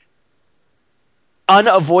would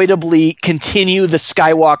unavoidably continue the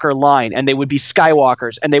Skywalker line, and they would be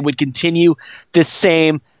Skywalkers, and they would continue this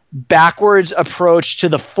same backwards approach to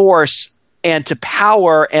the Force and to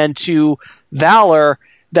power and to valor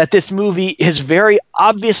that this movie is very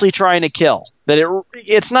obviously trying to kill. That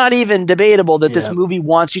it's not even debatable that this movie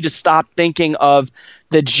wants you to stop thinking of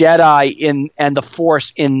the Jedi and the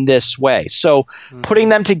Force in this way. So putting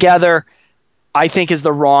them together, I think, is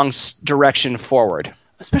the wrong direction forward.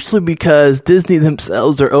 Especially because Disney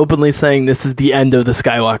themselves are openly saying this is the end of the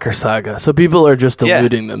Skywalker saga. So people are just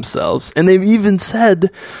deluding themselves. And they've even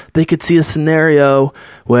said they could see a scenario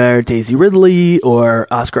where Daisy Ridley or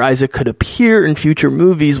Oscar Isaac could appear in future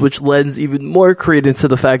movies, which lends even more credence to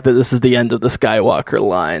the fact that this is the end of the Skywalker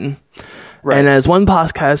line. Right. And as one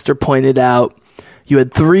podcaster pointed out, you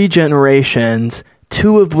had 3 generations,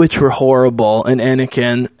 2 of which were horrible in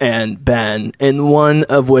Anakin and Ben, and 1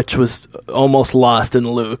 of which was almost lost in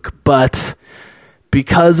Luke. But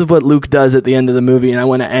because of what Luke does at the end of the movie, and I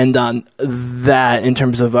want to end on that in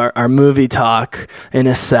terms of our movie talk in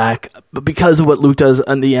a sec, but because of what Luke does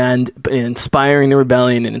in the end, in inspiring the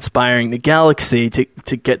rebellion and inspiring the galaxy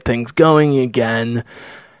to get things going again,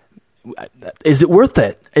 is it worth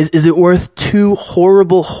it? Is it worth 2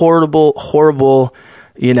 horrible,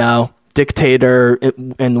 you know, dictator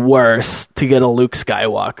and worse to get a Luke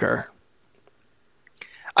Skywalker?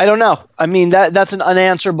 I don't know. I mean, that's an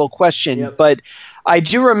unanswerable question, but I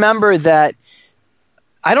do remember that.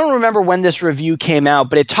 I don't remember when this review came out,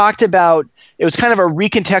 but it talked about, it was kind of a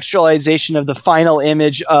recontextualization of the final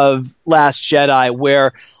image of Last Jedi,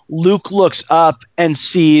 where Luke looks up and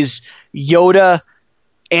sees Yoda,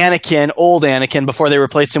 Anakin, old Anakin before they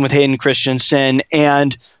replaced him with Hayden Christensen,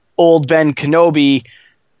 and old Ben Kenobi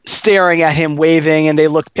staring at him, waving, and they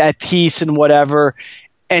look at peace and whatever.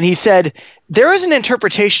 And he said, there is an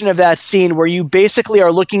interpretation of that scene where you basically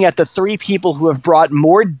are looking at the 3 people who have brought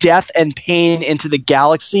more death and pain into the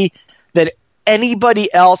galaxy than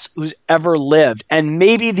anybody else who's ever lived. And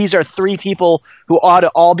maybe these are 3 people who ought to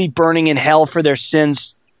all be burning in hell for their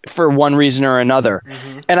sins for one reason or another.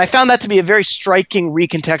 Mm-hmm. And I found that to be a very striking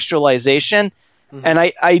recontextualization. Mm-hmm. And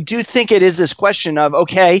I do think it is this question of,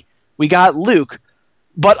 okay, we got Luke,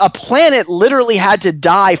 but a planet literally had to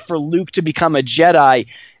die for Luke to become a Jedi.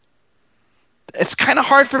 It's kind of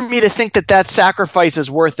hard for me to think that sacrifice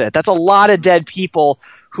is worth it. That's a lot of dead people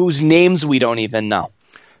whose names we don't even know.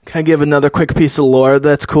 Can I give another quick piece of lore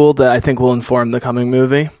that's cool that I think will inform the coming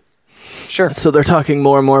movie? Sure. So they're talking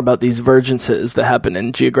more and more about these vergences that happen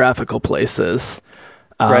in geographical places.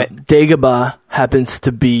 Right. Dagobah happens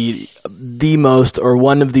to be the most, or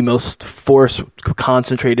one of the most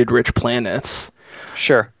force-concentrated rich planets.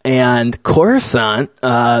 Sure. And Coruscant,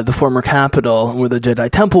 the former capital where the Jedi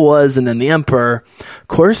Temple was, and then the Emperor,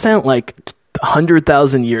 Coruscant, like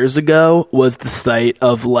 100,000 years ago, was the site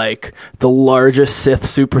of like the largest Sith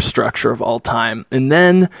superstructure of all time. And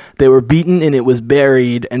then they were beaten and it was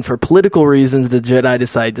buried, and for political reasons the Jedi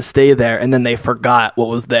decided to stay there, and then they forgot what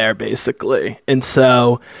was there, basically. And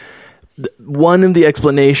so one of the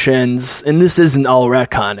explanations, and this isn't all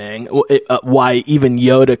retconning, why even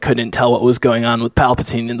Yoda couldn't tell what was going on with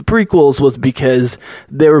Palpatine in the prequels was because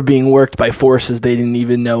they were being worked by forces they didn't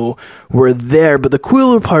even know were there. But the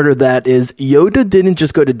cooler part of that is Yoda didn't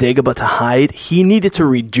just go to Dagobah to hide. He needed to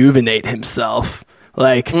rejuvenate himself.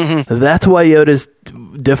 Like, that's why Yoda's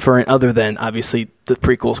different, other than, obviously, the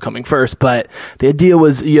prequels coming first, but the idea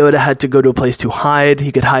was Yoda had to go to a place to hide.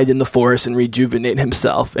 He could hide in the Force and rejuvenate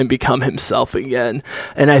himself and become himself again.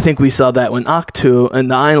 And I think we saw that when Ahch-To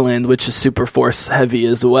and the island, which is super Force heavy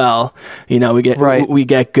as well. You know, we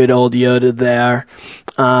get good old Yoda there.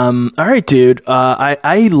 All right, dude.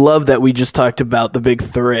 I love that we just talked about the big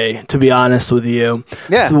three, to be honest with you.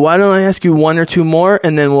 Yeah. So why don't I ask you one or two more,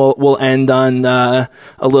 and then we'll end on a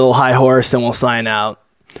little high horse and we'll sign out.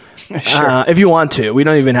 Sure. If you want to. We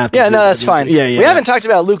don't even have to. Yeah, no, that's fine. Yeah. We haven't talked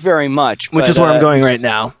about Luke very much. Which is where I'm going right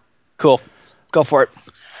now. Cool. Go for it.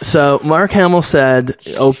 So Mark Hamill said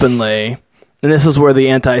openly, and this is where the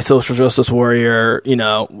anti-social justice warrior, you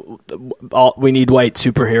know, we need white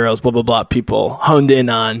superheroes, blah, blah, blah, people honed in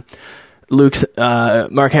on.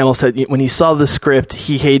 Mark Hamill said when he saw the script,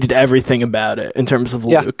 he hated everything about it in terms of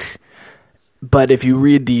Luke. But if you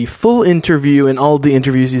read the full interview and all the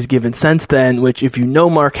interviews he's given since then, which if you know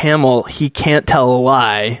Mark Hamill, he can't tell a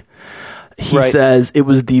lie. He says it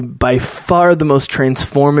was by far the most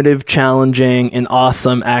transformative, challenging, and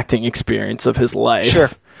awesome acting experience of his life.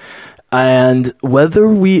 Sure. And whether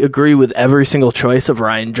we agree with every single choice of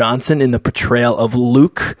Rian Johnson in the portrayal of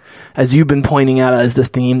Luke, as you've been pointing out as the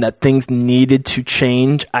theme that things needed to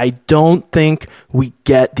change, I don't think we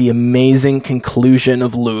get the amazing conclusion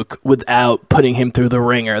of Luke without putting him through the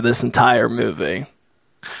ringer this entire movie.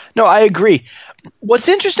 No, I agree. What's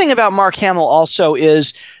interesting about Mark Hamill also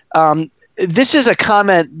is this is a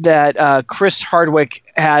comment that Chris Hardwick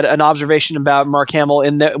had an observation about Mark Hamill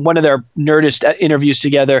in one of their Nerdist interviews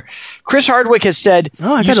together. Chris Hardwick has said,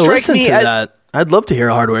 "Oh, I got to listen to that. I'd love to hear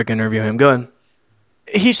Hardwick interview him." Go ahead.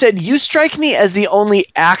 He said, "You strike me as the only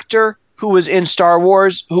actor who was in Star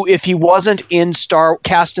Wars who, if he wasn't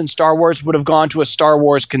cast in Star Wars, would have gone to a Star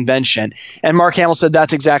Wars convention." And Mark Hamill said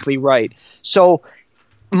that's exactly right. So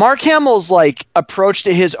Mark Hamill's approach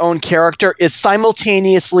to his own character is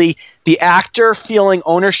simultaneously the actor feeling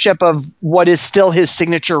ownership of what is still his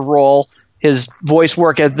signature role, his voice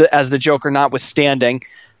work as the Joker notwithstanding.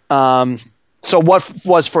 So what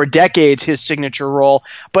was for decades his signature role,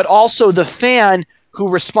 but also the fan who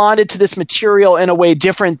responded to this material in a way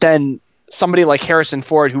different than somebody like Harrison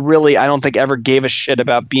Ford, who really I don't think ever gave a shit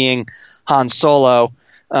about being Han Solo.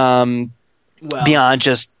 Beyond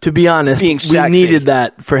just, to be honest, being sexy. We needed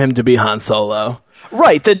that for him to be Han Solo.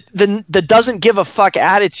 Right. The doesn't give a fuck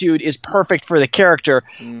attitude is perfect for the character,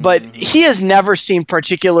 but he has never seemed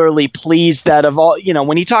particularly pleased that of all,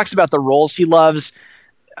 when he talks about the roles he loves,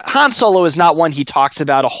 Han Solo is not one he talks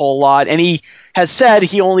about a whole lot, and he has said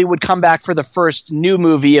he only would come back for the first new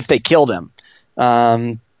movie if they killed him,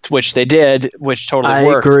 which they did, which totally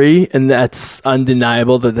worked. I agree, and that's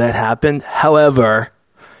undeniable that happened. However,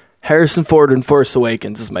 Harrison Ford in Force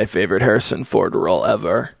Awakens is my favorite Harrison Ford role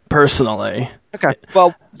ever, personally. Okay,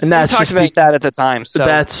 well, and that's we talked about that at the time. So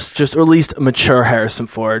that's just, or at least mature Harrison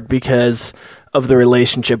Ford, because of the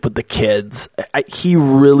relationship with the kids. He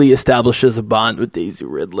really establishes a bond with Daisy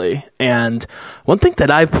Ridley. And one thing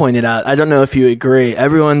that I've pointed out, I don't know if you agree,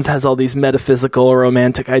 everyone has all these metaphysical or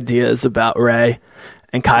romantic ideas about Rey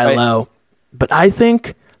and Kylo, but I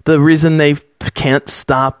think the reason they can't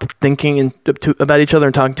stop thinking about each other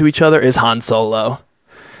and talking to each other is Han Solo.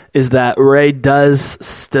 Is that Rey does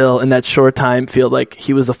still, in that short time, feel like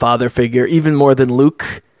he was a father figure, even more than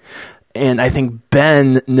Luke. And I think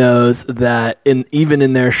Ben knows that even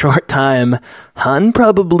in their short time, Han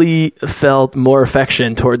probably felt more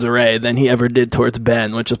affection towards Rey than he ever did towards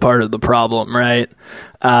Ben, which is part of the problem, right?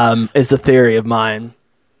 Is a theory of mine.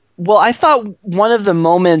 Well, I thought one of the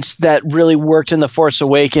moments that really worked in The Force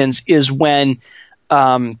Awakens is when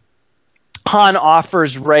Han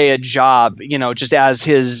offers Rey a job, just as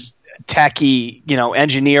his techie,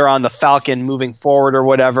 engineer on the Falcon moving forward or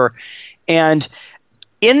whatever. And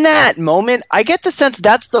in that moment, I get the sense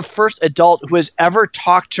that's the first adult who has ever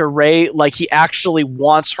talked to Rey like he actually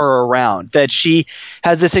wants her around, that she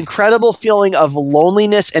has this incredible feeling of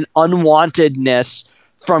loneliness and unwantedness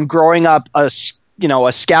from growing up a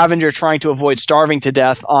scavenger trying to avoid starving to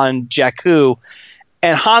death on Jakku.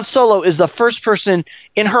 And Han Solo is the first person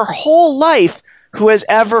in her whole life who has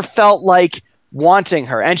ever felt like wanting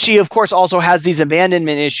her. And she, of course, also has these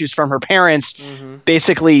abandonment issues from her parents,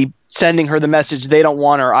 basically sending her the message they don't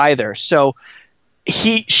want her either. So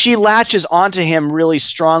she latches onto him really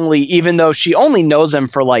strongly, even though she only knows him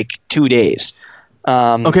for 2 days.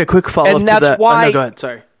 Okay, quick follow-up and that's to that. Why, no, go ahead,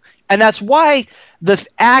 sorry. And that's why the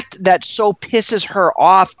act that so pisses her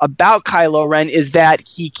off about Kylo Ren is that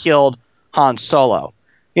he killed Han Solo.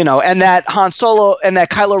 And that Han Solo and that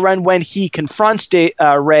Kylo Ren, when he confronts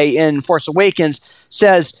Rey in Force Awakens,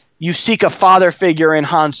 says, "You seek a father figure in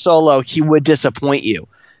Han Solo, he would disappoint you."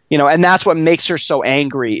 and that's what makes her so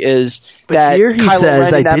angry is But that here he Kylo says, Ren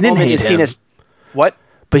in "I that didn't moment hate is seen him." as what?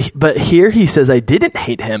 But here he says, I didn't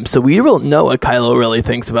hate him, so we don't know what Kylo really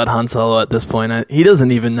thinks about Han Solo at this point. He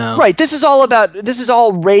doesn't even know. Right. This is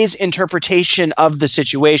all Rey's interpretation of the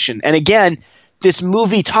situation. And again, this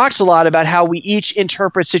movie talks a lot about how we each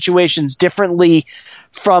interpret situations differently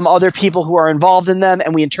from other people who are involved in them,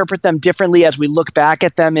 and we interpret them differently as we look back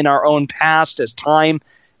at them in our own past as time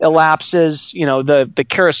elapses. The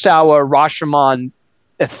Kurosawa Rashomon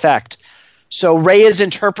effect. So Rey is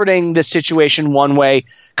interpreting the situation one way,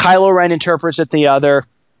 Kylo Ren interprets it the other.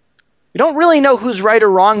 We don't really know who's right or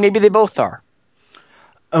wrong. Maybe they both are.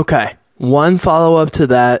 Okay. One follow-up to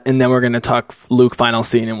that, and then we're going to talk Luke final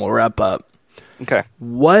scene, and we'll wrap up. Okay.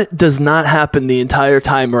 What does not happen the entire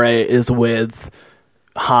time Rey is with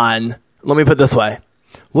Han? Let me put it this way.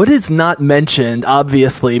 What is not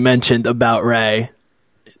obviously mentioned about Rey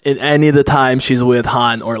in any of the time she's with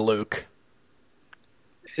Han or Luke?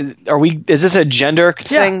 Is this a gender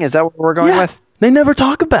thing? Yeah. Is that what we're going with? They never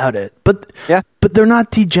talk about it. But they're not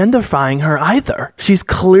degenderifying her either. She's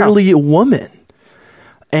clearly a woman.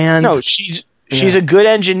 And no, she's a good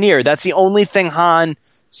engineer. That's the only thing Han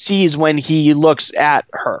sees when he looks at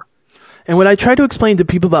her. And what I try to explain to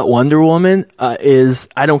people about Wonder Woman is,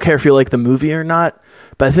 I don't care if you like the movie or not,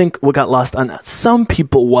 but I think what got lost on some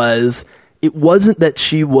people was, it wasn't that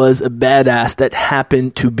she was a badass that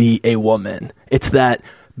happened to be a woman. It's that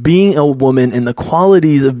being a woman and the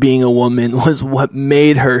qualities of being a woman was what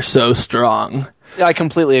made her so strong. I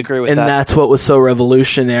completely agree with that. And that's what was so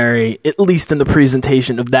revolutionary, at least in the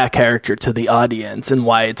presentation of that character to the audience and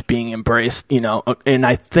why it's being embraced, And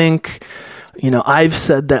I think, I've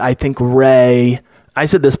said that I think Rey, I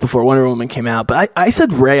said this before Wonder Woman came out, but I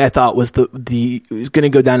said Rey I thought was was going to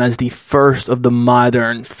go down as the first of the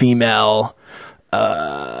modern female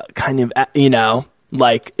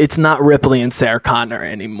like, it's not Ripley and Sarah Connor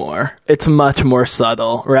anymore. It's much more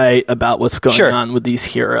subtle, right, about what's going on with these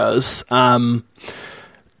heroes. Do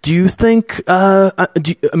you think, I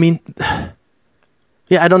don't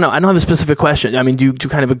know. I don't have a specific question. I mean, do you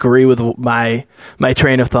kind of agree with my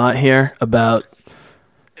train of thought here about...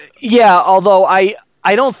 Yeah, although I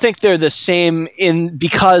don't think they're the same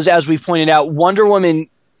because, as we pointed out, Wonder Woman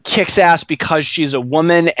kicks ass because she's a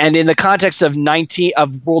woman, and in the context of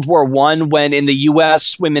World War I, when in the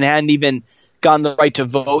U.S. women hadn't even gotten the right to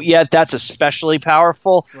vote yet, that's especially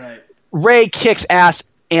powerful. Right. Rey kicks ass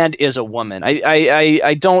and is a woman.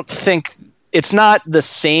 I don't think it's not the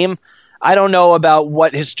same. I don't know about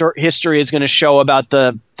what history is going to show about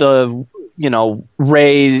the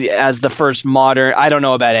Rey as the first modern. I don't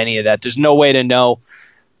know about any of that. There's no way to know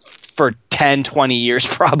for 10, 20 years,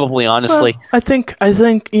 probably, honestly. Well, I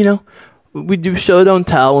think, we do show don't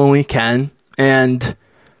tell when we can, and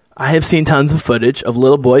I have seen tons of footage of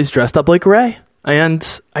little boys dressed up like Rey,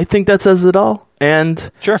 and I think that says it all.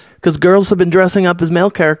 And sure, because girls have been dressing up as male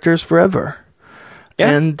characters forever. Yeah.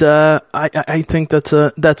 And I think that's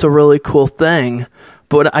a really cool thing.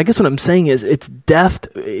 But I guess what I'm saying is it's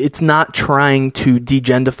not trying to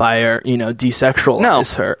degendify her,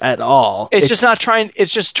 desexualize her at all. It's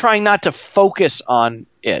just trying not to focus on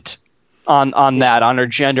it, on her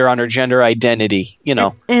gender identity,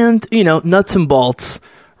 And, nuts and bolts,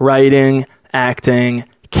 writing, acting,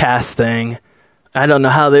 casting. I don't know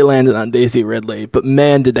how they landed on Daisy Ridley, but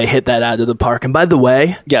man, did they hit that out of the park. And by the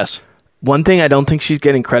way, yes, one thing I don't think she's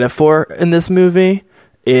getting credit for in this movie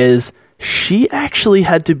is she actually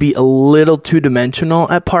had to be a little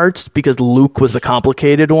two-dimensional at parts because Luke was the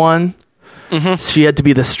complicated one. Mm-hmm. She had to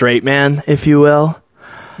be the straight man, if you will.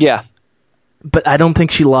 Yeah. But I don't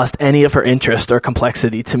think she lost any of her interest or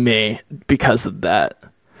complexity to me because of that.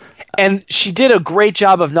 And she did a great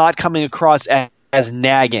job of not coming across as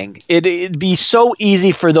nagging. It'd be so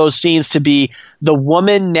easy for those scenes to be the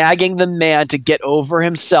woman nagging the man to get over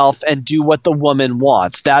himself and do what the woman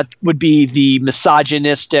wants. That would be the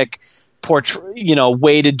misogynistic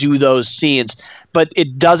way to do those scenes. But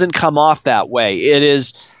it doesn't come off that way. It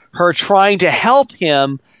is her trying to help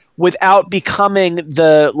him without becoming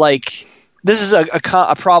this is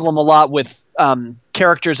a problem a lot with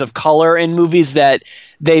characters of color in movies, that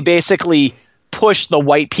they basically push the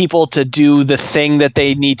white people to do the thing that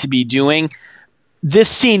they need to be doing. This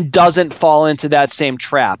scene doesn't fall into that same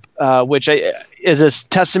trap, which is a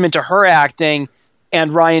testament to her acting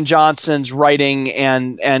and Rian Johnson's writing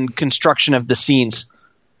and construction of the scenes.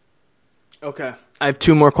 Okay. I have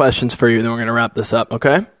two more questions for you, then we're going to wrap this up,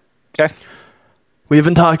 okay? Okay. We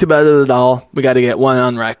haven't talked about it at all. We got to get one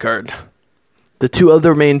on record. The two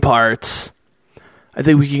other main parts, I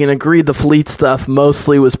think we can agree the Fleet stuff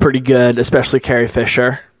mostly was pretty good, especially Carrie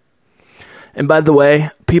Fisher. And by the way,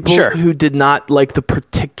 people who did not like the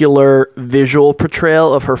particular visual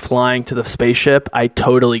portrayal of her flying to the spaceship, I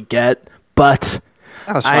totally get. But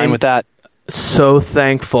I was fine with that. So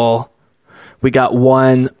thankful we got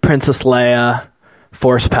one Princess Leia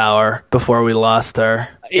force power before we lost her.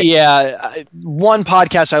 Yeah, one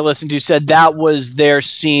podcast I listened to said that was their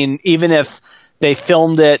scene, even if they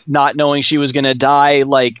filmed it not knowing she was going to die.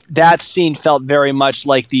 Like, that scene felt very much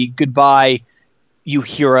like the goodbye, you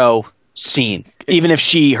hero scene, even if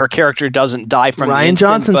her character doesn't die from Rian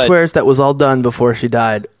Johnson swears that was all done before she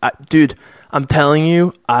died. Dude, I'm telling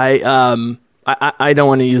you, I don't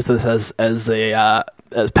want to use this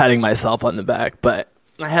as patting myself on the back, but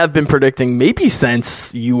I have been predicting, maybe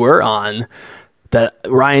since you were on, that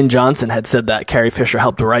Rian Johnson had said that Carrie Fisher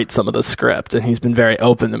helped write some of the script, and he's been very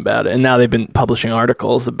open about it. And now they've been publishing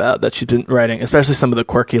articles about that she's been writing, especially some of the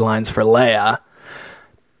quirky lines for Leia.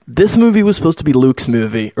 This movie was supposed to be Luke's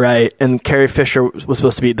movie, right? And Carrie Fisher was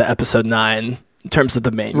supposed to be the episode 9 in terms of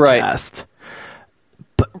the main cast.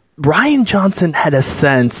 But Rian Johnson had a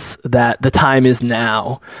sense that the time is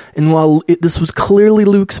now. And while this was clearly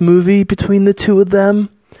Luke's movie between the two of them,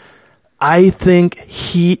 I think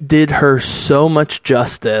he did her so much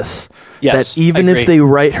justice that even if they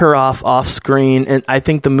write her off screen, and I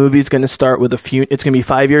think the movie's going to start with it's going to be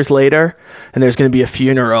 5 years later, and there's going to be a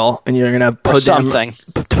funeral, and you're going to have Poe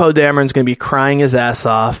Dameron's going to be crying his ass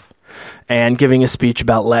off and giving a speech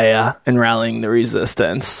about Leia and rallying the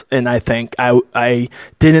resistance. And I think I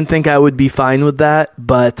didn't think I would be fine with that,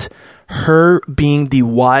 but her being the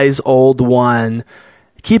wise old one.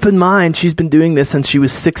 Keep in mind, she's been doing this since she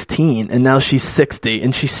was 16, and now she's 60,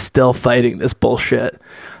 and she's still fighting this bullshit.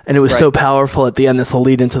 And it was so powerful at the end, this will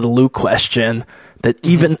lead into the Luke question, that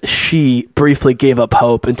even she briefly gave up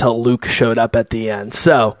hope until Luke showed up at the end.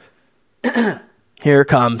 So, here it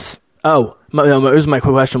comes. My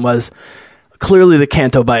question was, clearly the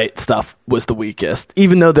Canto Bight stuff was the weakest,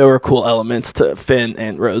 even though there were cool elements to Finn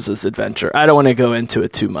and Rose's adventure. I don't want to go into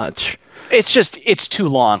it too much. It's too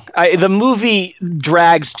long. The movie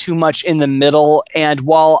drags too much in the middle, and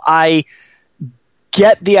while I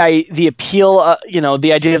get the appeal,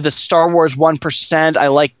 the idea of the Star Wars 1%, I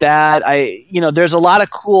like that. There's a lot of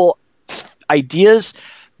cool ideas,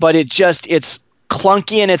 but it's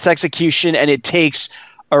clunky in its execution, and it takes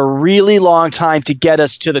a really long time to get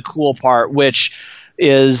us to the cool part, which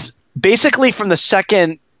is basically from the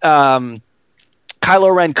second Kylo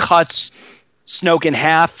Ren cuts Snoke in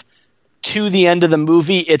half to the end of the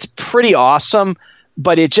movie. It's pretty awesome,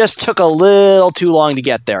 but it just took a little too long to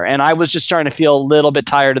get there, and I was just starting to feel a little bit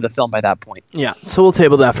tired of the film by that point. Yeah, so we'll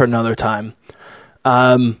table that for another time.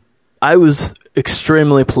 I was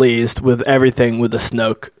extremely pleased with everything with the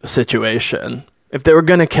Snoke situation. If they were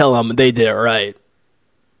going to kill him, they did it right.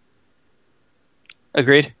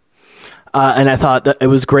 Agreed. And I thought that it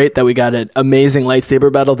was great that we got an amazing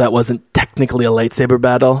lightsaber battle that wasn't technically a lightsaber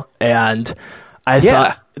battle, and I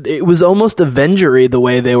thought it was almost Avengery the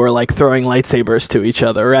way they were like throwing lightsabers to each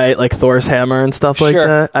other, right? Like Thor's hammer and stuff like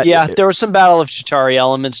that. There was some Battle of Chitauri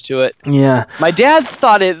elements to it. Yeah. My dad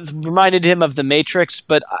thought it reminded him of The Matrix,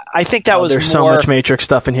 but I think that was there's so much Matrix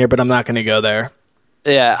stuff in here, but I'm not going to go there.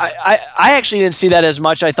 Yeah, I actually didn't see that as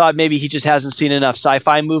much. I thought maybe he just hasn't seen enough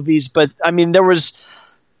sci-fi movies, but I mean,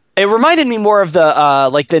 it reminded me more of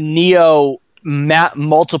the Neo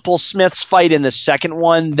multiple Smiths fight in the second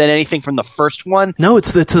one than anything from the first one. No,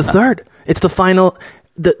 it's the third. It's the final.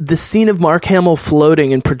 The scene of Mark Hamill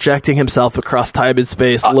floating and projecting himself across time and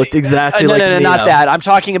space looked exactly like Neo. No, not that. I'm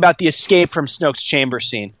talking about the escape from Snoke's chamber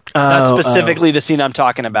scene. That's specifically the scene I'm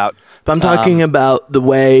talking about. But I'm talking about the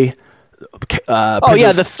way.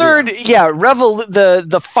 The third,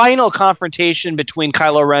 the final confrontation between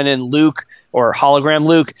Kylo Ren and Luke, or hologram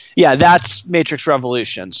Luke. Yeah, that's Matrix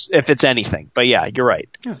Revolutions, if it's anything. But yeah, you're right.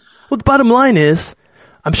 Yeah. Well, the bottom line is,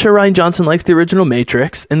 I'm sure Rian Johnson likes the original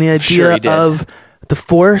Matrix and the idea of the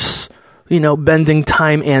Force, bending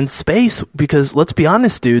time and space. Because let's be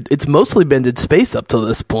honest, dude, it's mostly bended space up to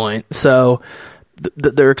this point. So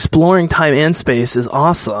they're exploring time and space is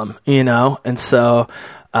awesome, and so.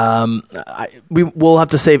 We'll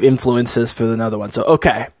have to save influences for another one. So,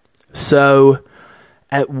 okay. So,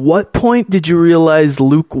 at what point did you realize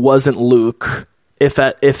Luke wasn't Luke, if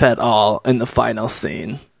at all, in the final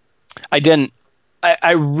scene? I didn't.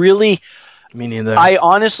 I really... Me neither. I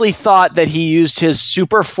honestly thought that he used his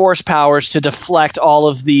super force powers to deflect all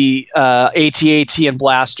of the AT-AT and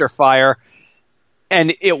blaster fire.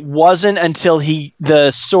 And it wasn't until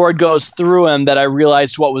the sword goes through him that I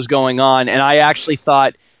realized what was going on. And I actually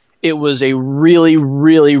thought it was a really,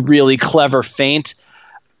 really, really clever feint.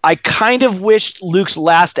 I kind of wished Luke's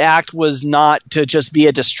last act was not to just be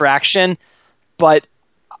a distraction, but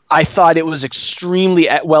I thought it was extremely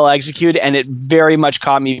well executed, and it very much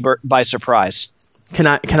caught me by surprise. Can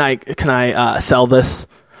I sell this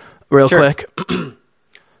real quick?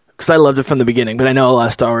 Because I loved it from the beginning, but I know a lot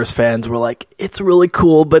of Star Wars fans were like, it's really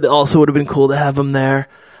cool, but it also would have been cool to have him there.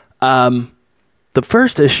 The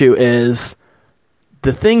first issue is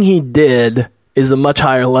the thing he did is a much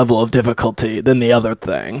higher level of difficulty than the other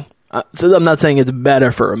thing. So I'm not saying it's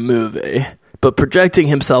better for a movie, but projecting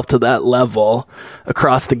himself to that level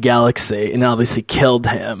across the galaxy and obviously killed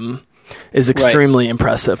him is extremely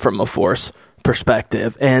impressive from a Force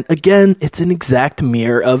perspective. And again, it's an exact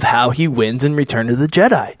mirror of how he wins in Return of the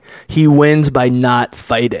Jedi. He wins by not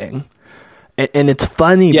fighting. And it's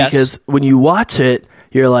funny because when you watch it,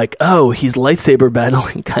 you're like, oh, he's lightsaber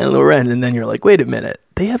battling Kylo Ren. And then you're like, wait a minute,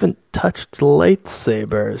 they haven't touched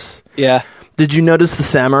lightsabers. Yeah. Did you notice the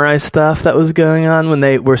samurai stuff that was going on when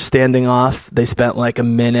they were standing off? They spent like a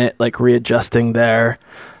minute like readjusting their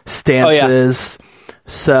stances. Oh, yeah.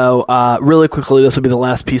 So really quickly, this will be the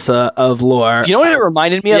last piece of lore. You know what it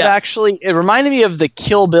reminded me of, actually? It reminded me of the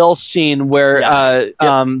Kill Bill scene where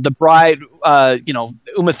the bride,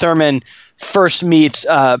 Uma Thurman first meets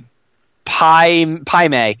Pai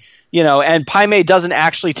Mei. And Pai Mei doesn't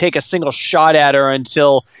actually take a single shot at her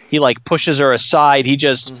until he like pushes her aside. He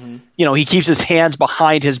just, he keeps his hands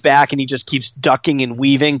behind his back and he just keeps ducking and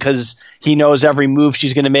weaving because he knows every move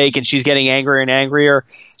she's going to make and she's getting angrier and angrier.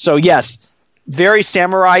 So yes, very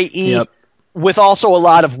samurai-y with also a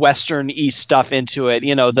lot of Western-y stuff into it.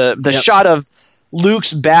 The shot of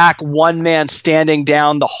Luke's back, one man standing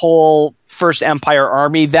down the whole First Empire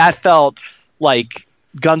army, that felt like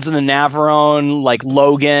Guns of the Navarone, like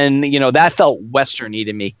Logan, that felt Western-y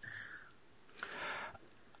to me.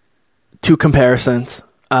 Two comparisons.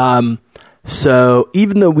 So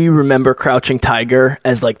even though we remember Crouching Tiger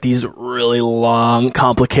as like these really long,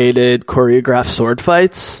 complicated, choreographed sword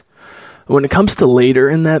fights, when it comes to later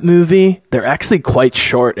in that movie, they're actually quite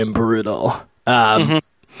short and brutal. And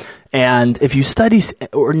if you study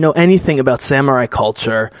or know anything about samurai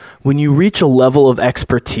culture, when you reach a level of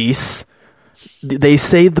expertise, they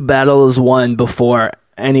say the battle is won before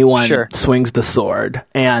anyone swings the sword.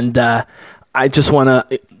 And I just want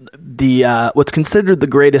to... what's considered the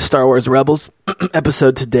greatest Star Wars Rebels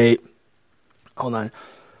episode to date... Hold on.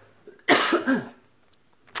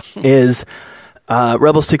 is...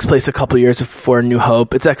 Rebels takes place a couple years before New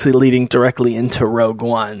Hope. It's actually leading directly into Rogue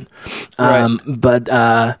One.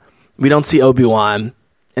 But we don't see Obi-Wan.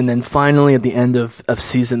 And then finally at the end of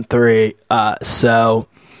Season 3... So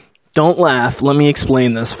don't laugh. Let me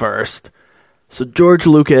explain this first. So George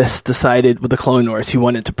Lucas decided with the Clone Wars he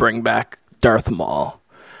wanted to bring back Darth Maul.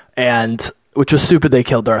 And... which was stupid they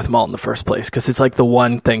killed Darth Maul in the first place, because it's like the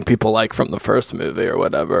one thing people like from the first movie or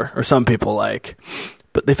whatever, or some people like.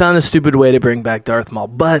 But they found a stupid way to bring back Darth Maul.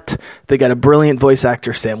 But they got a brilliant voice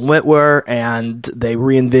actor, Sam Witwer, and they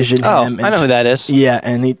re-envisioned him. I know who that is. Yeah,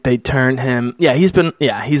 and they turned him... Yeah,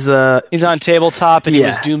 he's on Tabletop, and he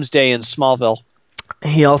was Doomsday in Smallville.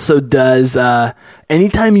 He also does...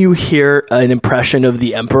 anytime you hear an impression of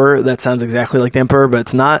the Emperor that sounds exactly like the Emperor, but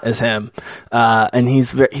it's not, as him. And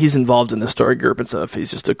he's involved in the story group and stuff. He's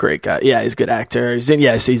just a great guy. Yeah, he's a good actor. He's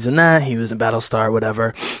in that. He was in Battlestar,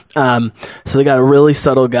 whatever. So they got a really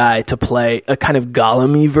subtle guy to play a kind of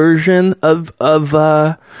Gollum-y version of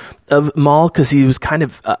Maul, because he was kind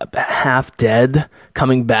of half dead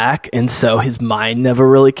coming back, and so his mind never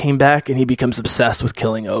really came back, and he becomes obsessed with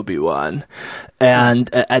killing Obi-Wan.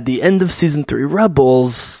 And at the end of Season 3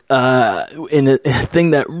 Rebels, in a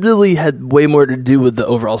thing that really had way more to do with the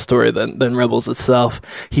overall story than Rebels itself,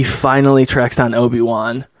 he finally tracks down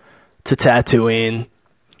Obi-Wan to Tatooine,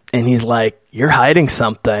 and he's like, you're hiding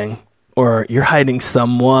something, or you're hiding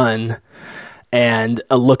someone. And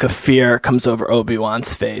a look of fear comes over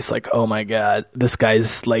Obi-Wan's face, like, oh my god, this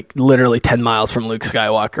guy's like literally 10 miles from Luke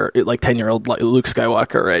Skywalker, like 10-year-old Luke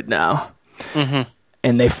Skywalker right now.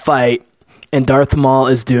 And they fight, and Darth Maul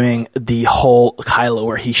is doing the whole Kylo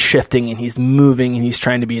where he's shifting and he's moving and he's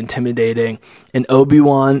trying to be intimidating. And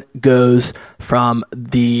Obi-Wan goes from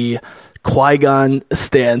the Qui-Gon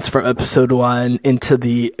stance from Episode 1 into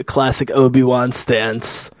the classic Obi-Wan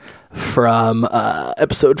stance from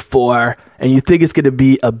Episode 4, and you think it's going to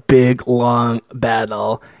be a big, long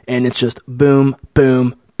battle, and it's just boom,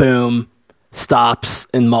 boom, boom, stops,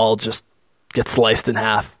 and Maul just gets sliced in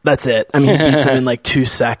half. That's it. I mean, he beats him in like 2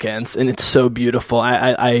 seconds, and it's so beautiful.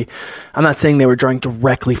 I'm not saying they were drawing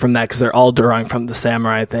directly from that, because they're all drawing from the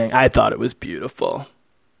samurai thing. I thought it was beautiful.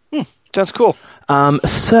 Sounds cool. I'll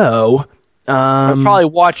probably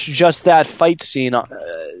watch just that fight scene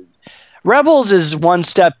Rebels is one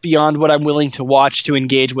step beyond what I'm willing to watch to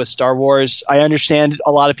engage with Star Wars. I understand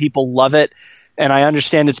a lot of people love it, and I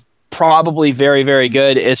understand it's probably very, very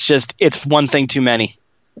good. It's just, it's one thing too many.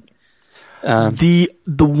 The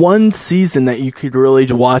one season that you could really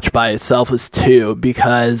watch by itself is 2,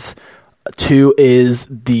 because 2 is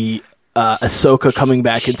the Ahsoka coming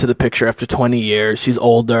back into the picture after 20 years. She's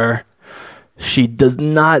older. She does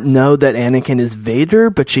not know that Anakin is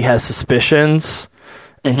Vader, but she has suspicions.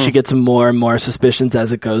 And she gets more and more suspicions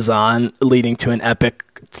as it goes on, leading to an epic,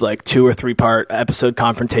 like 2 or 3 part episode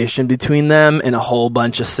confrontation between them and a whole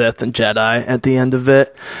bunch of Sith and Jedi at the end of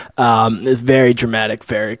it. It's very dramatic,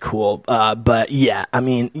 very cool. But yeah, I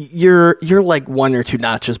mean, you're like 1 or 2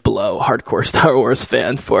 notches below hardcore Star Wars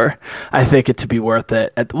fan for, I think, it to be worth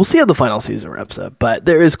it. We'll see how the final season wraps up, but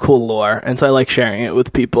there is cool lore, and so I like sharing it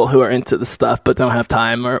with people who are into the stuff but don't have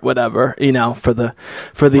time or whatever, you know, for the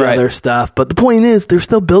Right. other stuff. But the point is, they're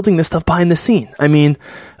still building this stuff behind the scene. I mean,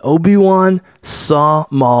 Obi-Wan saw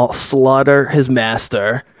Maul slaughter his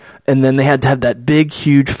master, and then they had to have that big,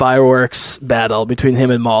 huge fireworks battle between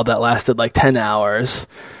him and Maul that lasted like 10 hours,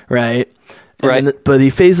 right? Right. But he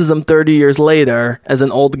faces him 30 years later as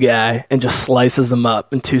an old guy and just slices him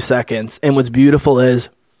up in 2 seconds. And what's beautiful is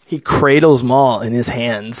he cradles Maul in his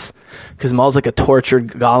hands, because Maul's like a tortured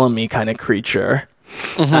Gollum-y kind of creature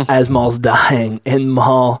as Maul's dying. And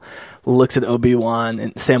Maul looks at Obi-Wan,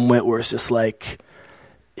 and Sam Witwer's just like,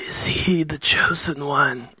 is he the chosen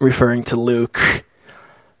one? Referring to Luke.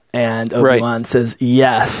 And Obi-Wan says,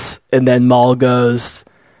 yes. And then Maul goes,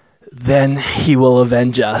 then he will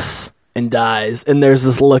avenge us, and dies. And there's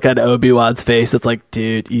this look at Obi-Wan's face that's like,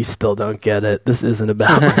 dude, you still don't get it. This isn't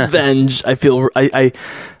about revenge. I feel...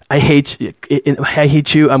 I hate you. I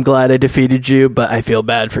hate you. I'm glad I defeated you, but I feel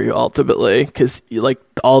bad for you ultimately, because like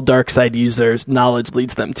all dark side users, knowledge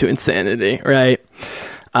leads them to insanity, right?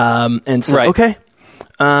 And so, okay.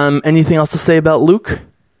 Anything else to say about Luke?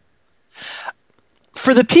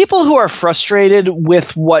 For the people who are frustrated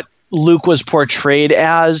with what Luke was portrayed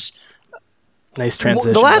as, nice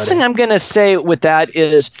transition. The last thing I'm going to say with that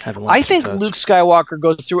is, I think Luke Skywalker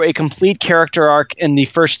goes through a complete character arc in the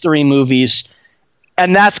first 3 movies.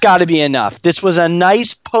 And that's got to be enough. This was a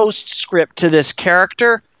nice postscript to this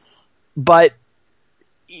character, but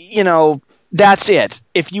you know, that's it.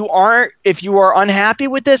 If you are unhappy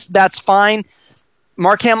with this, that's fine.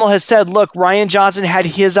 Mark Hamill has said, look, Rian Johnson had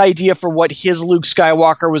his idea for what his Luke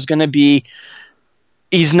Skywalker was going to be.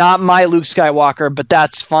 He's not my Luke Skywalker, but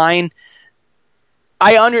that's fine.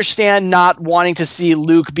 I understand not wanting to see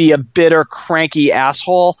Luke be a bitter, cranky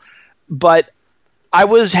asshole, but I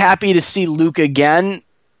was happy to see Luke again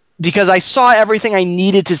because I saw everything I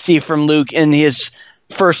needed to see from Luke in his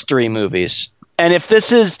first 3 movies. And if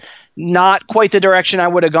this is not quite the direction I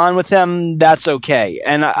would have gone with him, that's okay.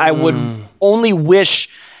 And I would only wish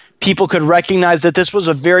people could recognize that this was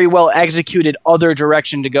a very well executed other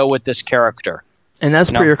direction to go with this character. And as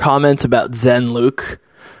per your comments about Zen Luke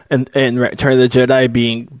and Return of the Jedi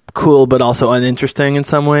being cool but also uninteresting in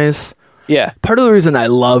some ways, yeah. Part of the reason I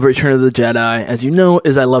love Return of the Jedi, as you know,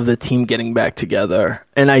 is I love the team getting back together.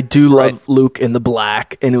 And I do love Luke in the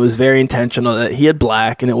black, and it was very intentional that he had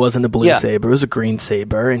black, and it wasn't a blue saber, it was a green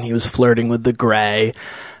saber, and he was flirting with the gray.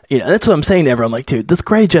 You know, that's what I'm saying to everyone. I'm like, dude, this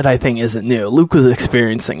gray Jedi thing isn't new. Luke was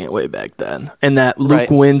experiencing it way back then. And that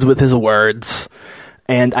Luke wins with his words.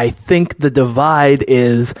 And I think the divide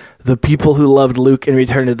is the people who loved Luke in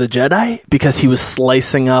Return of the Jedi because he was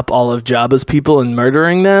slicing up all of Jabba's people and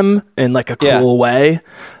murdering them in like a cool way,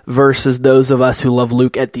 versus those of us who love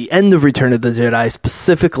Luke at the end of Return of the Jedi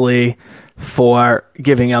specifically for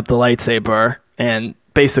giving up the lightsaber and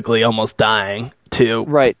basically almost dying to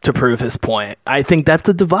prove his point. I think that's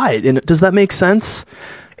the divide. And does that make sense?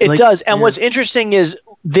 It does. And what's interesting is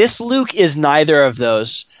this Luke is neither of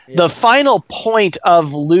those. The final point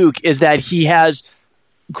of Luke is that he has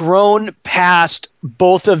grown past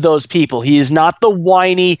both of those people. He is not the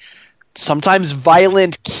whiny, sometimes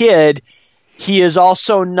violent kid. He is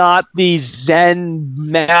also not the Zen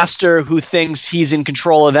master who thinks he's in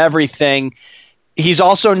control of everything. He's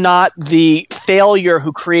also not the failure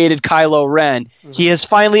who created Kylo Ren. He has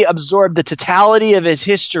finally absorbed the totality of his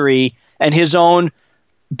history and his own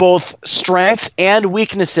both strengths and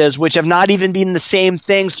weaknesses, which have not even been the same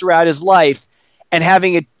things throughout his life, and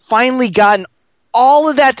having it finally gotten all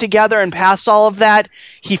of that together and past all of that,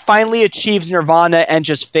 he finally achieves nirvana and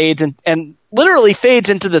just fades and literally fades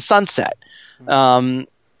into the sunset. And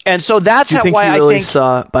so that's why I think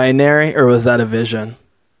saw binary, or was that a vision?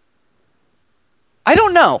 I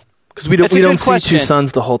don't know, because we don't see 2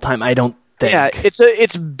 suns the whole time. I don't think. Yeah,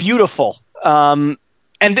 it's beautiful. And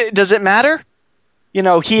does it matter? You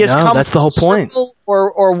know, he has No, come that's the whole full point. circle,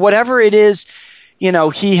 or whatever it is. You know,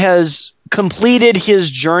 he has completed his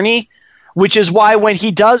journey, which is why when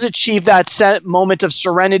he does achieve that moment of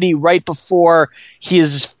serenity right before he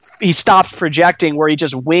stops projecting, where he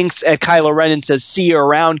just winks at Kylo Ren and says, "See you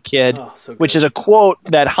around, kid," which is a quote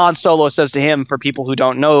that Han Solo says to him. For people who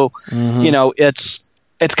don't know, you know, it's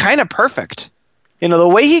kind of perfect. You know, the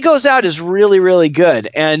way he goes out is really, really good.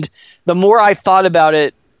 And the more I've thought about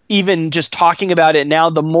it, even just talking about it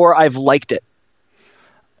now, the more I've liked it.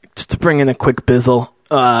 Just to bring in a quick Bizzle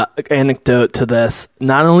anecdote to this,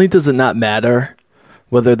 not only does it not matter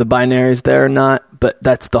whether the binary is there or not, but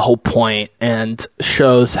that's the whole point and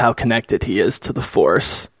shows how connected he is to the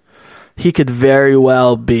Force. He could very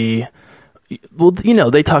well be... Well, you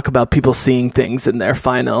know, they talk about people seeing things in their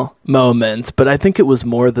final moments, but I think it was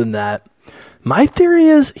more than that. My theory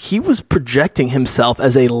is he was projecting himself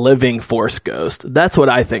as a living Force ghost. That's what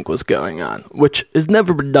I think was going on, which has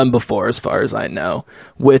never been done before as far as I know,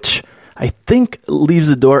 which I think leaves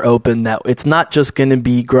the door open that it's not just going to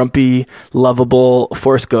be grumpy, lovable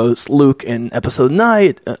Force ghost Luke in Episode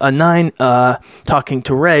 9 talking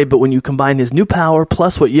to Rey, but when you combine his new power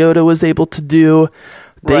plus what Yoda was able to do,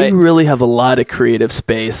 they really have a lot of creative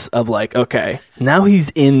space of like, okay, now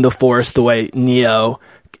he's in the Force the way Neo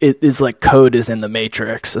is like code is in the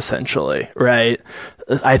Matrix, essentially, right?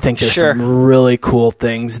 I think there's some really cool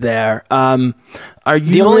things there. Are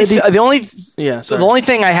you the only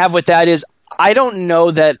thing I have with that is I don't know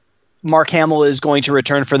that Mark Hamill is going to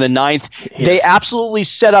return for the 9th. They absolutely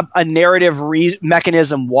set up a narrative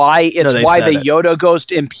mechanism why the Yoda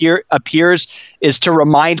ghost appears is to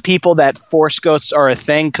remind people that Force ghosts are a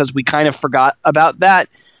thing, because we kind of forgot about that.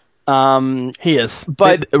 He is,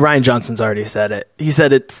 but Rian Johnson's already said it. He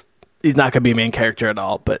said he's not going to be a main character at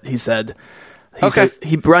all. But he said,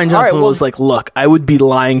 Rian Johnson was like, "Look, I would be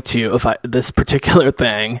lying to you if this particular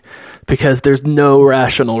thing, because there's no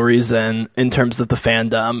rational reason in terms of the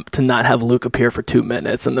fandom to not have Luke appear for 2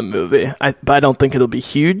 minutes in the movie. I don't think it'll be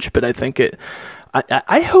huge, but I think it.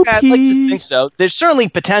 I hope I'd like to think so. There's certainly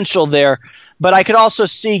potential there, but I could also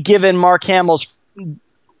see, given Mark Hamill's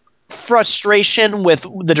frustration with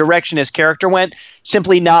the direction his character went,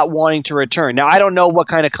 simply not wanting to return. Now, I don't know what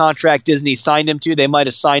kind of contract Disney signed him to. They might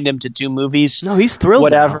have signed him to 2 movies. No, he's thrilled.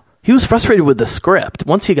 Whatever. Now. He was frustrated with the script.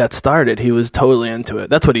 Once he got started, he was totally into it.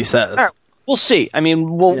 That's what he says. All right. We'll see. I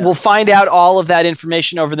mean, we'll find out all of that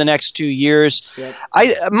information over the next 2 years.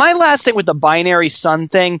 Yep. My last thing with the binary son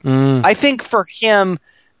thing, I think for him,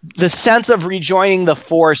 the sense of rejoining the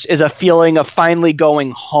Force is a feeling of finally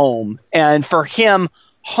going home. And for him,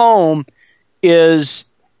 home is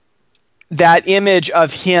that image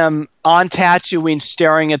of him on Tatooine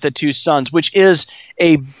staring at the 2 suns, which is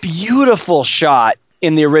a beautiful shot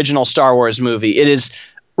in the original Star Wars movie. It is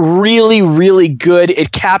really, really good.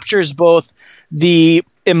 It captures both the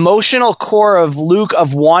emotional core of Luke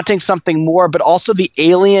of wanting something more, but also the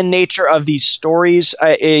alien nature of these stories.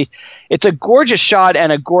 It's a gorgeous shot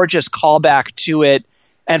and a gorgeous callback to it.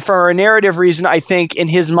 And for a narrative reason, I think in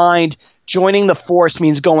his mind, joining the Force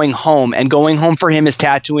means going home, and going home for him is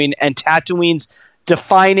Tatooine, and Tatooine's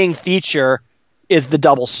defining feature is the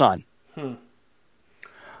double sun.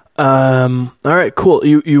 All right, cool.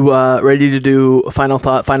 You ready to do final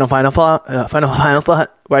thought? Final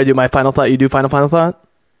thought. Where I do my final thought, you do final thought.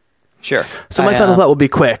 Sure. So my final thought will be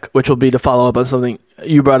quick, which will be to follow up on something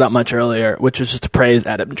you brought up much earlier, which was just to praise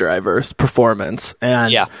Adam Driver's performance.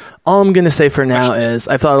 And all I'm going to say for now is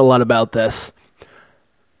I've thought a lot about this.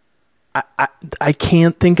 I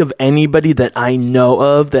can't think of anybody that I know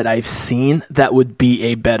of that I've seen that would be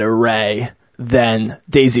a better Rey than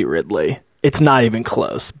Daisy Ridley. It's not even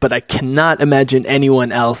close. But I cannot imagine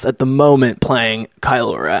anyone else at the moment playing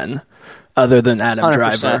Kylo Ren other than Adam 100%.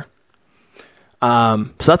 Driver.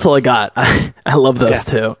 So that's all I got. I love those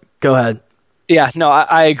two. Go ahead. Yeah, no,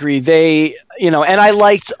 I agree. They, and I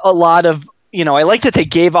liked a lot of, I like that they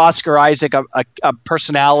gave Oscar Isaac a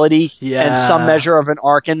personality and some measure of an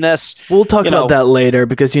arc in this. We'll talk about that later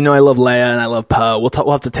because I love Leia and I love Poe.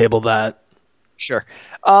 We'll have to table that. Sure.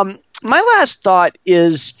 My last thought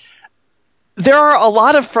is there are a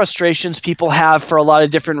lot of frustrations people have for a lot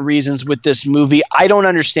of different reasons with this movie. I don't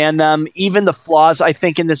understand them. Even the flaws, I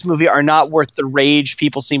think, in this movie are not worth the rage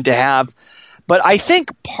people seem to have. But I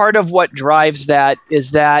think part of what drives that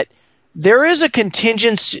is that there is a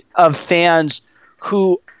contingent of fans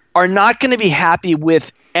who are not going to be happy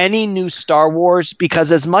with any new Star Wars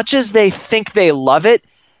because as much as they think they love it,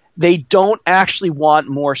 they don't actually want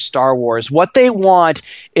more Star Wars. What they want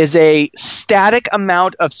is a static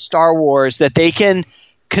amount of Star Wars that they can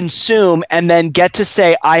consume and then get to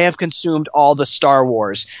say, I have consumed all the Star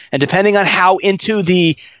Wars. And depending on how into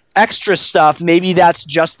the extra stuff, maybe that's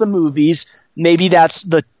just the movies, maybe that's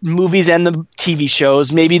the movies and the TV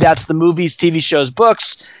shows, maybe that's the movies, TV shows,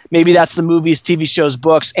 books, maybe that's the movies, TV shows,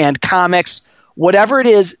 books, and comics. Whatever it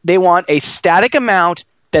is, they want a static amount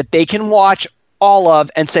that they can watch all of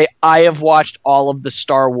and say, I have watched all of the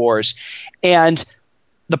Star Wars. And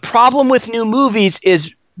the problem with new movies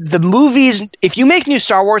is the movies, if you make new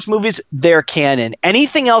Star Wars movies, they're canon.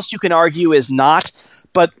 Anything else you can argue is not,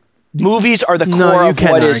 but movies are the core of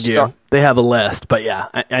what is Star. They have a list, but yeah,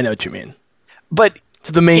 I know what you mean. But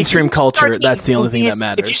to the mainstream culture, that's the only thing that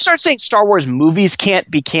matters. If you start saying Star Wars movies can't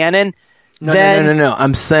be canon, then no.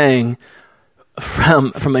 I'm saying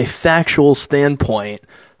from a factual standpoint.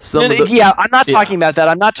 I'm not talking about that.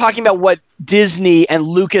 I'm not talking about what Disney and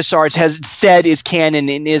LucasArts has said is canon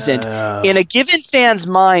and isn't. In a given fan's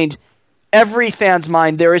mind, every fan's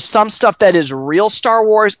mind, there is some stuff that is real Star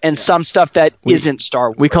Wars and some stuff that isn't Star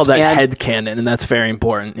Wars. We call that headcanon, and that's very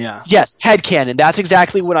important, yeah. Yes, headcanon. That's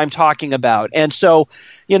exactly what I'm talking about. And so,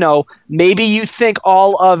 maybe you think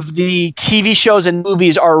all of the TV shows and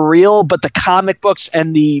movies are real, but the comic books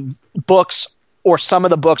and the books or some of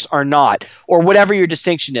the books are not, or whatever your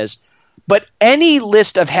distinction is. But any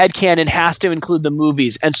list of headcanon has to include the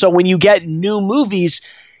movies. And so when you get new movies,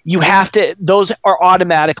 those are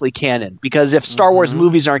automatically canon, because if Star Wars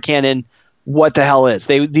movies aren't canon, what the hell is?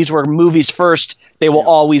 These were movies first. They will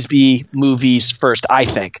always be movies first, I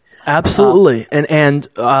think. Absolutely.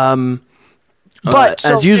 But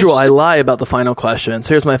as usual, I lie about the final question. So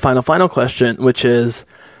here's my final question, which is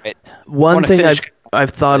one thing I've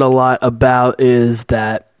thought a lot about is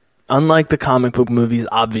that, unlike the comic book movies,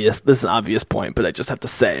 this is an obvious point, but I just have to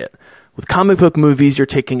say it. With comic book movies, you're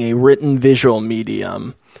taking a written visual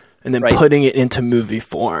medium and then putting it into movie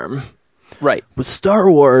form. Right. With Star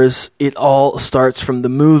Wars, it all starts from the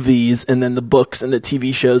movies, and then the books and the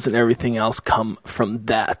TV shows and everything else come from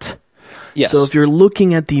that. Yes. So if you're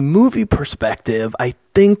looking at the movie perspective, I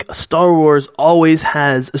think Star Wars always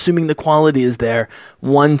has, assuming the quality is there,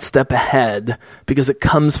 one step ahead because it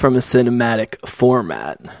comes from a cinematic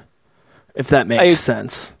format, if that makes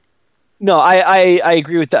sense. No, I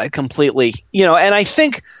agree with that completely. And I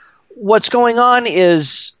think what's going on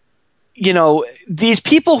is, these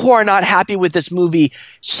people who are not happy with this movie,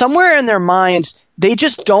 somewhere in their minds, they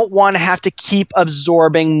just don't want to have to keep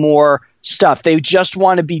absorbing more stuff. They just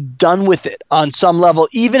want to be done with it on some level,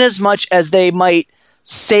 even as much as they might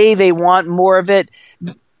say they want more of it.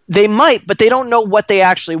 They might, but they don't know what they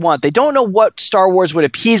actually want. They don't know what Star Wars would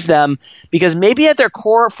appease them, because maybe at their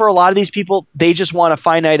core, for a lot of these people, they just want a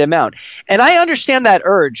finite amount. And I understand that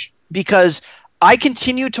urge, because I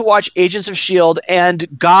continue to watch Agents of S.H.I.E.L.D. and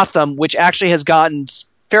Gotham, which actually has gotten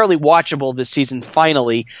fairly watchable this season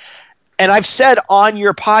finally. And I've said on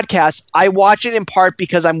your podcast, I watch it in part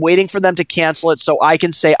because I'm waiting for them to cancel it so I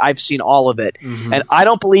can say I've seen all of it. Mm-hmm. And I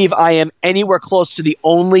don't believe I am anywhere close to the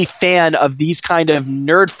only fan of these kind of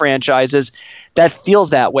nerd franchises that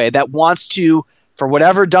feels that way, that wants to, for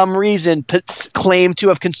whatever dumb reason, claim to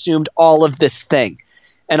have consumed all of this thing.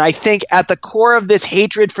 And I think at the core of this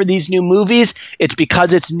hatred for these new movies, it's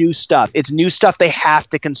because it's new stuff. It's new stuff they have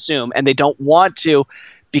to consume, and they don't want to,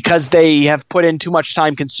 because they have put in too much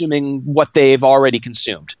time consuming what they've already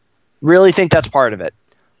consumed. Really think that's part of it.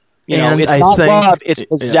 It's not love, it's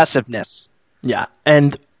possessiveness. Yeah,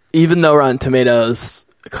 and even though Rotten Tomatoes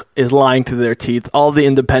is lying through their teeth, all the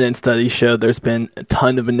independent studies show there's been a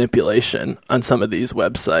ton of manipulation on some of these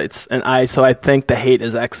websites. And so I think the hate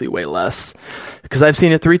is actually way less. Because I've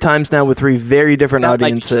seen it 3 times now with 3 very different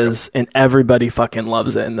audiences, and everybody fucking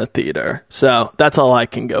loves it in the theater. So that's all I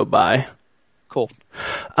can go by. Cool.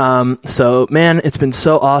 So, man, it's been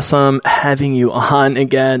so awesome having you on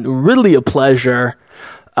again. Really a pleasure.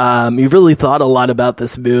 You've really thought a lot about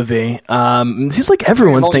this movie. It seems like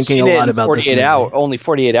everyone's thinking a lot about this movie. Only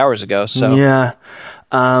 48 hours ago. So yeah.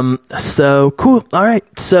 So cool. All right.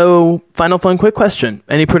 So final fun quick question.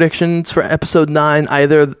 Any predictions for episode 9,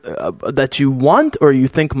 either that you want or you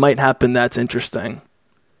think might happen that's interesting?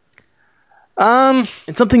 And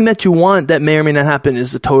something that you want that may or may not happen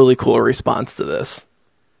is a totally cool response to this.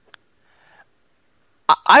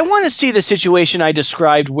 I want to see the situation I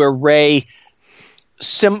described where Rey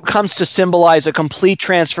comes to symbolize a complete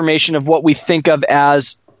transformation of what we think of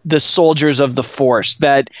as the soldiers of the Force.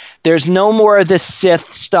 That there's no more of this Sith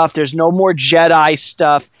stuff. There's no more Jedi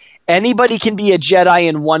stuff. Anybody can be a Jedi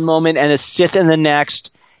in one moment and a Sith in the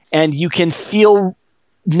next, and you can feel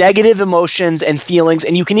negative emotions and feelings,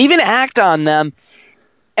 and you can even act on them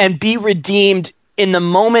and be redeemed in the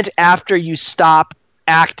moment after you stop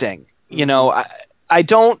acting.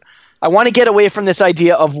 I want to get away from this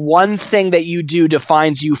idea of one thing that you do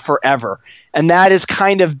defines you forever. And that has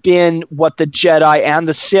kind of been what the Jedi and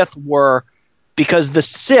the Sith were, because the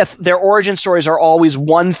Sith, their origin stories are always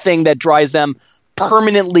one thing that drives them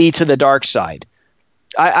permanently to the dark side.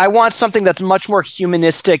 I want something that's much more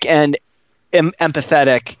humanistic and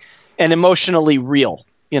empathetic and emotionally real,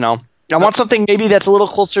 you know. I want something maybe that's a little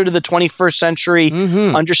closer to the 21st century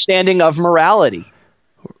understanding of morality.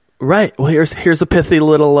 Right. Well, here's a pithy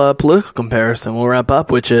little political comparison. We'll wrap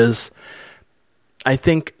up, which is, I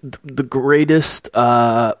think the greatest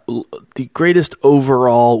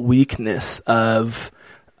overall weakness of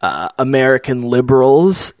American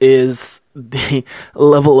liberals is the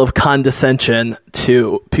level of condescension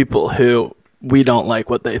to people who we don't like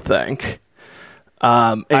what they think.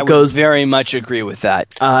 I would very much agree with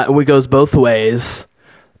that. It goes both ways.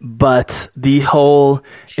 But the whole,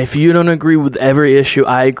 if you don't agree with every issue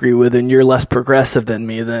I agree with and you're less progressive than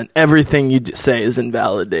me, then everything you say is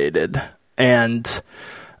invalidated. And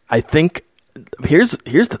I think here's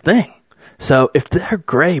the thing. So if there are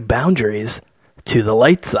gray boundaries to the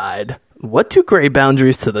light side, what do gray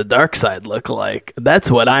boundaries to the dark side look like? That's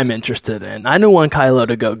what I'm interested in. I don't want Kylo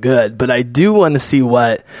to go good, but I do want to see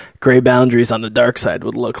what gray boundaries on the dark side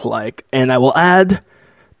would look like. And I will add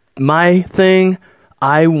my thing.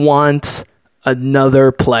 I want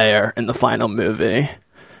another player in the final movie.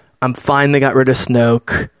 I'm fine they got rid of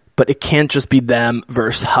Snoke, but it can't just be them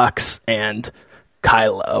versus Hux and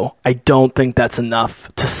Kylo. I don't think that's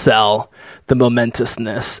enough to sell the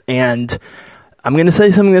momentousness. And I'm going to say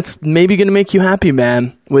something that's maybe going to make you happy,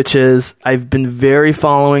 man, which is I've been very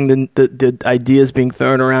following the ideas being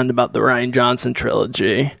thrown around about the Rian Johnson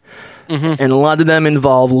trilogy. Mm-hmm. And a lot of them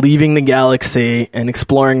involve leaving the galaxy and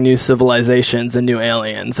exploring new civilizations and new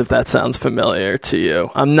aliens, if that sounds familiar to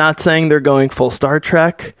you. I'm not saying they're going full Star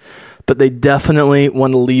Trek, but they definitely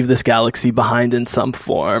want to leave this galaxy behind in some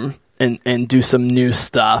form and do some new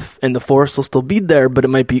stuff. And the Force will still be there, but it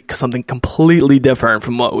might be something completely different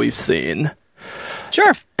from what we've seen.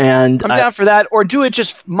 Sure. And I'm down for that, or do it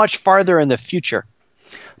just much farther in the future.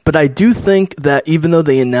 But I do think that even though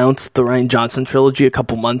they announced the Rian Johnson trilogy a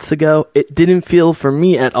couple months ago, it didn't feel for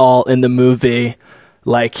me at all in the movie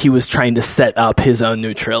like he was trying to set up his own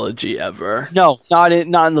new trilogy ever. No, not in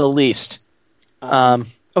the least.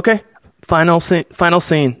 Okay, final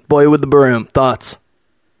scene. Boy with the broom. Thoughts?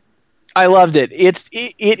 I loved it. It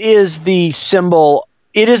is the symbol.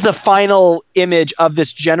 It is the final image of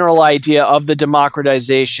this general idea of the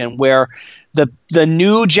democratization, where the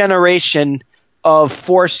new generation of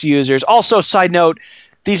Force users. Also, side note,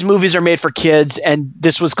 these movies are made for kids, and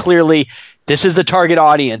this is the target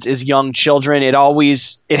audience is young children.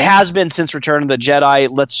 It has been since Return of the Jedi.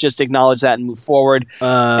 Let's just acknowledge that and move forward.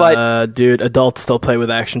 Dude, adults still play with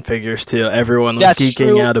action figures too. Everyone was geeking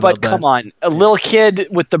true, out about that. But come on, a little kid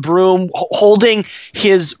with the broom, holding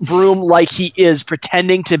his broom like he is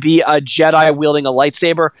pretending to be a Jedi wielding a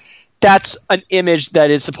lightsaber. That's an image that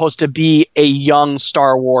is supposed to be a young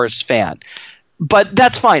Star Wars fan. But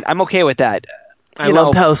that's fine. I'm okay with that. I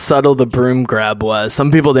loved how subtle the broom grab was.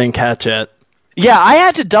 Some people didn't catch it. Yeah, I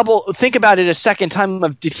had to double think about it a second time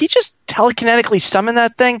of, did he just telekinetically summon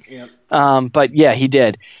that thing? Yep. But yeah, he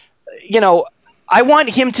did. I want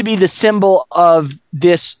him to be the symbol of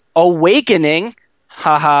this awakening,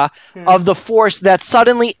 of the Force, that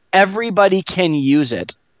suddenly everybody can use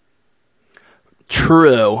it.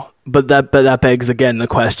 True. But that begs, again, the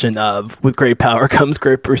question of, with great power comes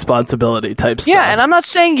great responsibility type stuff. Yeah, and I'm not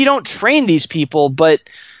saying you don't train these people, but,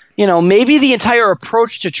 maybe the entire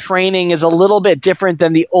approach to training is a little bit different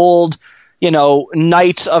than the old,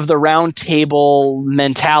 Knights of the Round Table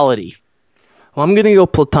mentality. Well, I'm going to go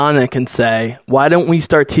platonic and say, why don't we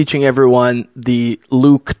start teaching everyone the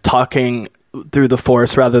Luke talking through the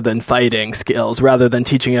Force rather than fighting skills, rather than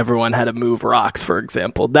teaching everyone how to move rocks, for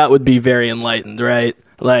example? That would be very enlightened, right?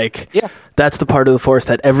 Yeah. That's the part of the Force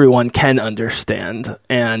that everyone can understand.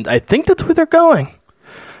 And I think that's where they're going.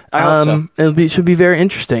 I hope so. It should be very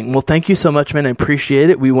interesting. Well, thank you so much, man. I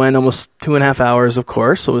appreciate it. We went almost 2.5 hours, of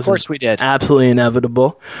course. So of course we did. Absolutely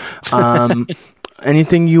inevitable.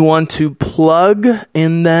 Anything you want to plug?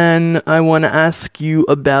 And then I want to ask you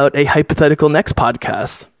about a hypothetical next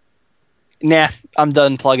podcast. Nah, I'm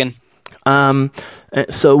done plugging.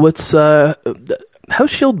 So what's... how's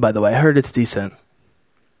S.H.I.E.L.D., by the way? I heard it's decent.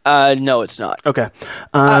 No, it's not. Okay.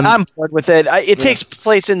 I'm bored with it. It takes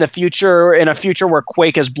place in a future where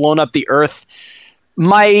Quake has blown up the Earth.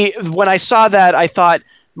 When I saw that, I thought,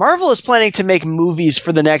 Marvel is planning to make movies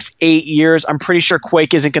for the next 8 years. I'm pretty sure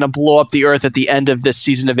Quake isn't going to blow up the Earth at the end of this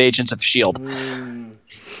season of Agents of S.H.I.E.L.D.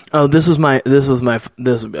 Oh, this was my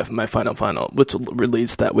final, which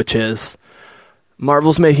relates that, which is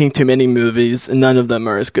Marvel's making too many movies, and none of them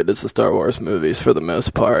are as good as the Star Wars movies for the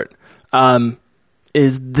most part.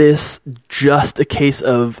 Is this just a case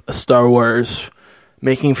of Star Wars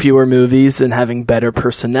making fewer movies and having better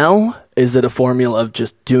personnel? Is it a formula of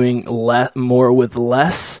just doing more with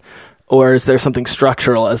less? Or is there something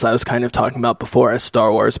structural, as I was kind of talking about before, as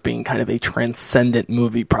Star Wars being kind of a transcendent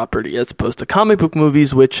movie property as opposed to comic book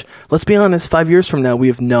movies, which, let's be honest, 5 years from now, we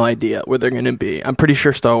have no idea where they're going to be. I'm pretty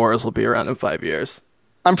sure Star Wars will be around in 5 years.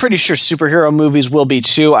 I'm pretty sure superhero movies will be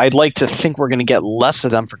too. I'd like to think we're going to get less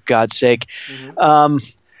of them, for God's sake. Mm-hmm.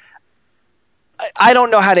 I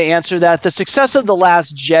don't know how to answer that. The success of The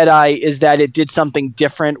Last Jedi is that it did something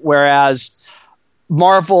different, whereas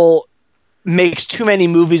Marvel makes too many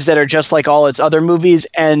movies that are just like all its other movies,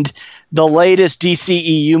 and the latest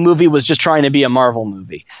DCEU movie was just trying to be a Marvel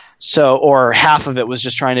movie. So, or half of it was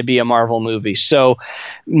just trying to be a Marvel movie. So,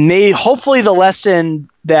 hopefully the lesson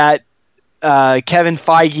that Kevin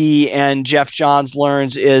Feige and Jeff Johns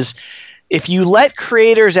learns is if you let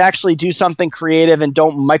creators actually do something creative and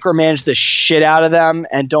don't micromanage the shit out of them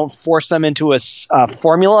and don't force them into a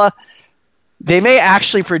formula, they may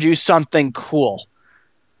actually produce something cool.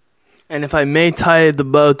 And if I may tie the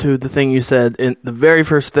bow to the thing you said, in the very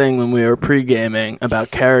first thing when we were pre-gaming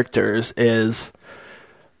about characters is,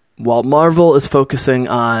 while Marvel is focusing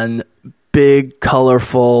on big,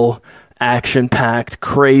 colorful, action-packed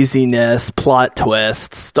craziness, plot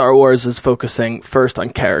twists, Star Wars is focusing first on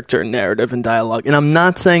character, narrative, and dialogue. And I'm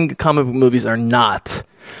not saying comic book movies are not,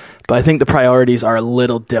 but I think the priorities are a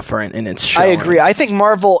little different in its showing. I agree. I think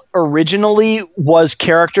Marvel originally was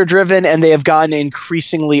character-driven, and they have gotten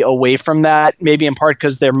increasingly away from that, maybe in part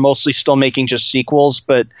because they're mostly still making just sequels.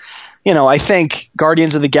 But, you know, I think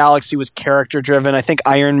Guardians of the Galaxy was character-driven. I think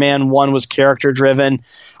Iron Man 1 was character-driven.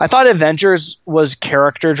 I thought Avengers was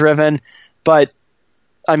character-driven. But,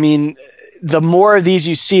 I mean, the more of these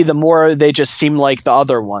you see, the more they just seem like the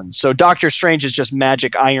other ones. So Doctor Strange is just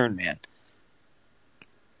magic Iron Man.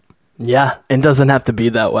 Yeah, it doesn't have to be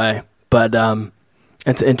that way, but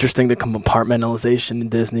it's interesting, the compartmentalization in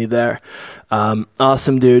Disney there.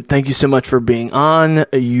 Awesome, dude. Thank you so much for being on.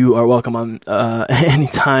 You are welcome on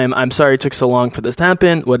anytime. I'm sorry it took so long for this to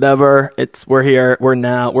happen. Whatever. We're here. We're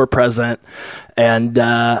now. We're present. And,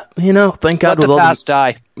 thank God. Let the past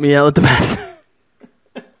die. Yeah, let the past.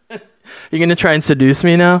 You're going to try and seduce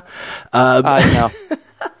me now? No.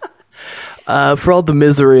 For all the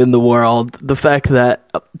misery in the world, the fact that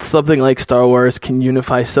something like Star Wars can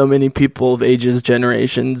unify so many people of ages,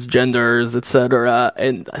 generations, genders, etc.,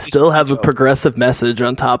 and still have a progressive message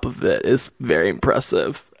on top of it is very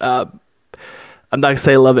impressive. I'm not going to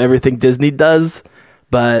say I love everything Disney does,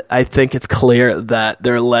 but I think it's clear that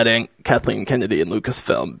they're letting Kathleen Kennedy and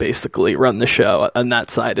Lucasfilm basically run the show on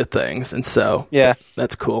that side of things, and so yeah,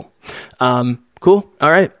 that's cool. Cool.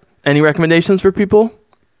 All right. Any recommendations for people?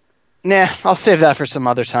 Nah, I'll save that for some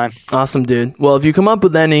other time. Awesome, dude. Well, if you come up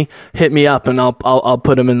with any, hit me up and I'll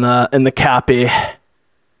put them in the copy.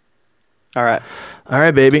 All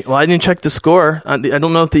right, baby. Well, I didn't check the score. I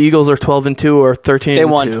don't know if the Eagles are 12-2 or 13-2. They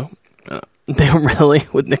won. They were really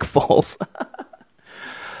with Nick Foles.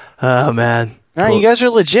 Oh man. No, you guys are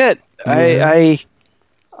legit. Yeah.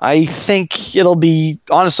 I think it'll be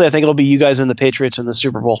you guys and the Patriots in the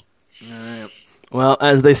Super Bowl. All right. Well,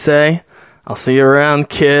 as they say, I'll see you around,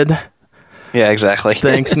 kid. Yeah, exactly.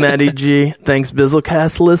 Thanks, Matty G. Thanks,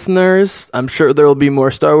 Bizzlecast listeners. I'm sure there will be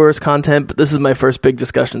more Star Wars content, but this is my first big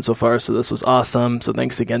discussion so far, so this was awesome. So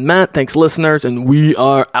thanks again, Matt. Thanks, listeners, and we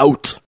are out.